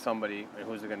to trade somebody, and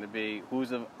who's it going to be?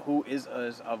 Who is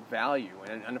of value?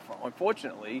 And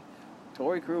unfortunately,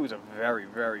 Torrey Krug is a very,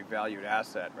 very valued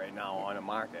asset right now on a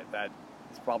market that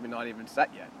is probably not even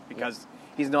set yet, because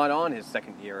he's not on his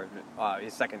second year,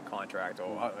 his second contract.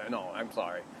 No, I'm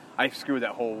sorry, I screwed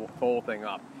that whole thing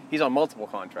up. He's on multiple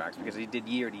contracts because he did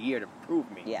year to year to prove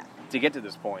me to get to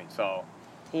this point. So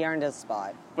he earned his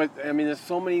spot. But there's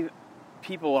so many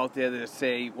people out there that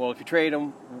say, well, if you trade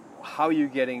him, how are you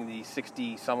getting the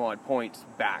 60 some odd points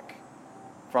back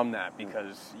from that?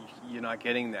 Because you're not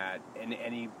getting that in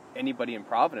anybody in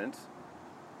Providence.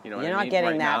 You're not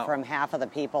getting that from half of the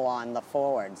people on the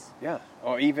forwards. Yeah,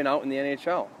 or even out in the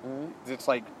NHL.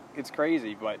 Mm-hmm. It's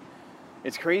crazy, but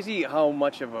it's crazy how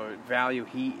much of a value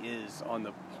he is on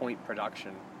the point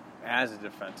production as a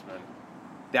defenseman.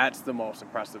 That's the most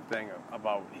impressive thing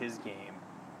about his game.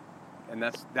 And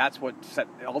that's what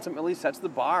ultimately sets the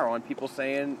bar on people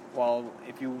saying, well,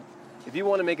 if you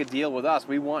want to make a deal with us,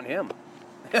 we want him.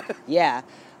 Yeah,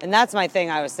 and that's my thing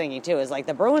I was thinking too, is like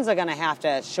the Bruins are going to have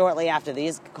to, shortly after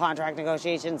these contract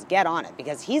negotiations, get on it,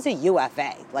 because he's a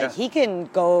UFA. Like, he can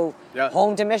go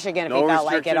home to Michigan if he felt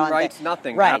like it. No restriction rights,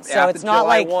 nothing. Right, so it's not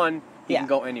July like 1, he can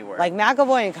go anywhere. Like,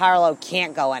 McAvoy and Carlo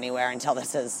can't go anywhere until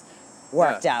this is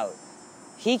worked out.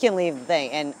 He can leave the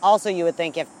thing. And also, you would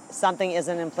think if something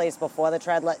isn't in place before the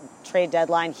trade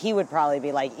deadline, he would probably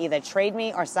be like, either trade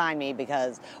me or sign me,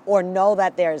 or know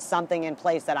that there's something in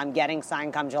place that I'm getting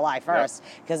signed come July 1st.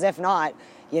 Because if not,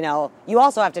 you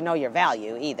also have to know your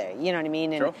value either. You know what I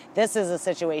mean? And this is a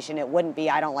situation, it wouldn't be,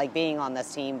 I don't like being on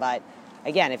this team, but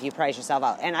again, if you price yourself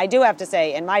out. And I do have to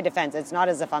say, in my defense, it's not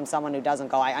as if I'm someone who doesn't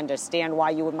go, I understand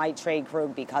why you might trade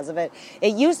Krug because of it.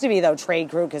 It used to be, though, trade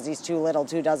Krug because he's too little,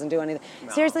 doesn't do anything.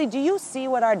 No. Seriously, do you see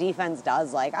what our defense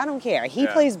does? Like, I don't care. He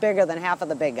plays bigger than half of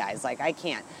the big guys. Like, I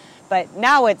can't. But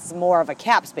now it's more of a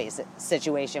cap space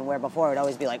situation, where before it would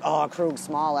always be like, oh, Krug's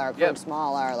smaller,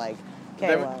 smaller. Like,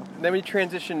 Okay, well. Then we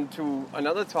transition to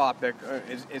another topic,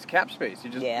 is cap space. You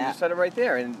just said it right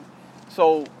there. And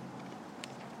so,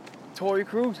 Torrey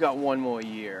Krug's got one more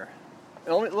year.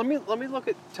 And let me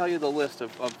tell you the list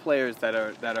of players that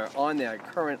are on their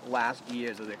current last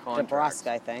years of their contracts. DeBrusk,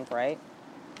 I think, right?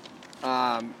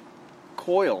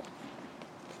 Coyle,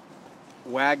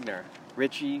 Wagner,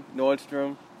 Ritchie,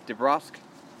 Nordstrom, DeBrusk,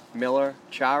 Miller,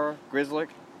 Chara, Grzelcyk,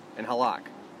 and Halak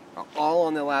are all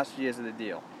on their last years of the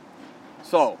deal.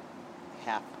 So,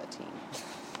 half the team.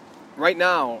 Right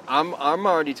now, I'm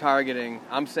already targeting.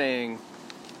 I'm saying,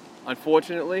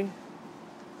 unfortunately,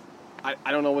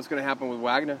 I don't know what's going to happen with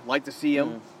Wagner. Like to see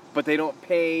him, but they don't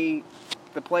pay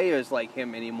the players like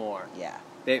him anymore. Yeah.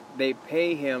 They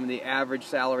pay him the average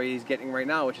salary he's getting right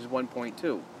now, which is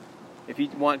 1.2. If he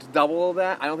wants to double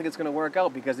that, I don't think it's going to work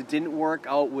out because it didn't work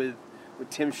out with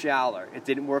Tim Schaller. It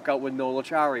didn't work out with Noel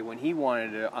Acciari when he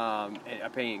wanted a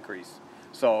pay increase.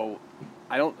 So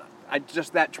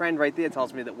just that trend right there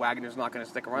tells me that Wagner's not going to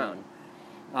stick around.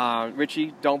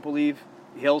 Ritchie, don't believe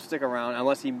he'll stick around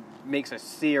unless he makes a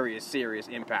serious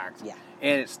impact. Yeah.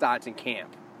 And it starts in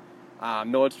camp.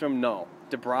 Nordstrom, no.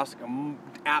 DeBrusk,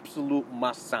 absolute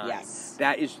must sign. Yes.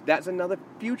 That's another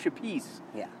future piece.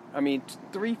 Yeah. I mean,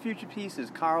 3 future pieces,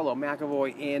 Carlo,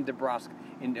 McAvoy, and DeBrusk,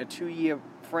 in a 2-year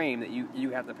frame that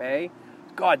you have to pay.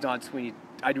 God, Don Sweeney,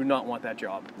 I do not want that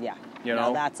job. Yeah. You know?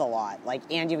 No, that's a lot.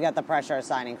 And you've got the pressure of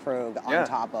signing Krug on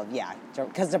top of,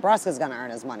 because DeBrusk is going to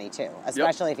earn his money too,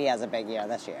 especially if he has a big year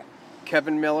this year.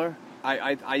 Kevin Miller,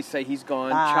 I say he's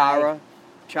gone. Bye.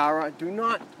 Chara, do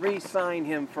not re-sign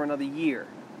him for another year.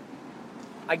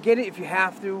 I get it if you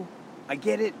have to. I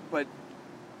get it, but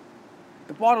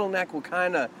the bottleneck will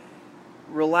kind of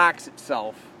relax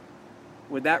itself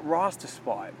with that roster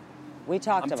spot. We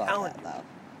talked about that, though.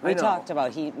 We talked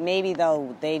about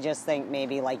they just think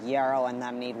maybe like Yarrow and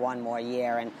them need one more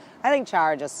year. And I think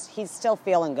Chara he's still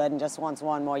feeling good and just wants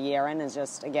one more year and is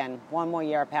just, again, one more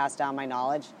year passed down my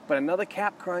knowledge. But another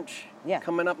cap crunch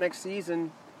coming up next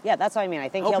season. Yeah, that's what I mean. I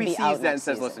think he'll be out next season. Hope he sees that and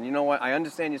says, listen, you know what? I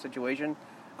understand your situation.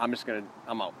 I'm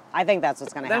out. I think that's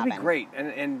what's going to happen. That'd be great,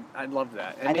 and I'd love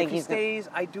that. And if he stays,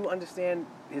 I do understand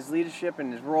his leadership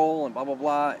and his role and blah, blah,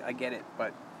 blah. I get it,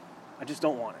 but I just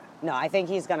don't want it. No, I think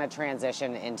he's going to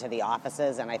transition into the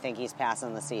offices, and I think he's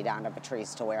passing the C down to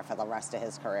Patrice to wear for the rest of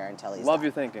his career until he's Love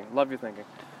your thinking.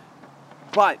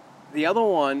 But the other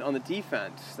one on the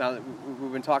defense, now that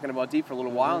we've been talking about deep for a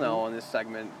little while now on this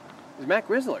segment, is Matt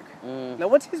Grzelcyk. Now,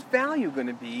 what's his value going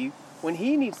to be when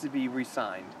he needs to be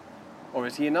re-signed? Or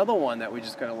is he another one that we're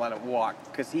just going to let him walk?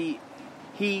 Because he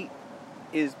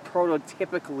is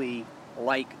prototypically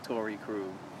like Torrey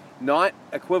Krug, not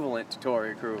equivalent to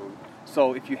Torrey Krug.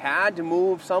 So if you had to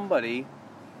move somebody,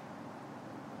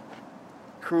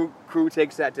 Krug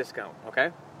takes that discount,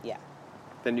 okay? Yeah.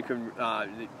 Then you could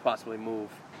possibly move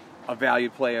a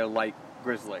valued player like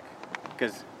Grzelcyk,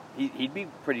 because he'd be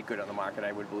pretty good on the market,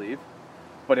 I would believe.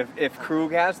 But if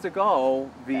Krug has to go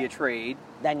via trade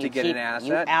then to get an asset,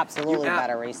 you absolutely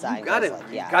better re-sign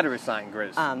Grzelcyk. You got to re-sign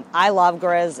Grizz. I love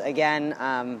Grizz. Again,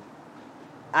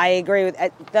 I agree with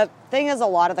the thing is a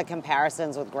lot of the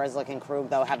comparisons with Grzelcyk and Krug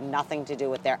though have nothing to do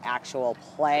with their actual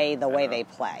play, the way they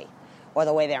play, or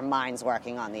the way their mind's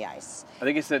working on the ice. I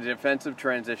think it's a defensive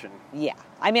transition. Yeah.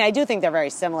 I mean, I do think they're very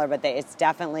similar, but it's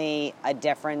definitely a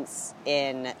difference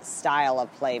in style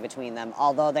of play between them,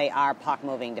 although they are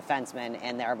puck-moving defensemen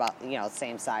and they're about,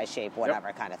 same size, shape,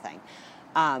 whatever kind of thing.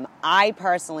 I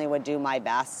personally would do my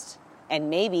best, and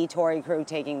maybe Torrey Krug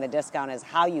taking the discount is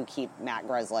how you keep Matt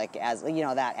Grzelcyk as,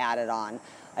 that added on.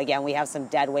 Again, we have some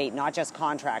dead weight, not just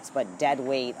contracts, but dead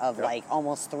weight of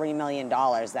almost $3 million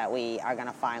that we are going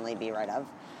to finally be rid of.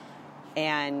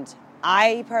 And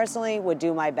I personally would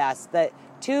do my best. The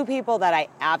 2 people that I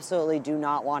absolutely do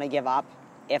not want to give up,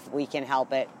 if we can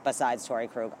help it, besides Torrey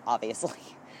Krug, obviously,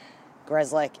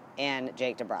 Grzelcyk and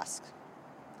Jake DeBrusk.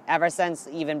 Ever since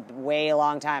even way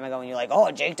long time ago when you're like,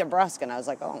 oh, Jake DeBrusk, and I was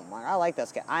like, oh, I like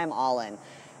this guy. I'm all in.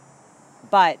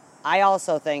 But I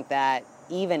also think that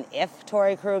even if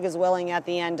Torrey Krug is willing at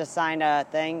the end to sign a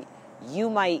thing, you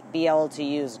might be able to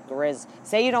use Grizz.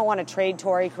 Say you don't want to trade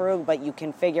Torrey Krug, but you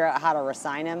can figure out how to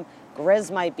re-sign him.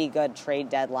 Grizz might be good trade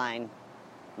deadline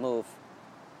move,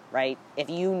 right? If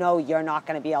you know you're not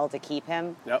going to be able to keep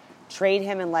him, trade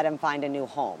him and let him find a new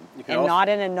home. And not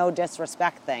in a no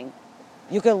disrespect thing.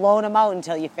 You could loan him out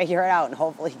until you figure it out, and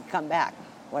hopefully he can come back.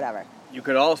 Whatever. You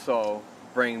could also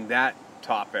bring that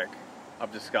topic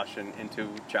of discussion into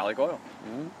Charlie Coyle.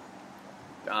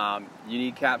 You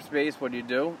need cap space. What do you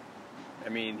do? I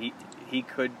mean, he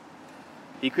could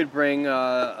bring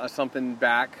something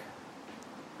back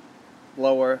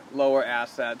lower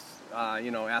assets,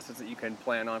 assets that you can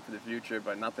plan on for the future,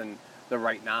 but nothing the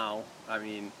right now. I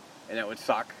mean, and it would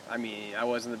suck. I mean, I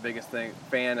wasn't the biggest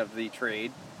fan of the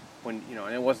trade when,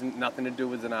 and it wasn't nothing to do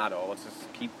with Donato. Let's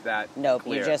just keep that Nope,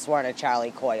 clear. you just weren't a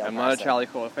Charlie Coyle I'm not a Charlie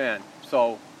Coyle fan.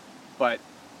 So, but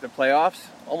the playoffs,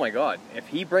 oh my God, if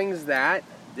he brings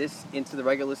this into the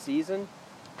regular season,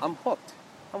 I'm hooked.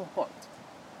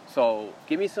 So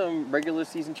give me some regular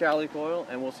season Charlie Coyle,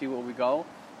 and we'll see where we go.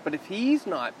 But if he's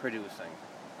not producing,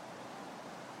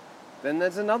 then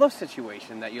there's another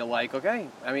situation that you're like, okay,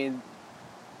 I mean,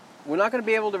 we're not going to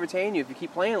be able to retain you if you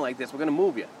keep playing like this. We're going to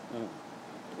move you.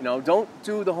 Don't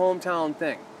do the hometown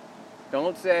thing.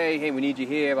 Don't say, hey, we need you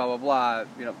here, blah, blah, blah.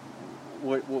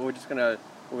 We're just we're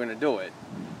gonna do it.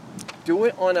 Do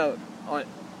it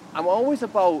I'm always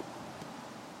about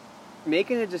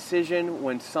making a decision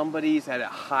when somebody's at a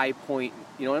high point,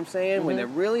 you know what I'm saying? Mm-hmm. When they're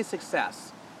really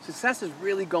success is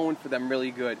really going for them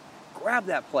really good. Grab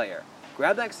that player,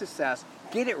 grab that success,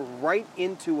 get it right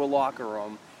into a locker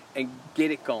room and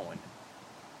get it going.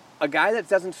 A guy that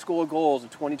doesn't score goals in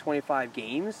 20, 25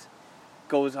 games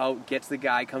goes out, gets the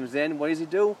guy, comes in, what does he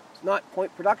do? It's not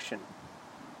point production.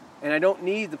 And I don't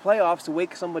need the playoffs to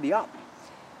wake somebody up.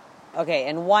 Okay,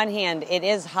 in one hand, it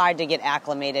is hard to get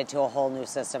acclimated to a whole new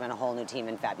system and a whole new team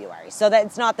in February. So that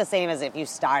it's not the same as if you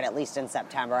start at least in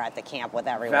September at the camp with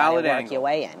everyone Valid and work angle. your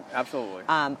way in. Absolutely.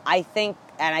 I think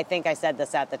I said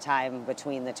this at the time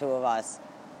between the two of us,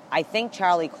 I think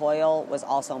Charlie Coyle was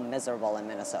also miserable in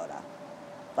Minnesota.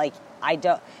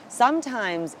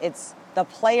 Sometimes it's the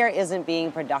player isn't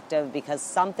being productive because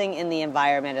something in the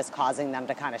environment is causing them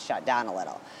to kind of shut down a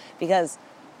little. Because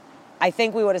I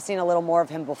think we would have seen a little more of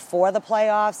him before the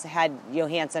playoffs had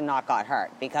Johansson not got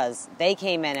hurt, because they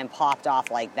came in and popped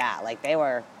off like that. Like they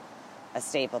were a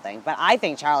staple thing. But I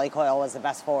think Charlie Coyle was the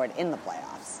best forward in the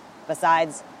playoffs.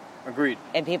 Besides, agreed.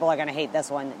 And people are going to hate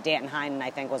this one, Danton Heinen, I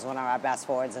think, was one of our best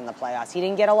forwards in the playoffs. He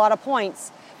didn't get a lot of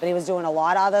points, but he was doing a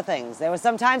lot of other things. There was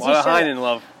sometimes a lot of Heinen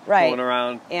love going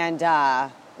around. And,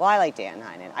 I like Danton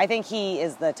Heinen. I think he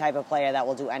is the type of player that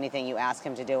will do anything you ask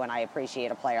him to do, and I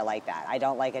appreciate a player like that. I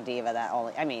don't like a diva that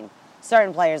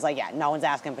certain players, no one's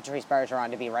asking Patrice Bergeron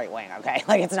to be right wing, okay?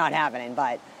 It's not happening,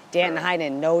 but Danton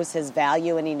Heinen knows his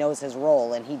value and he knows his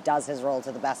role, and he does his role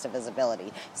to the best of his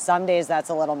ability. Some days that's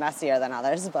a little messier than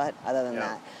others, but other than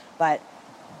that. But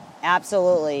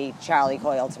absolutely, Charlie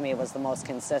Coyle to me was the most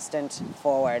consistent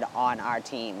forward on our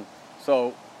team.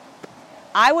 So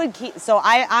I would keep. So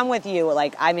I'm with you.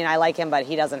 I like him, but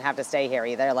he doesn't have to stay here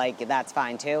either. That's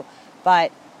fine too.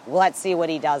 But let's see what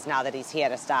he does now that he's here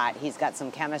to start. He's got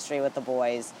some chemistry with the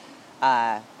boys,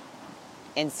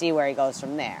 and see where he goes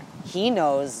from there. He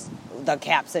knows the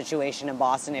cap situation in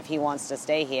Boston if he wants to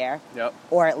stay here,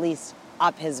 or at least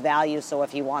up his value. So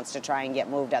if he wants to try and get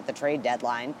moved at the trade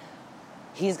deadline,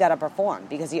 he's got to perform,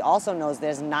 because he also knows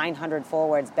there's 900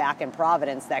 forwards back in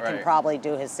Providence that can probably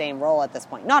do his same role at this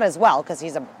point. Not as well, because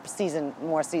he's a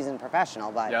more seasoned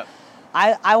professional, but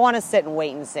I want to sit and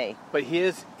wait and see. But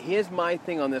here's my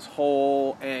thing on this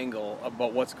whole angle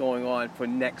about what's going on for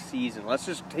next season. Let's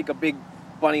just take a big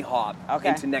bunny hop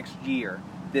into next year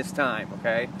this time,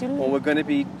 okay? Well, we're going to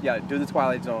be, do the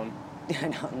Twilight Zone.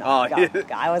 No,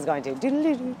 I was going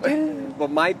to. But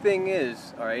my thing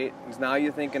is, all right, is now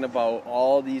you're thinking about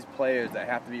all these players that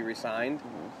have to be re-signed,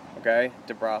 okay?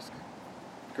 DeBrusk,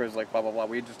 Grizzly, blah, blah, blah.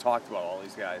 We just talked about all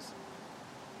these guys.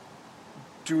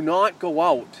 Do not go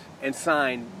out and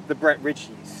sign the Brett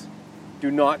Ritchies.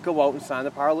 Do not go out and sign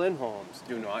the Par Lindholms.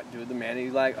 Do not do the Manny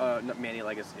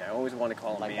Legacy. I always want to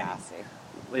call him Legacy.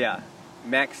 Yeah,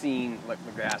 Maxine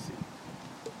Legacy.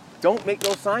 Don't make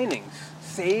those signings.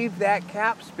 Save that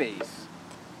cap space.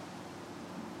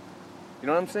 You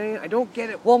know what I'm saying? I don't get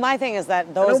it. Well, my thing is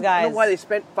that those guys. I don't know why they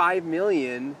spent $5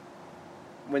 million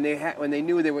when they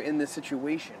knew they were in this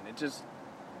situation. It just.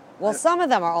 Well, some of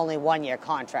them are only 1-year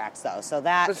contracts, though, so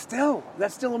that. But still,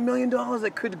 that's still $1 million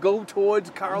that could go towards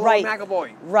Carlo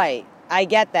McAvoy. Right, I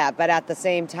get that, but at the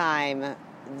same time,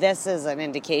 this is an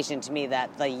indication to me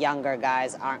that the younger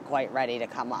guys aren't quite ready to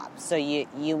come up. So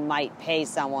you might pay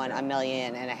someone $1.5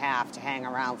 million to hang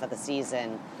around for the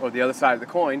season. Or the other side of the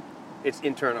coin, it's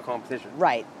internal competition.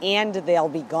 Right, and they'll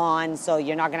be gone, so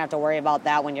you're not going to have to worry about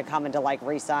that when you're coming to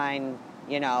re-sign,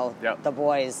 the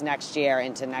boys next year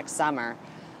into next summer.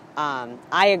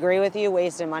 I agree with you,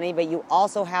 wasting money, but you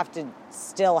also have to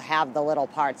still have the little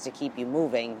parts to keep you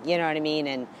moving. You know what I mean?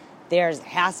 And there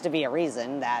has to be a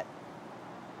reason that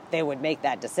they would make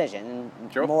that decision.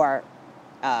 Sure. More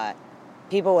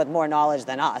people with more knowledge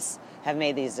than us have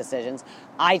made these decisions.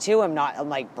 I too am not. I'm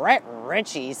like, Brett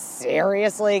Ritchie,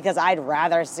 seriously? Because I'd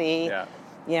rather see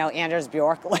Anders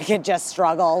Bjork could just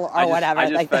struggle or whatever. I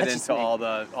just fed that's into all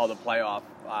the playoff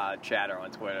chatter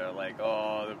on Twitter,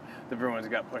 the Bruins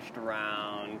got pushed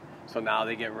around, so now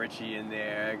they get Richie in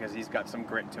there because he's got some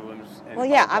grit to him. Well,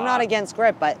 yeah, I'm not against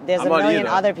grit, but there's a million either.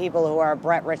 other people who are a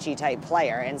Brett Ritchie type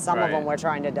player, and some of them we're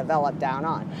trying to develop down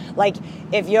on. Like,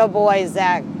 if your boy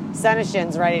Zach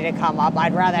Senyshyn's ready to come up,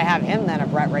 I'd rather have him than a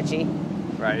Brett Ritchie.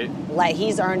 Right.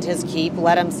 He's earned his keep.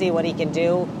 Let him see what he can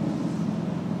do.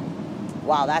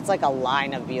 Wow, that's like a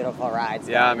line of beautiful rides.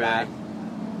 Yeah, man.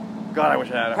 God, I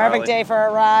wish I had a Perfect Harley. day for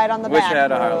a ride on the back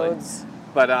roads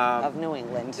of New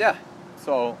England. Yeah,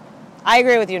 so I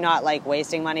agree with you not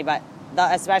wasting money, but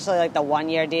especially the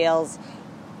 1-year deals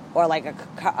or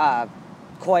a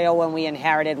Coyle when we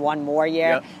inherited one more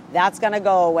year, that's going to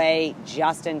go away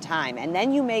just in time. And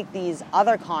then you make these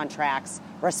other contracts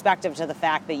respective to the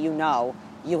fact that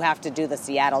you have to do the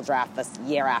Seattle draft the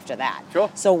year after that.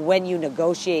 Sure. So when you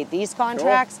negotiate these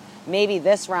contracts, maybe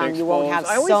this round you won't have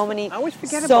so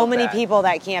many people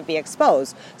that can't be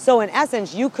exposed. So in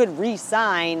essence, you could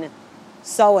re-sign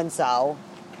so-and-so.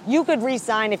 You could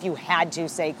re-sign if you had to,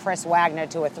 say, Chris Wagner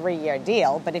to a 3-year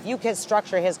deal, but if you could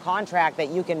structure his contract that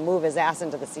you can move his ass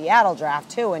into the Seattle draft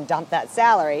too and dump that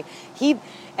salary,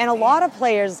 and a lot of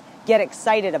players get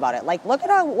excited about it. Look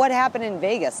at what happened in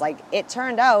Vegas. It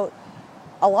turned out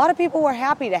a lot of people were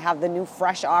happy to have the new,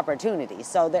 fresh opportunity.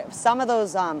 So some of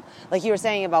those, like you were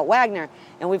saying about Wagner,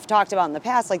 and we've talked about in the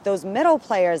past, those middle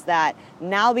players that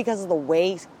now, because of the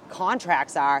way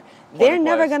contracts are, they're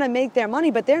never going to make their money,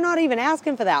 but they're not even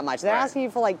asking for that much. They're asking you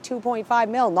for 2.5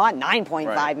 mil, not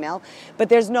 9.5 mil, but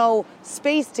there's no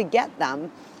space to get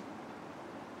them.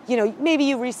 Maybe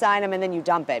you re-sign them and then you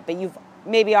dump it, but you've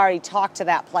maybe already talked to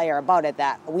that player about it,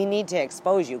 that we need to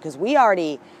expose you, because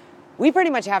we pretty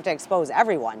much have to expose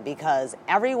everyone, because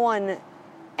everyone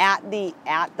at the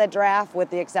draft, with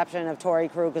the exception of Torrey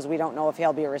Krug, because we don't know if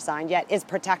he'll be resigned yet, is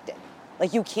protected.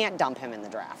 You can't dump him in the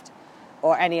draft,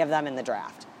 or any of them in the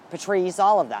draft. Patrice,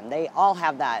 all of them, they all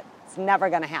have that. It's never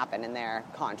going to happen in their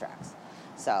contracts.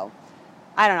 So,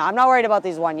 I don't know. I'm not worried about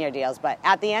these 1-year deals, but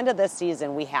at the end of this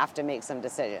season, we have to make some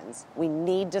decisions. We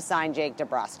need to sign Jake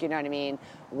DeBrusk, you know what I mean?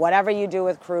 Whatever you do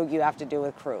with Krug, you have to do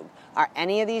with Krug. Are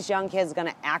any of these young kids going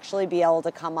to actually be able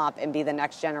to come up and be the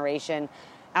next generation?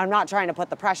 I'm not trying to put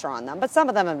the pressure on them, but some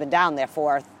of them have been down there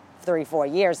for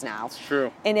 3-4 years now. It's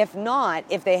true. And if not,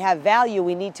 if they have value,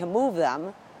 we need to move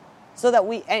them so that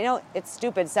it's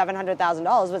stupid, $700,000,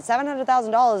 but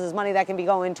 $700,000 is money that can be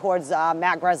going towards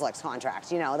Matt Grzelcyk's contract.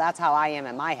 That's how I am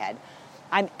in my head.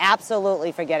 I'm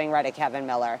absolutely for getting rid of Kevin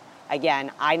Miller.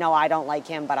 Again, I know I don't like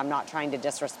him, but I'm not trying to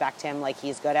disrespect him.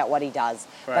 He's good at what he does.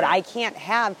 Right. But I can't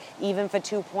have, even for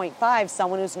 2.5,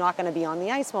 someone who's not going to be on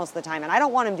the ice most of the time. And I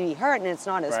don't want him to be hurt, and it's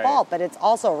not his fault, but it's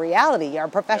also reality. You're a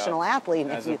professional athlete.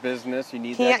 As a business, you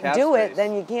need that cap space. Can't do it,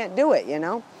 then you can't do it,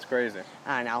 It's crazy.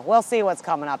 I don't know. We'll see what's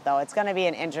coming up, though. It's going to be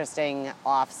an interesting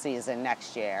off-season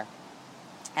next year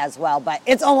as well. But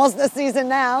it's almost the season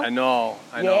now. I know.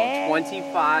 Yeah.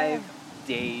 25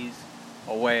 days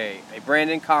away. A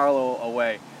Brandon Carlo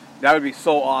away. That would be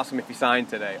so awesome if he signed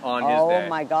today on his day. Oh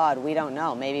my God, we don't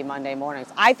know. Maybe Monday mornings.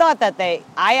 I thought that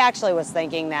I actually was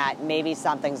thinking that maybe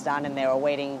something's done and they were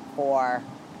waiting for,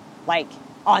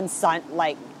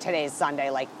 today's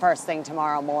Sunday, first thing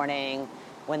tomorrow morning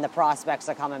when the prospects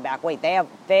are coming back. Wait, they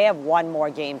have one more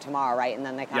game tomorrow, right? And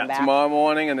then they come back? Yeah, tomorrow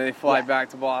morning, and then they fly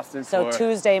back to Boston So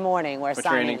Tuesday morning, we're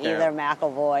signing either camp.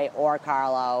 McAvoy or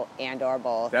Carlo or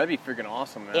both. That'd be freaking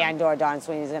awesome, man. Or Don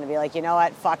Sweeney's going to be like, you know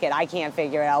what? Fuck it. I can't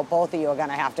figure it out. Both of you are going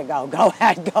to have to go. Go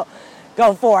ahead.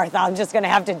 Go forth. I'm just going to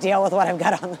have to deal with what I've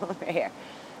got on over here.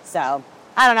 So,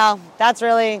 I don't know. That's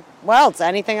really...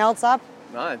 anything else up?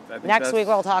 No, I think Next week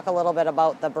we'll talk a little bit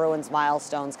about the Bruins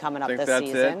milestones coming up this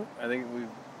season. It. I think we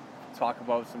talk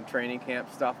about some training camp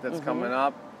stuff that's coming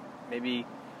up. Maybe,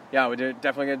 we're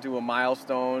definitely going to do a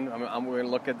milestone. We're going to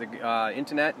look at the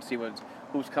internet and see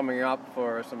who's coming up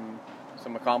for some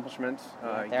accomplishments,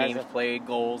 games played,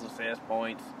 goals, assist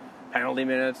points, penalty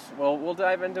minutes. Well, we'll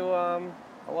dive into a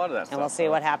lot of that stuff. And we'll see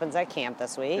what happens at camp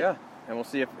this week. Yeah, and we'll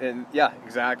see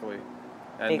exactly.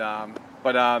 And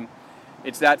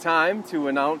it's that time to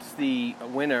announce the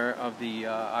winner of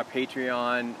our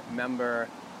Patreon member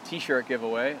T-shirt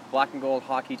giveaway, Black and Gold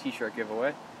Hockey T-shirt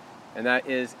giveaway, and that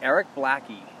is Eric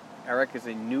Blackie. Eric is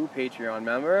a new Patreon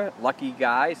member. Lucky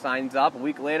guy, signs up a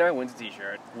week later, wins a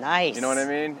T-shirt. Nice. You know what I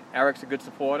mean? Eric's a good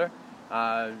supporter.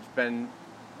 He's been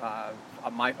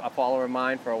a follower of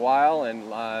mine for a while,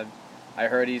 and I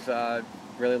heard he's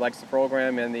really likes the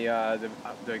program and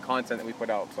the content that we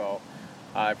put out. So.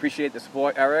 I appreciate the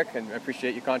support, Eric, and I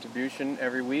appreciate your contribution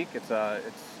every week. It's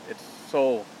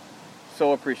so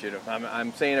so appreciative.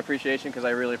 I'm saying appreciation because I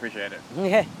really appreciate it.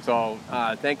 Okay. So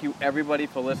thank you everybody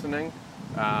for listening.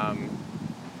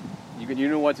 You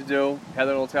know what to do.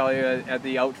 Heather will tell you at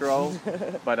the outro.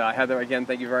 But Heather, again,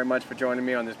 thank you very much for joining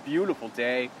me on this beautiful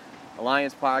day.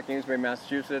 Alliance Park, Amesbury,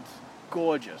 Massachusetts.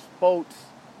 Gorgeous boats.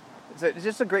 It's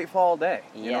just a great fall day.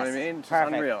 You know what I mean? It's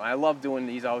just unreal. I love doing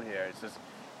these out here. It's just,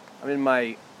 I'm in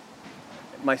my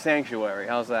sanctuary.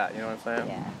 How's that? You know what I'm saying?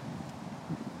 Yeah.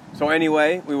 So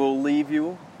anyway, we will leave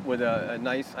you with a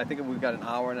nice, I think we've got an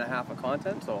hour and a half of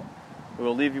content, so we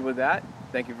will leave you with that.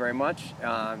 Thank you very much,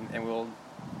 and we'll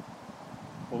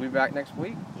be back next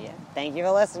week. Yeah. Thank you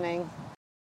for listening.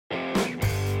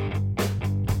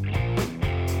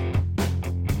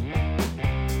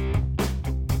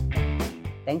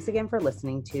 Thanks again for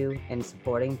listening to and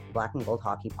supporting the Black and Gold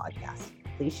Hockey Podcast.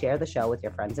 Please share the show with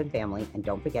your friends and family, and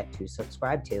don't forget to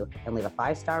subscribe to and leave a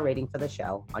 5-star rating for the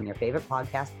show on your favorite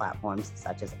podcast platforms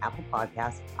such as Apple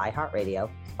Podcasts, iHeartRadio,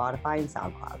 Spotify, and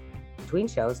SoundCloud. Between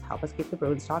shows, help us keep the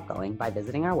Bruins talk going by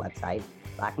visiting our website,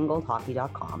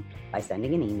 blackandgoldhockey.com, by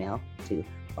sending an email to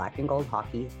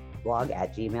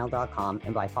blackandgoldhockeyblog@gmail.com,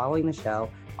 and by following the show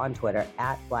on Twitter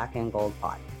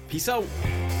 @blackandgoldpod. Peace out.